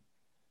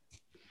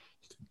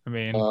 I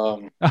mean,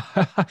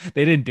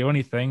 they didn't do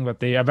anything,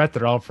 but I bet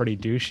they're all pretty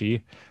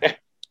douchey.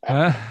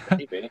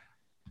 Maybe.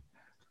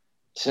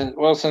 And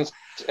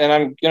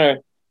I'm gonna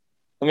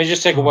let me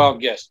just take a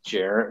wild guess,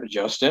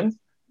 Justin.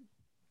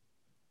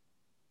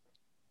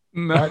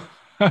 No,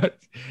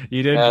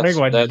 you didn't bring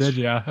one, did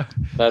you?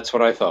 That's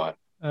what I thought.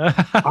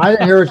 I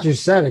didn't hear what you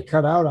said. It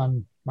cut out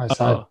on my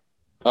side.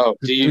 Oh,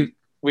 we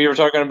were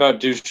talking about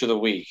douche of the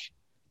week.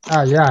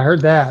 Oh yeah, I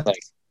heard that.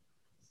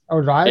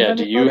 Yeah,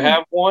 do you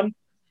have one?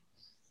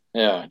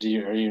 Yeah,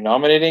 are you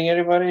nominating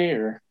anybody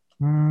or?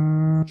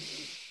 No,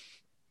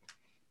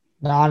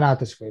 not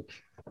this week.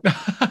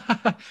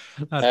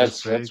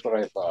 That's what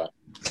I thought.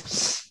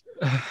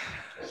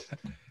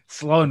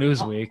 Slow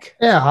news week.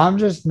 Yeah, I'm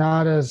just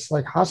not as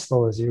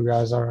hostile as you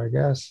guys are, I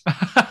guess.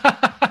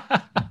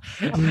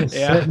 I'm just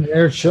sitting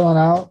there chilling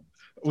out.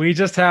 We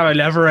just have a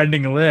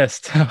never-ending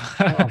list.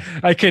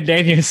 I could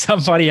name you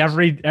somebody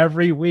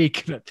every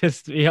week that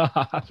pissed me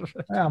off.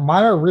 Yeah,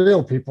 mine are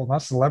real people,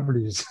 not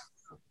celebrities.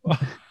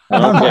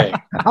 Okay,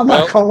 I'm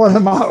not calling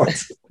them out.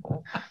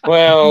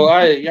 Well,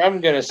 I'm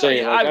gonna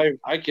say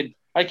I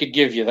could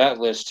give you that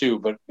list too,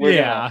 but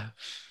we're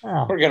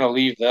gonna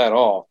leave that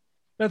off.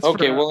 That's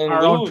okay. Well, in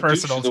our lieu own of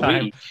personal the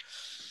time. week,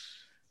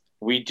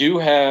 we do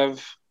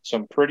have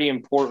some pretty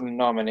important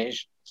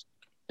nominations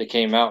that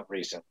came out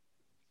recently.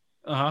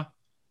 The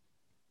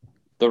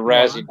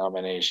Razzie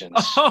nominations.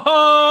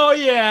 Oh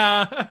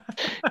yeah.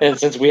 And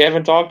since we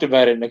haven't talked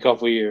about it in a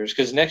couple of years,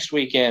 because next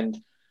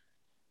weekend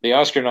the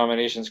Oscar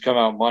nominations come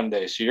out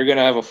Monday, so you're going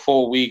to have a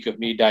full week of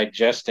me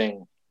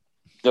digesting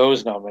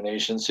those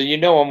nominations. So I'm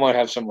going to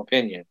have some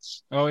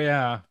opinions. Oh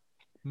yeah.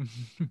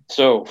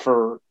 So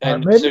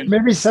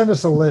maybe send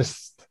us a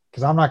list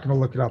because I'm not going to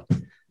look it up,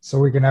 so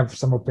we can have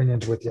some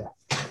opinions with you.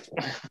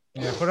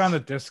 Yeah, put it on the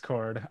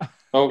Discord.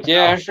 Oh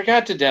yeah, I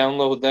forgot to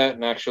download that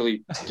and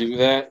actually do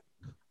that.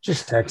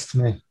 Just text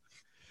me.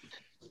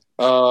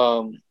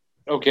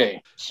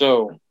 Okay,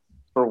 so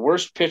for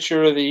worst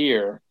picture of the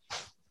year,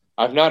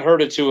 I've not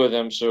heard of two of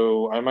them,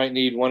 so I might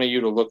need one of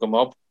you to look them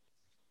up.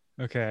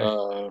 Okay.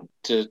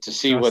 To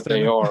see what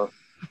they are.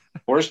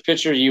 Worst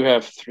picture, you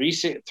have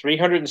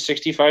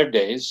 365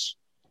 days.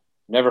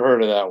 Never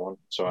heard of that one,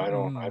 so I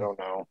don't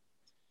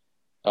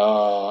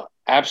know.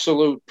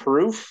 Absolute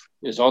Proof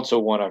is also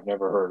one I've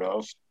never heard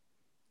of.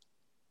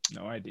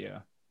 No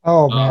idea.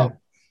 Oh man!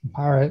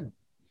 All right.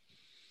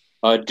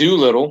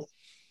 Doolittle.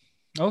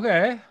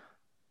 Okay.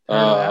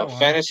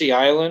 Fantasy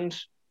Island.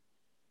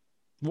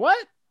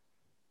 What?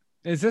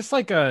 Is this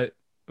like a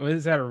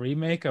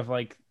remake of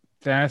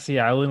Fantasy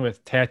Island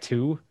with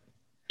Tattoo?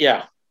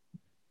 Yeah.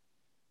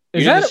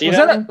 Was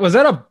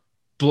that a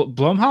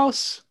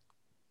Blumhouse?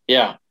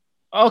 Yeah.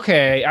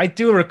 Okay, I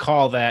do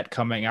recall that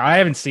coming. I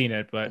haven't seen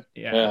it, but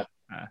yeah.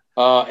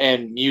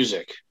 And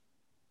Music.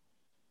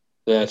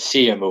 The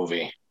Sia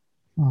movie.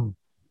 Well,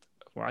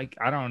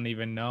 I don't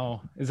even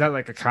know. Is that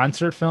like a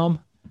concert film?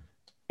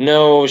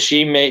 No,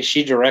 she wrote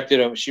and directed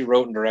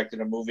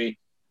a movie.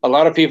 A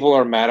lot of people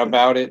are mad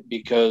about it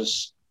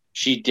because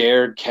she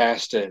dared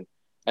cast an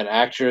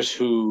actress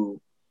who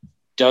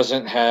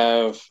doesn't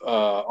have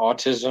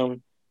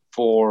autism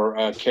for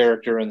a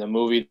character in the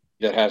movie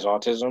that has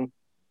autism.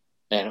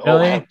 And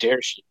really? How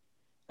dare she?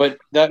 But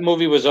that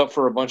movie was up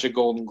for a bunch of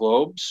Golden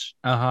Globes.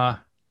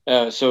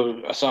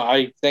 So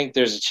I think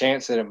there's a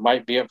chance that it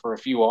might be up for a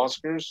few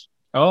Oscars.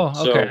 Oh,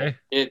 okay.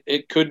 So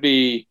it could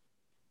be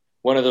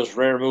one of those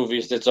rare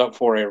movies that's up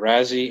for a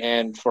Razzie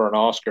and for an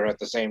Oscar at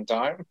the same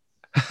time.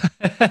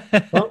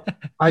 Well,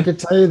 I could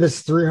tell you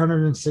this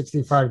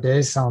 365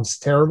 days sounds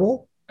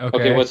terrible.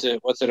 Okay, what's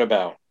it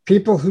about?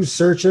 People who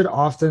search it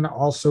often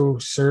also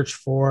search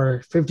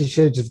for 50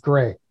 Shades of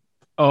Grey.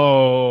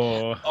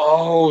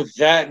 Oh,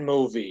 that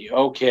movie.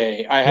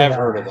 Okay, I have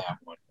heard of that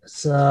one.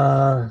 It's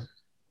a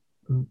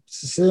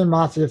Sicilian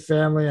mafia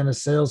family and a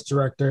sales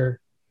director.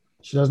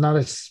 She does not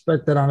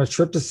expect that on a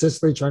trip to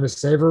Sicily, trying to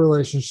save her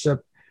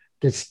relationship,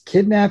 gets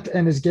kidnapped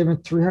and is given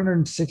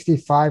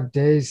 365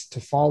 days to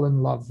fall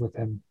in love with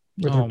him,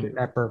 with her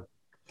kidnapper.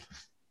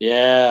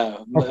 Yeah.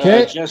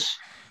 Okay.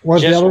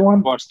 What's the other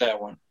one? Watched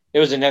that one. It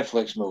was a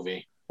Netflix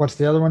movie. What's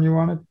the other one you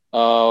wanted?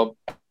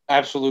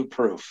 Absolute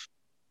Proof.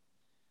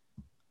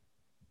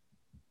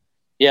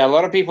 Yeah, a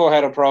lot of people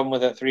had a problem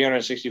with that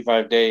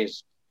 365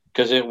 days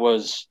because it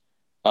was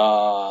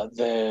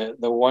the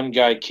one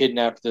guy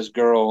kidnapped this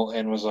girl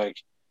and was like,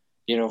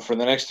 for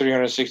the next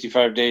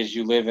 365 days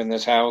you live in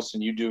this house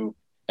and you do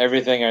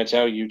everything I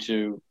tell you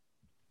to,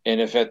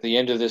 and if at the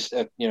end of this,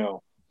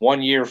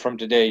 1 year from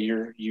today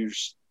you're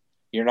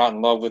not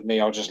in love with me,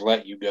 I'll just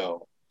let you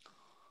go.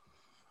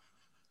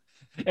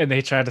 And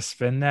they tried to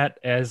spin that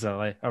as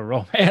a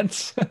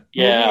romance.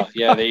 Yeah,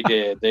 they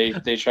did.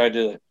 They tried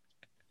to.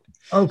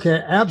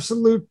 Okay,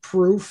 Absolute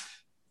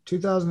Proof,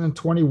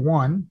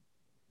 2021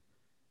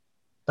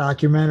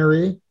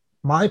 documentary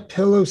My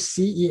Pillow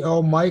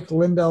CEO Mike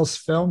Lindell's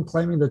film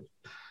claiming the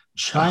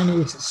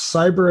Chinese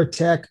cyber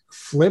attack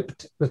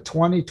flipped the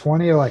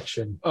 2020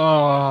 election.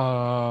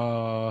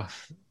 Oh,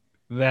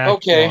 that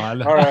Okay,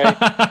 one. all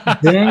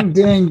right. Ding,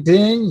 ding,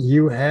 ding.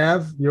 You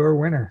have your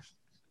winner.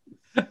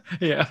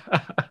 Yeah.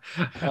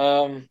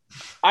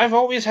 I've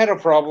always had a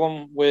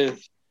problem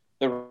with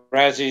the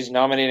Razzies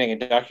nominating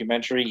a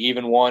documentary,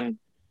 even one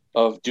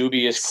of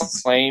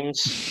dubious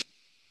claims,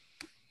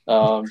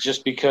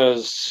 just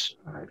because.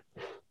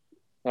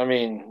 I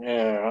mean,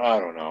 I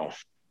don't know.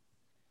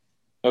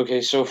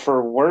 Okay, so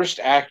for worst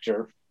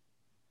actor,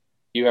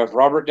 you have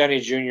Robert Downey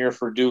Jr.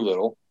 for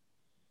Doolittle.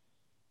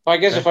 Well, I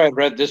guess if I had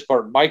read this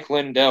part, Mike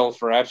Lindell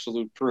for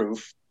Absolute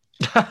Proof.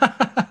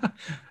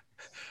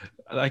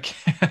 Like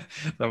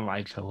the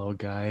My Pillow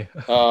guy.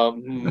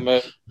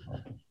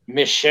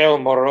 Michel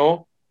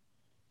Moreau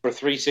for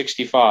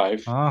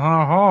 365.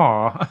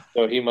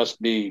 So he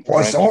must be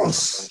French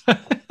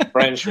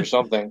or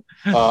something.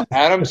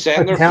 Adam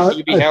Sandler for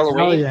Hubie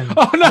Halloween.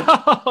 Oh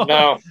no!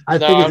 No,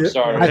 I'm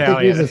sorry. I think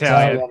he's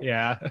Italian.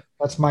 Yeah,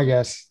 that's my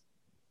guess.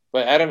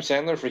 But Adam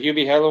Sandler for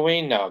Hubie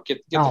Halloween? No,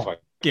 get the fuck.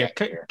 Yeah,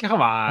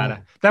 come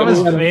on. That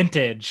was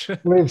vintage.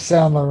 Leave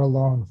Sandler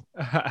alone.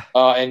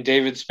 And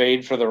David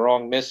Spade for The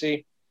Wrong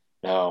Missy?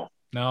 No,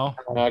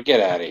 get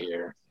out of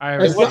here.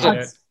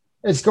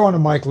 It's going to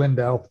Mike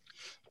Lindell.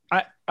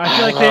 I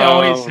feel like they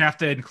always have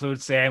to include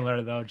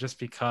Sandler though, just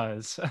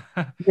because.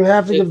 You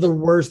have to give the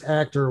worst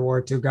actor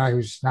award to a guy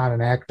who's not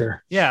an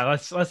actor. Yeah,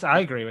 let's. I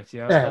agree with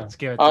you. Yeah. Let's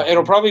give it.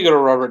 It'll probably go to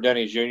Robert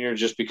Downey Jr.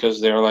 just because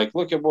they're like,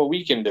 look at what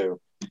we can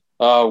do.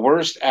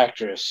 Worst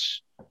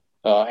actress,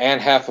 Anne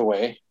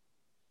Hathaway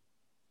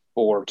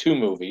for 2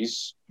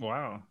 movies.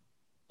 Wow.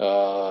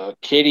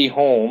 Katie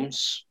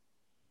Holmes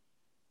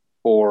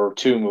for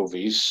 2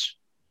 movies.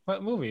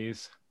 What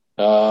movies?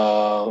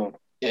 Anne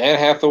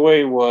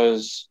Hathaway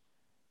was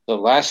The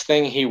Last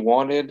Thing He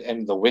Wanted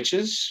and The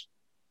Witches.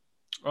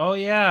 Oh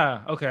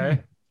yeah.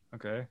 Okay.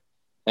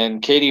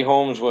 And Katie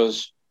Holmes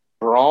was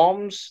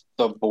Brahms,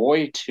 The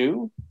Boy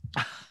 2.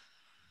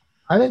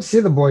 I didn't see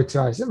The Boy 2.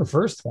 I seen the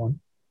first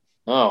one.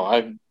 Oh,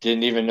 I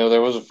didn't even know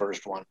there was a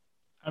first one.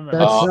 You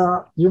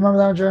remember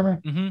that one, Jeremy?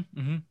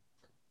 Mm-hmm.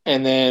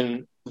 And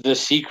then The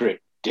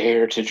Secret,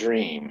 Dare to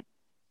Dream.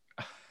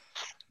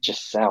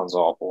 Just sounds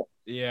awful.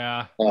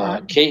 Yeah.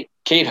 Kate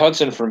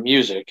Hudson for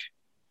music,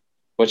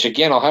 which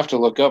again I'll have to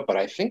look up, but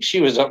I think she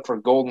was up for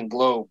Golden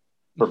Globe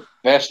for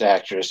Best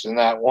Actress in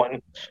that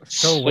one.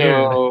 So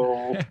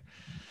weird.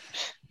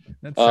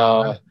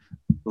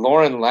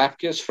 Lauren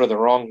Lapkus for The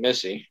Wrong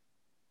Missy.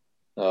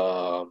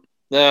 No.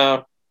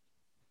 No.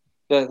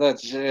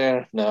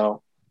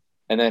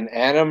 And then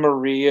Anna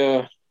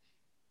Maria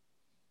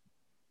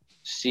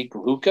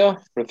Luca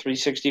for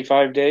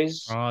 365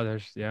 Days. Oh,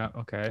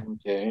 okay.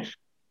 Okay.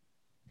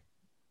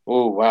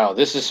 Oh, wow.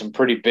 This is some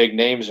pretty big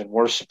names in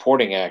Worst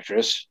Supporting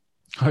Actress.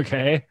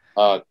 Okay.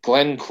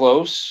 Glenn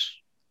Close,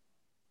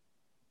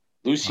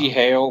 Lucy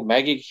Hale,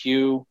 Maggie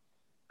Q,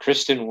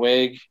 Kristen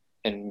Wiig,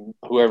 and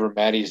whoever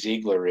Maddie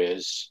Ziegler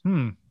is.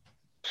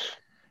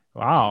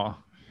 Wow.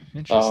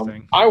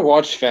 Interesting. I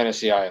watched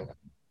Fantasy Island.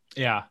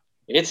 Yeah.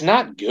 It's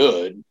not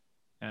good.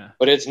 Yeah.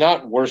 But it's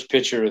not Worst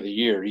Picture of the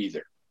Year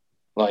either.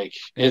 Like,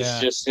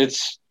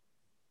 it's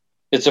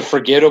a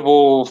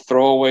forgettable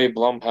throwaway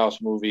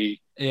Blumhouse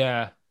movie.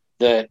 Yeah.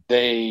 That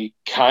they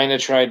kind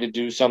of tried to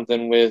do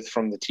something with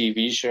from the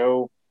TV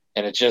show,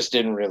 and it just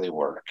didn't really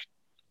work.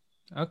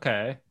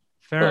 Okay.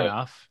 Fair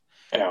enough.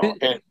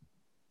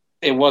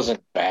 It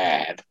wasn't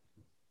bad.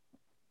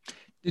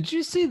 Did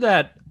you see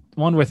that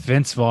one with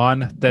Vince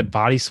Vaughn, that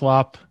Body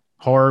Swap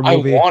horror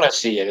movie? I want to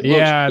see it.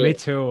 Me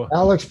too.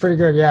 That looks pretty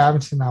good. Yeah, I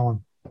haven't seen that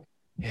one.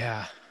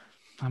 Yeah.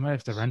 I might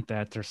have to rent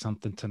that or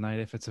something tonight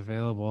if it's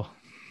available.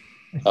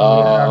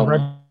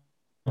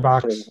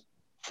 Box.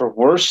 For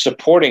Worst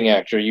Supporting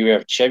Actor, you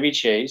have Chevy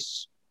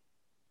Chase.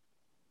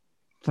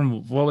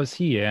 From what was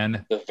he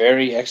in? The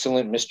Very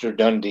Excellent Mr.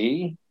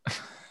 Dundee.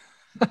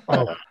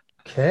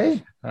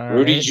 Okay.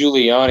 Rudy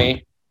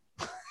Giuliani.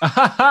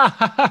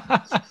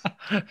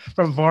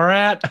 From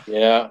Borat?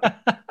 Yeah.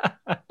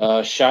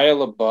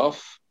 Shia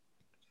LaBeouf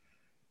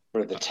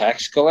for The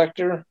Tax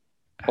Collector.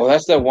 Well,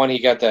 that's the one he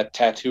got that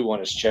tattoo on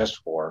his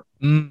chest for.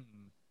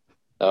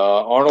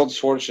 Arnold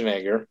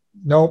Schwarzenegger.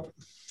 Nope.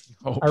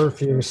 I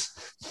refuse.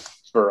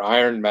 For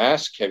Iron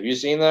Mask. Have you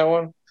seen that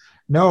one?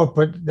 No,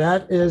 but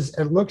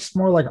it looks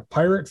more like a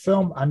pirate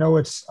film. I know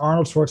it's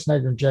Arnold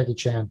Schwarzenegger and Jackie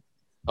Chan.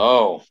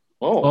 Oh,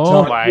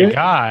 my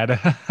God.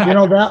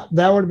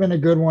 That would have been a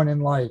good one in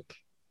like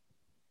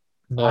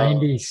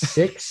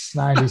 96,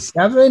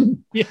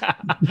 97. Yeah.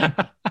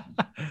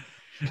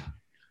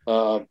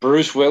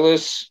 Bruce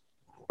Willis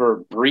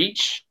for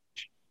Breach,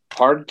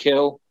 Hard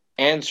Kill,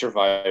 and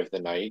Survive the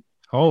Night.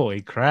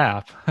 Holy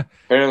crap.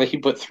 Apparently he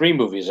put 3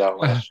 movies out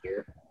last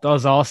year.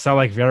 Those all sound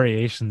like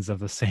variations of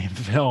the same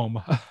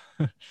film.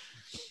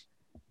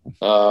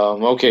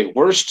 Okay,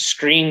 worst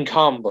screen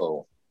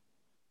combo.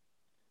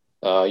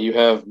 You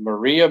have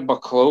Maria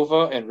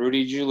Baklova and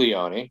Rudy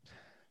Giuliani.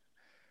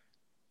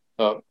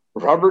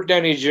 Robert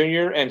Downey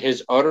Jr. and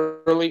his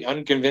utterly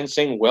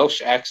unconvincing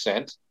Welsh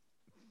accent.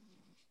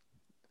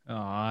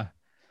 Aw.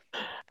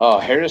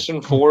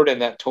 Harrison Ford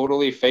and that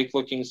totally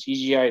fake-looking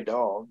CGI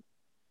dog.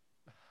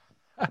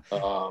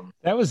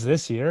 That was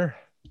this year.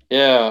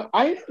 Yeah,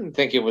 I didn't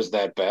think it was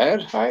that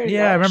bad. I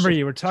remember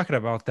you were talking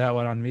about that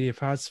one on Media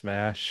Pod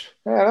Smash.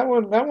 Yeah, that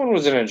one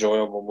was an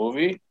enjoyable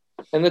movie,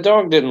 and the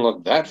dog didn't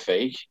look that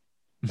fake.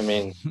 I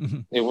mean,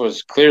 it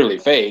was clearly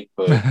fake,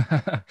 but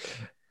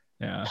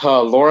yeah.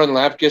 Lauren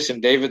Lapkus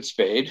and David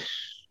Spade.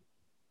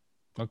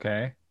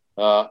 Okay.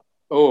 Here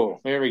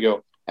we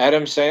go.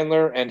 Adam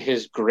Sandler and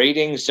his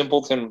grating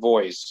simpleton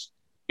voice.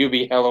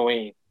 Hubie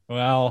Halloween.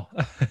 Well,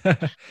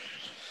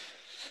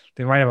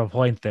 they might have a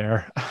point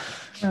there.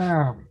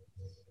 Oh.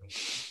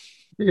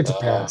 He gets a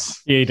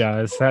pass. He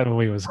does. That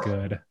movie was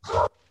good.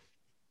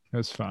 It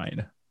was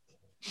fine.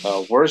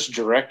 Worst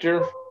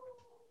director,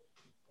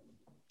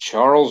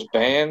 Charles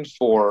Band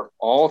for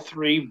all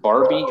 3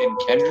 Barbie and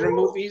Kendra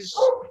movies.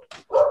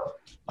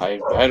 I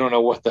don't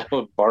know what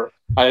the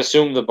I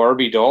assume the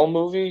Barbie doll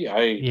movie.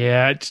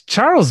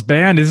 Charles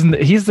Band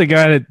he's the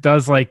guy that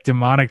does like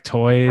Demonic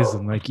Toys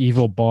and like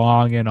Evil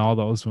Bong and all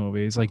those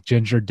movies, like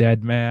Ginger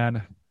Dead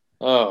Man.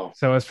 Oh,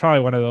 so it's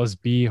probably one of those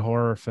B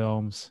horror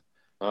films.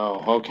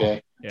 Oh,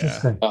 okay. Yeah.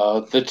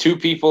 The 2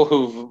 people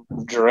who've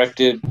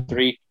directed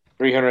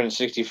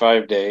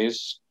 365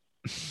 Days,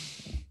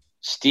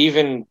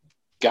 Stephen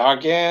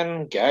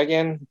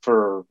Gaghan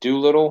for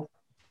Doolittle,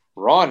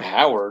 Ron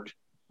Howard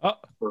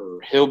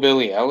for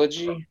Hillbilly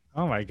Elegy.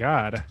 Oh my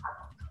God.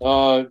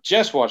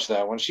 Jess watched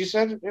that one. She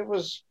said it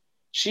was.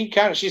 She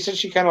said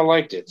she kind of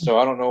liked it. So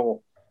I don't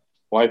know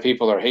why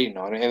people are hating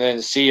on it. And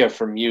then Sia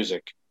for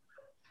music.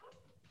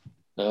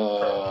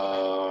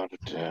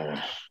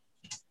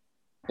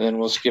 Then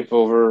we'll skip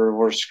over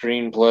worst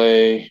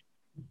screenplay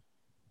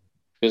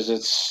because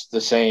it's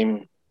the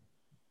same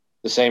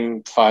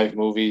 5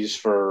 movies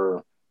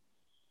for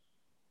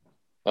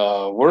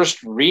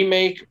worst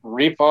remake,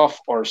 ripoff,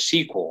 or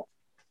sequel.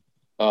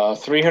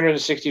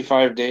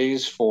 365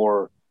 Days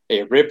for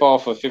a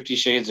ripoff of 50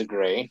 Shades of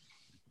Grey.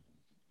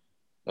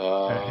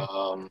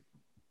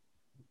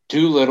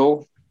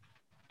 Doolittle,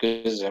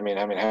 because I mean,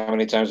 how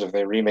many times have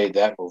they remade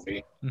that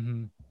movie?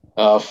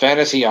 Mm-hmm.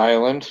 Fantasy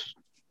Island.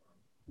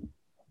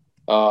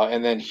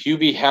 And then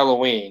Hubie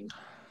Halloween,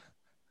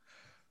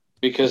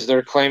 because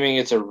they're claiming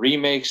it's a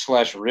remake /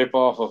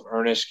 ripoff of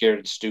Ernest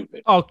Scared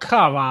Stupid. Oh,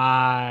 come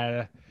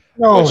on.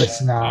 No,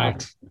 it's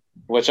not.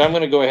 Which I'm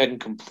going to go ahead and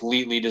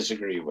completely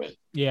disagree with.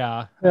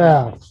 Yeah.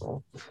 Yeah.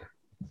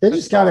 They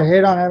just got to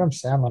hate on Adam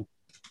Sandler.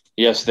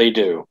 Yes, they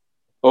do.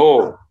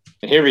 Oh,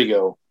 and here we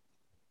go.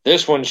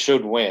 This one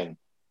should win.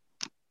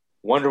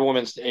 Wonder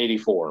Woman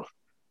 84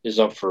 is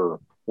up for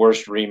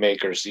worst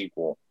remake or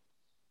sequel.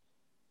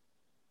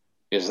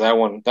 Because that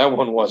one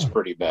was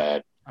pretty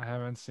bad. I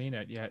haven't seen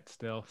it yet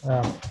still.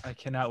 So I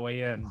cannot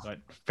weigh in. But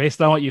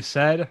based on what you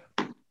said,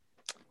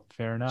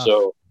 fair enough.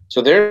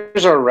 So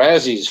there's our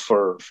Razzies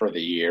for the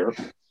year.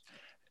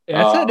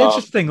 That's an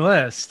interesting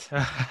list.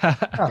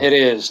 It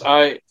is.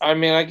 I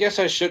mean, I guess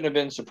I shouldn't have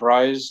been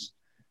surprised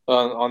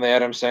on the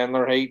Adam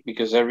Sandler hate,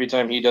 because every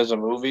time he does a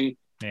movie,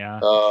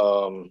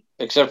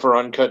 except for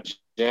Uncut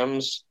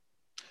Gems,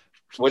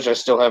 which I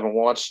still haven't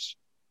watched,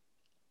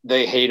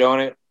 they hate on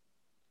it.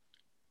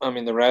 I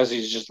mean, the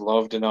Razzies just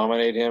love to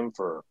nominate him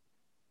for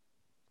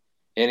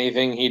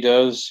anything he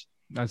does.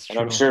 That's true.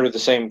 And I'm sure the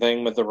same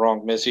thing with The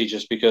Wrong Missy,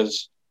 just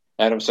because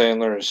Adam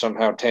Sandler is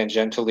somehow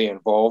tangentially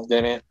involved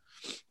in it,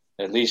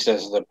 at least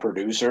as the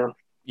producer.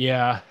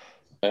 Yeah.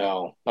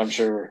 I'm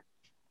sure.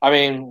 I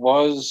mean,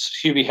 was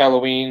Hubie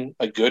Halloween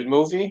a good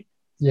movie?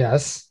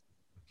 Yes.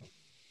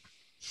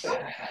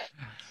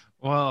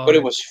 Well, but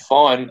it was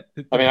fun.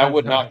 I mean, I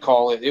would not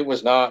call it. It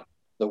was not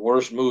the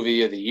worst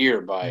movie of the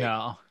year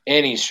by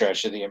any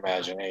stretch of the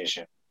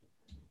imagination.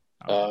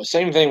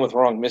 Same thing with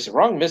Wrong Missy.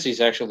 Wrong Missy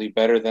is actually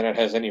better than it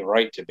has any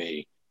right to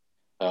be.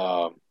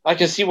 I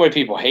can see why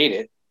people hate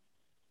it.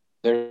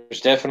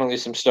 There's definitely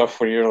some stuff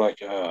where you're like,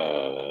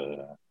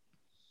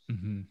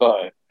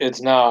 but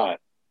it's not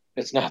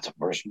the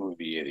worst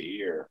movie of the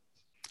year.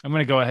 I'm going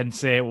to go ahead and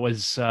say it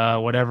was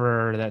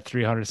whatever that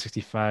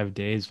 365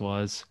 days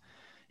was,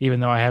 even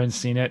though I haven't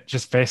seen it,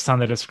 just based on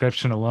the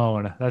description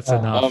alone. That's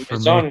enough for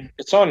me.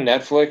 It's on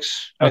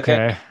Netflix. Okay.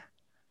 I think.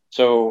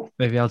 So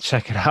maybe I'll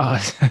check it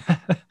out.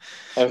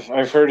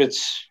 I've heard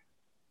it's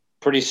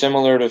pretty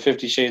similar to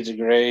 50 Shades of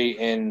Grey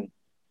in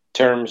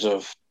terms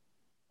of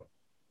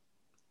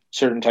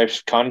certain types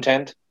of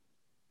content.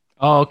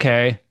 Oh,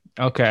 okay.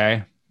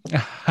 Okay.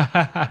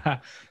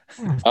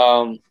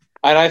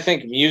 And I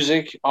think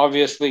music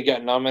obviously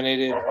got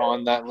nominated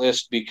on that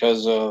list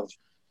because of,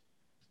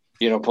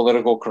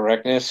 political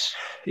correctness.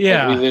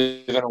 Yeah. Like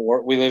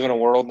we live in a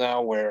world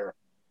now where,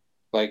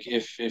 like,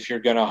 if you're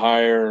gonna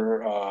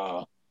hire,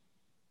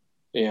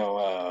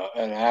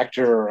 an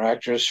actor or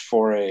actress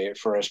for a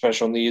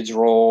special needs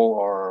role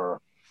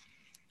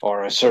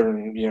or a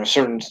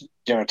certain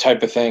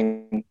type of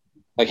thing,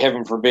 like,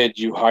 heaven forbid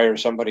you hire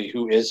somebody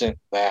who isn't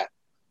that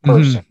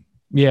person.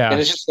 Yeah. And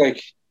it's just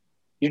like,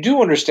 you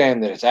do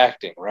understand that it's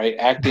acting, right?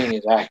 Acting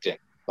is acting.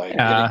 Like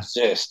it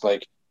exists.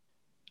 Like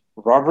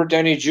Robert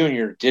Downey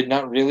Jr. did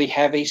not really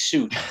have a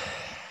suit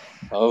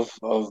of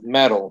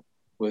metal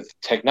with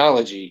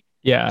technology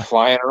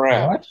flying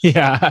around. What?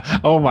 Yeah.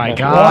 Oh my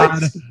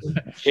God.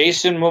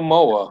 Jason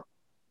Momoa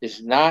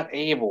is not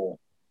able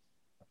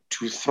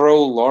to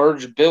throw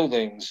large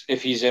buildings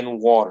if he's in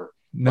water.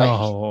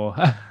 No.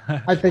 Like,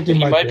 I think he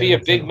might be a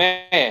big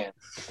man.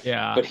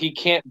 Yeah. But he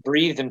can't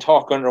breathe and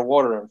talk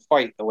underwater and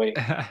fight the way,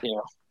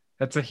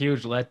 That's a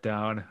huge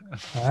letdown.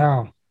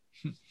 Wow.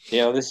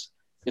 It's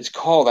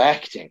called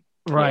acting.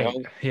 Right.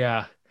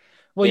 Yeah.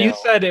 Well, you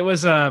said it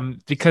was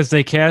because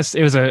it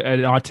was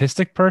an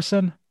autistic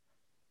person.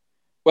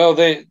 Well,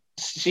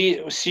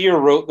 Sia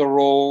wrote the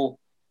role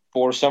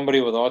for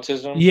somebody with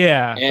autism.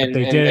 Yeah, and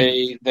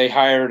they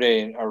hired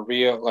a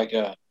real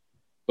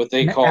what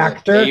they call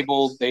actor? an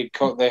abled. They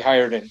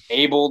hired an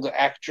abled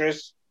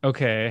actress.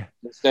 Okay.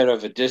 Instead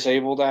of a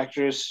disabled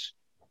actress.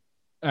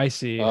 I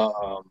see. They're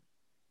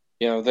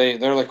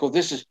like, well,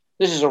 this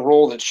is a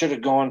role that should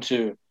have gone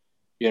to,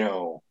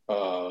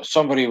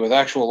 somebody with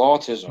actual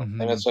autism,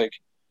 Mm-hmm. and it's like,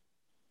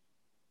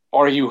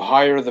 or you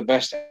hire the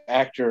best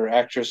actor or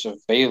actress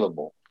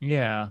available.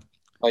 Yeah.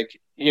 Like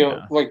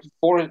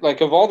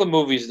of all the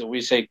movies that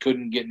we say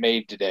couldn't get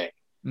made today,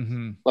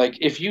 mm-hmm. like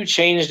if you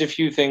changed a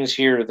few things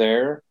here or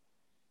there,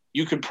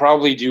 you could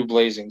probably do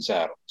Blazing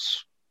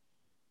Saddles.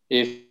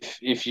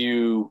 If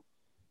you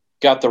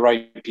got the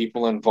right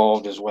people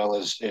involved as well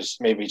as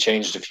maybe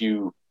changed a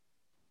few.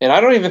 And I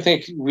don't even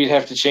think we'd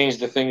have to change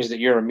the things that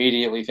you're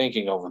immediately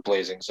thinking of with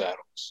Blazing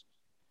Saddles.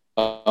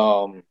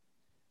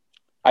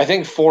 I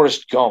think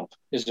Forrest Gump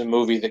is a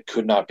movie that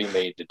could not be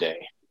made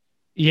today.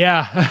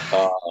 Yeah,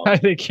 I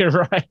think you're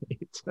right.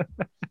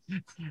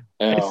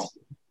 I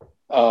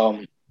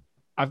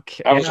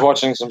was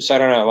watching some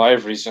Saturday Night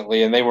Live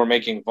recently, and they were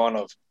making fun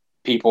of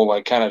people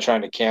like kind of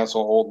trying to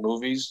cancel old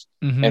movies.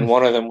 Mm-hmm. And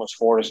one of them was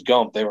Forrest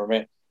Gump. They were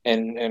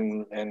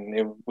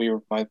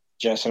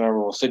Jess and I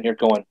were sitting here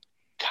going,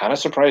 kind of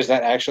surprised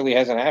that actually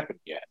hasn't happened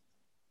yet.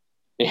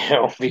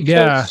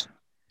 Because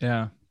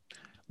yeah.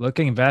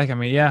 Looking back,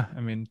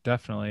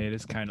 definitely it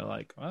is kind of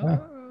like,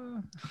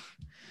 Well,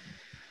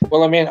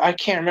 I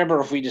can't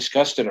remember if we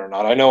discussed it or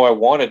not. I know I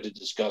wanted to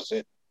discuss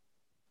it,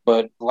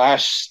 but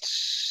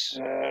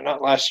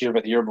not last year,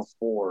 but the year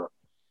before,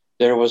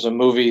 there was a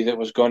movie that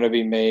was going to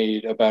be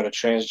made about a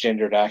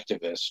transgendered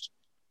activist,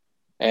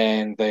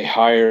 and they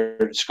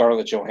hired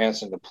Scarlett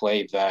Johansson to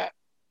play that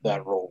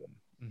role.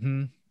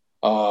 Mm-hmm.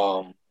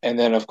 And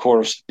then, of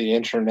course, the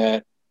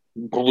internet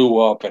blew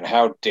up, and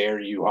how dare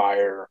you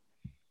hire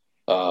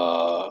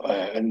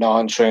a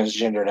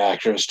non-transgendered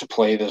actress to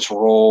play this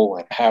role,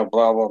 and how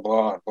blah, blah,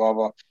 blah, blah,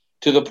 blah,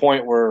 to the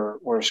point where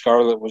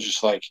Scarlett was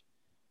just like,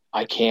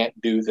 I can't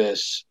do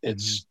this.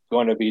 It's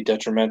going to be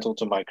detrimental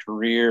to my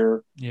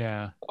career.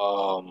 Yeah.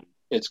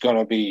 It's going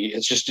to be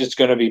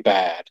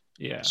bad.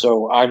 Yeah.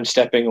 So I'm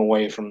stepping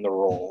away from the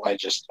role. I'm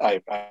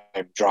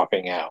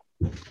dropping out.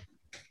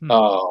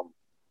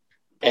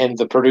 And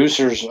the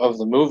producers of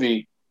the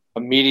movie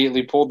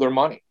immediately pulled their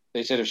money.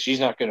 They said, if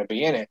she's not going to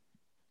be in it,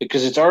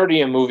 because it's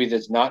already a movie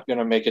that's not going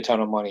to make a ton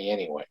of money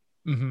anyway.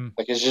 Mm-hmm.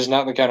 Like, it's just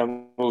not the kind of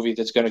movie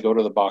that's going to go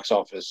to the box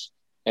office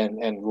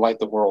and light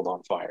the world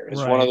on fire. It's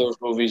one of those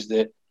movies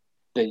that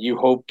you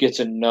hope gets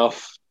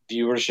enough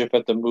viewership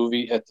at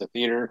the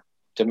theater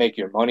to make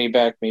your money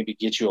back, maybe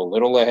get you a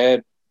little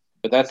ahead.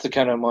 But that's the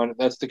kind of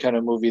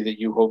movie that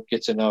you hope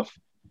gets enough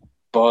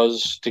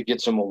buzz to get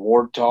some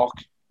award talk,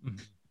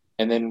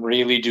 and then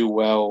really do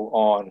well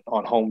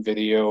on home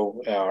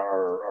video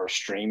or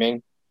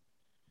streaming.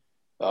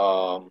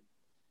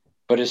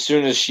 But as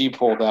soon as she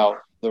pulled out,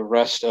 the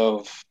rest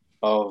of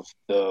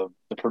the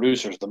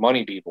producers, the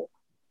money people,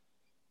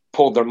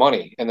 pulled their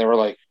money, and they were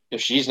like,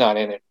 if she's not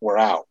in it, we're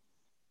out.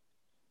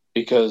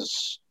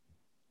 Because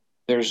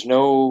there's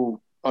no,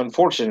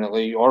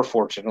 unfortunately or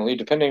fortunately,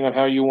 depending on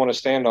how you want to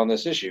stand on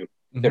this issue,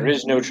 there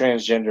is no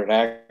transgendered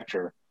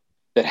actor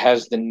that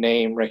has the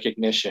name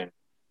recognition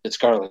that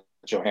Scarlett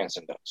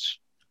Johansson does.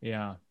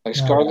 Yeah. Like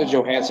Scarlett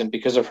Johansson,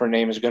 because of her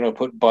name, is going to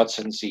put butts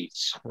in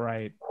seats.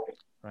 Right.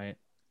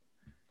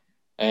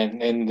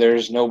 And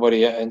there's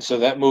nobody, and so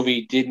that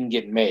movie didn't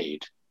get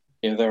made.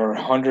 There are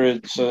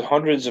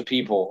hundreds of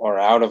people are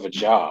out of a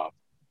job.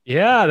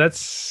 Yeah,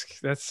 that's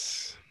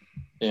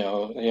how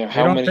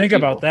don't many think people,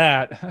 about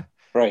that.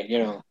 Right.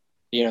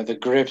 The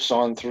grips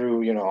on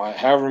through,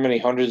 however many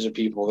hundreds of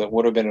people that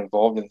would have been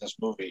involved in this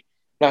movie,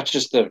 not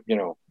just the,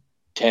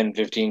 10,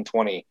 15,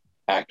 20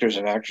 actors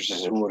and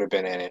actresses who would have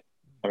been in it.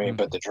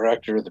 But the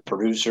director, the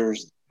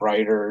producers, the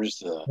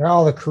writers,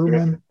 all the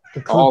crewmen,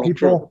 the crew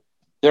people.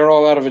 They're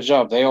all out of a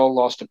job. They all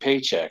lost a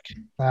paycheck.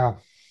 Wow.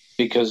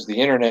 Because the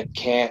internet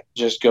can't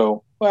just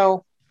go,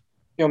 well,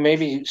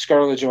 maybe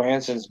Scarlett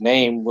Johansson's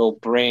name will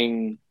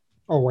bring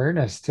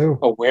awareness to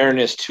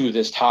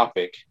this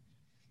topic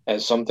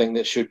as something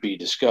that should be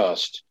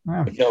discussed.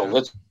 Wow. But no,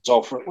 let's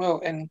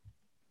all and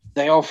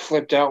they all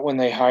flipped out when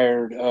they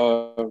hired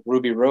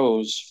Ruby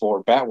Rose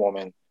for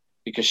Batwoman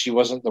because she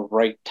wasn't the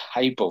right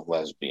type of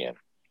lesbian.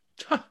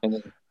 And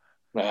then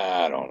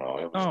I don't know.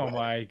 It was Oh bad.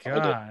 my I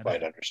didn't God.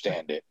 quite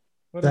understand it.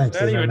 What is Thanks,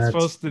 that even Internet.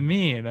 supposed to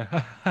mean?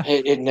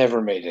 It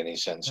never made any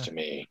sense to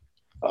me.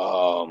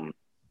 And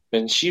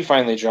she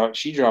finally dropped.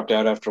 She dropped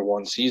out after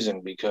one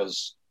season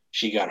because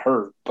she got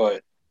hurt.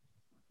 But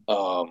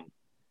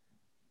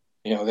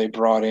they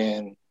brought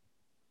in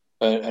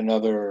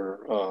another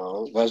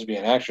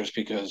lesbian actress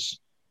because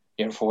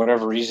for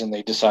whatever reason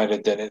they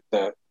decided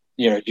that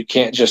you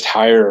can't just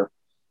hire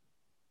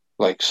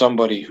like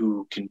somebody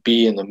who can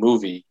be in the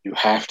movie. You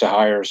have to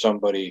hire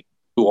somebody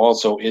who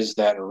also is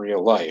that in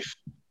real life.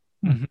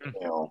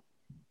 Mhm.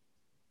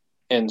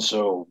 And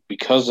so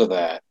because of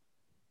that,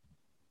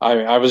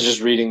 I was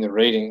just reading the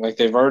rating. Like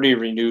they've already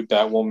renewed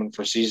Batwoman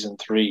for season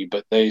 3,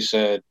 but they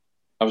said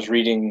I was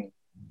reading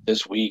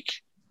this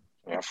week,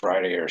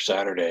 Friday or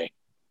Saturday,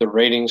 the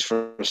ratings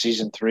for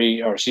season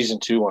 3 or season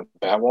 2 on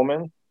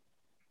Batwoman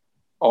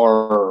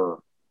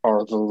are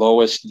the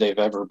lowest they've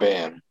ever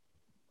been.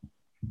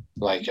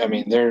 Like, I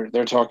mean, they're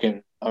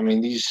talking. I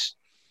mean,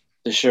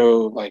 the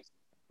show, like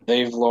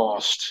they've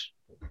lost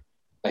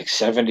like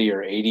 70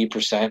 or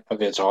 80%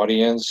 of its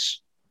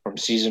audience from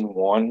season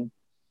 1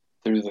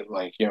 through the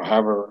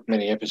however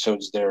many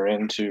episodes they're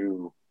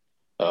into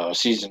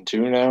season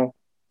 2 now,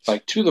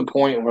 like to the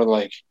point where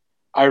like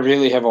I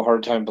really have a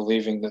hard time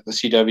believing that the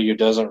CW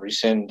doesn't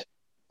rescind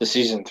the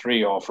season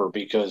 3 offer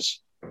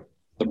because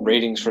the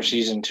ratings for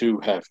season 2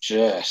 have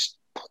just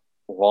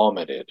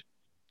plummeted.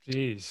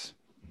 Jeez.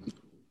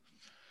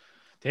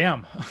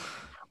 Damn.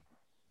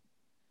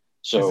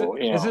 So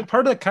is it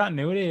part of the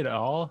continuity at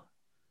all?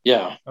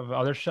 Yeah, of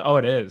other shows? Oh,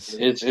 it is.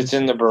 It's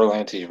in the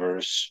Berlanti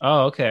verse.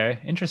 Oh, okay.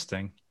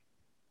 Interesting.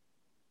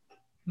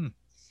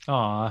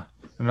 Aw,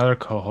 another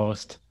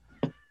co-host.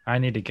 I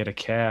need to get a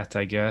cat,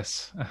 I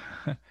guess.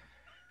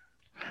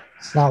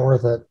 It's not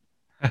worth it.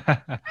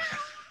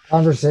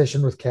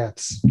 Conversation with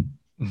cats.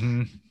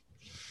 Mm-hmm.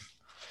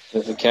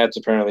 The cats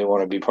apparently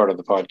want to be part of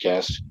the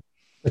podcast.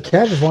 The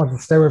cat just wants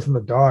to stay away from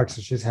the dog,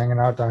 so she's hanging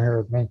out down here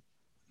with me.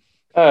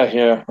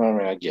 Yeah. I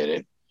mean, I get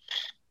it.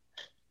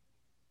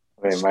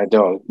 I mean,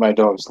 my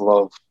dogs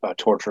love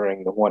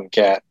torturing the one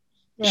cat.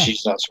 Yeah.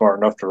 She's not smart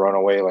enough to run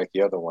away like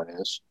the other one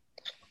is.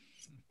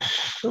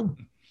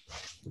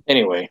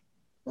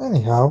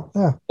 Anyhow,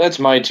 yeah. That's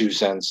my 2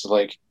 cents.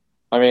 Like,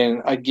 I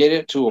mean, I get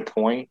it to a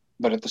point,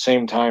 but at the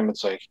same time,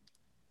 it's like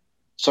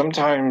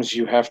sometimes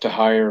you have to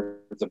hire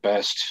the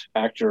best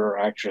actor or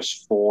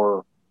actress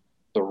for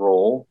the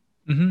role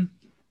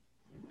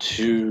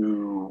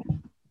to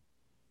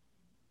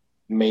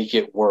make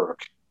it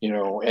work,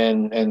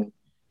 and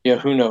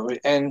who knows?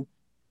 And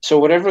so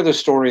whatever the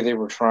story they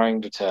were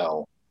trying to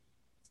tell,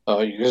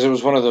 because it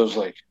was one of those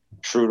like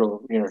true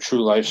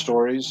life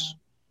stories,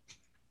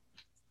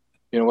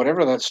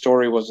 whatever that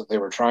story was that they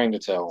were trying to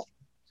tell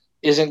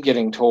isn't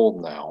getting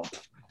told now.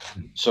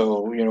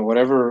 So,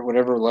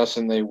 whatever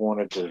lesson they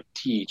wanted to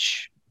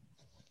teach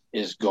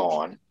is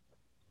gone.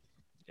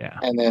 Yeah.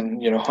 And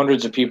then,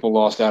 hundreds of people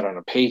lost out on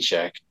a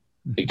paycheck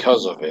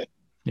because of it.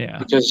 Yeah.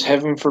 Because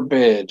heaven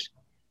forbid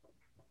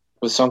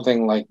with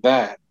something like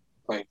that,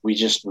 like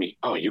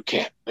you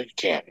can't, and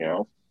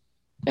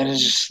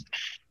it's just,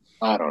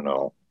 I don't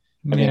know.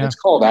 I mean, it's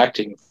called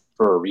acting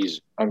for a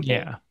reason.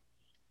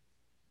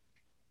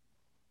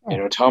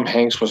 Tom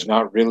Hanks was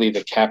not really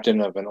the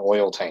captain of an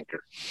oil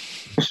tanker.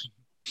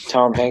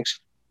 Tom Hanks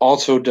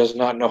also does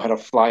not know how to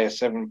fly a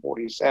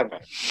 747.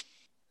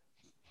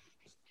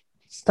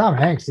 It's Tom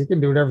Hanks. He can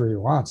do whatever he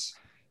wants.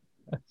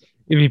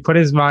 If he put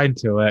his mind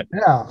to it.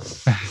 Yeah.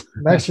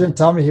 Next year,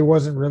 tell me he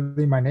wasn't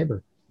really my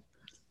neighbor.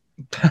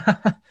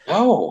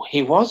 No,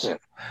 he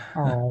wasn't.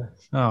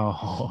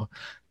 Oh.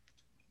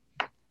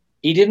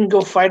 He didn't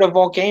go fight a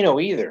volcano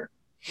either.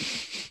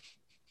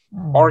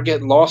 Or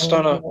get lost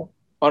on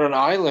an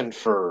island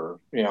for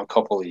a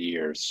couple of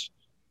years.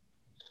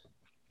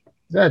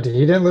 Yeah,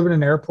 he didn't live in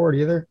an airport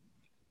either.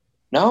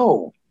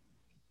 No.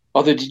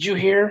 Although, did you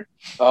hear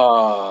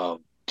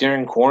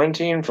during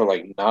quarantine for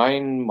like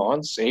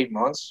 8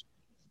 months,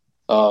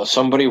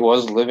 somebody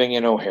was living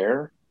in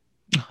O'Hare?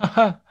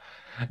 I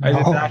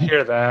did not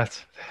hear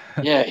that.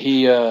 Yeah,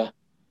 he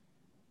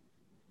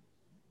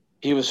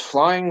was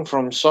flying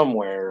from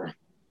somewhere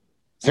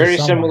very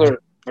similar.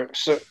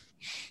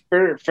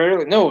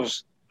 Fairly, no, it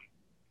was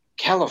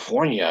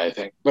California, I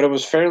think, but it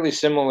was fairly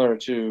similar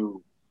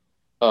to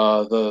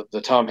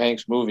the Tom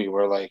Hanks movie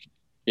where like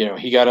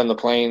he got on the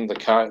plane,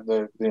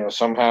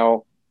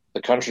 somehow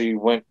the country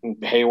went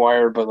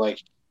haywire, but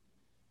like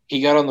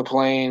he got on the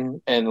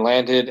plane and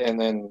landed, and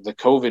then the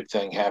COVID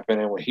thing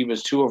happened, and he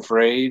was too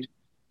afraid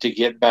to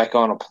get back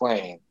on a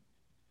plane,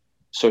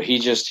 so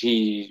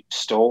he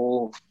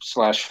stole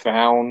 /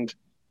 found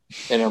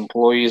an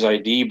employee's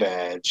ID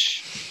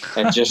badge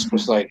and just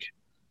was like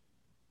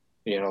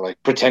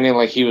like pretending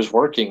like he was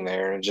working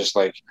there and just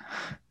like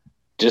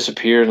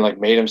disappeared and like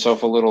made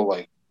himself a little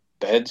like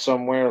bed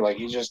somewhere. Like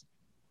he just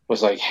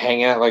was like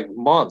hanging out like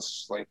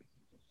months, like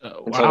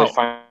until they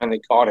finally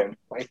caught him.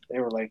 Like they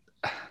were like,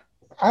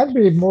 I'd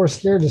be more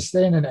scared to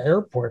stay in an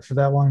airport for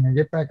that long than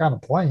get back on a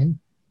plane.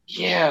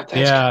 Yeah,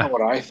 that's kind of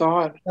what I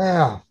thought.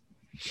 Yeah.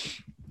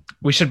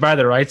 We should buy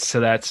the rights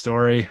to that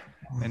story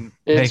and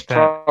it's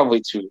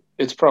probably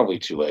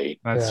too late.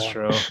 That's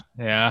true.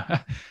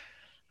 Yeah.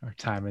 Our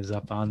time is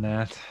up on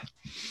that.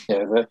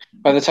 Yeah,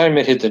 by the time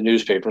it hit the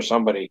newspaper,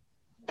 somebody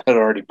had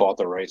already bought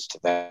the rights to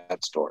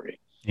that story.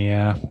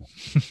 Yeah.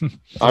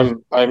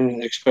 I'm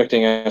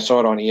expecting. I saw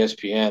it on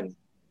ESPN.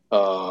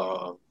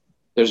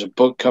 There's a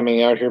book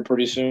coming out here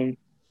pretty soon.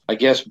 I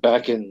guess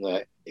back in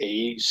the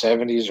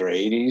 70s or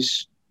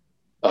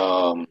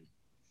 80s,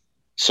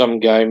 some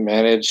guy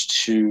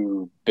managed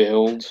to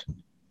build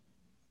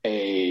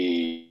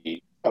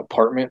a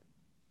apartment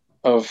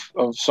of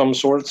some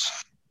sorts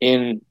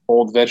in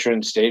Old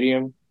Veteran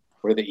Stadium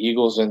where the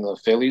Eagles and the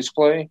Phillies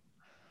play.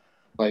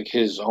 Like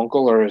his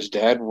uncle or his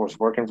dad was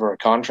working for a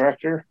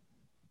contractor.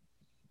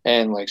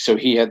 And like, so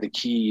he had the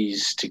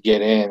keys to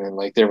get in, and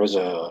like there was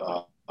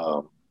a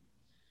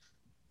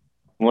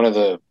one of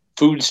the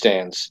food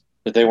stands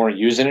that they weren't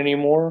using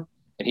anymore,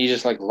 and he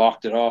just like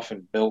locked it off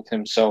and built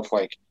himself,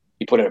 like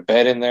he put a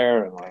bed in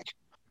there and like.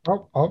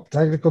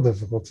 Technical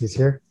difficulties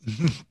here.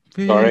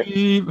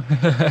 Sorry.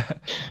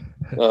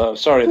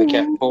 Sorry,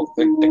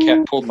 the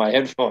cat pulled my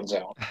headphones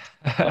out.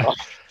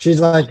 She's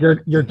like,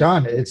 "You're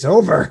done. It's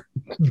over."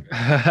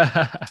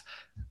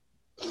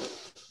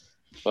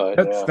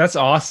 But that's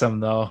awesome,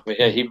 though. But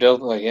yeah, he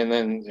built like, and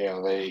then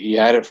he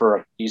had it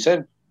for he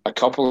said a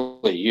couple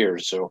of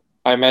years. So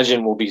I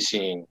imagine we'll be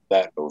seeing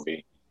that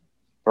movie,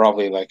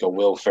 probably like a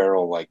Will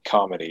Ferrell like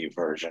comedy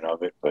version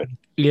of it. But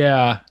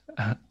yeah,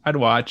 I'd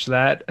watch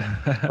that.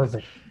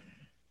 Perfect.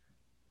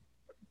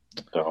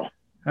 So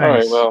nice. All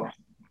right, well,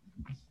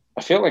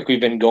 I feel like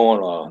we've been going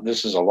on.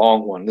 This is a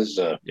long one. This is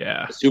a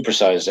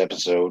supersized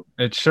episode.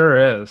 It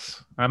sure is.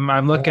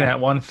 I'm looking at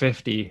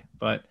 150,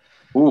 but.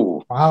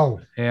 Ooh. Wow.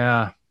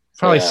 Yeah.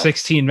 Probably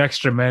 16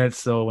 extra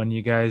minutes though when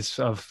you guys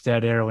of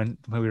dead air when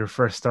we were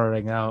first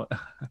starting out.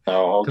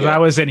 Oh, okay. Because I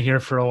was in here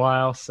for a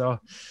while, so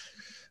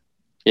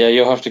yeah,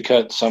 you'll have to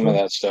cut some of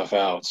that stuff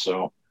out.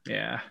 So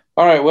yeah.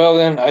 All right, well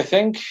then I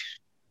think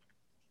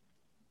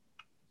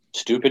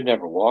Stupid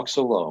Never Walks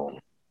Alone.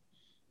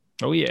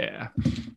 Oh yeah.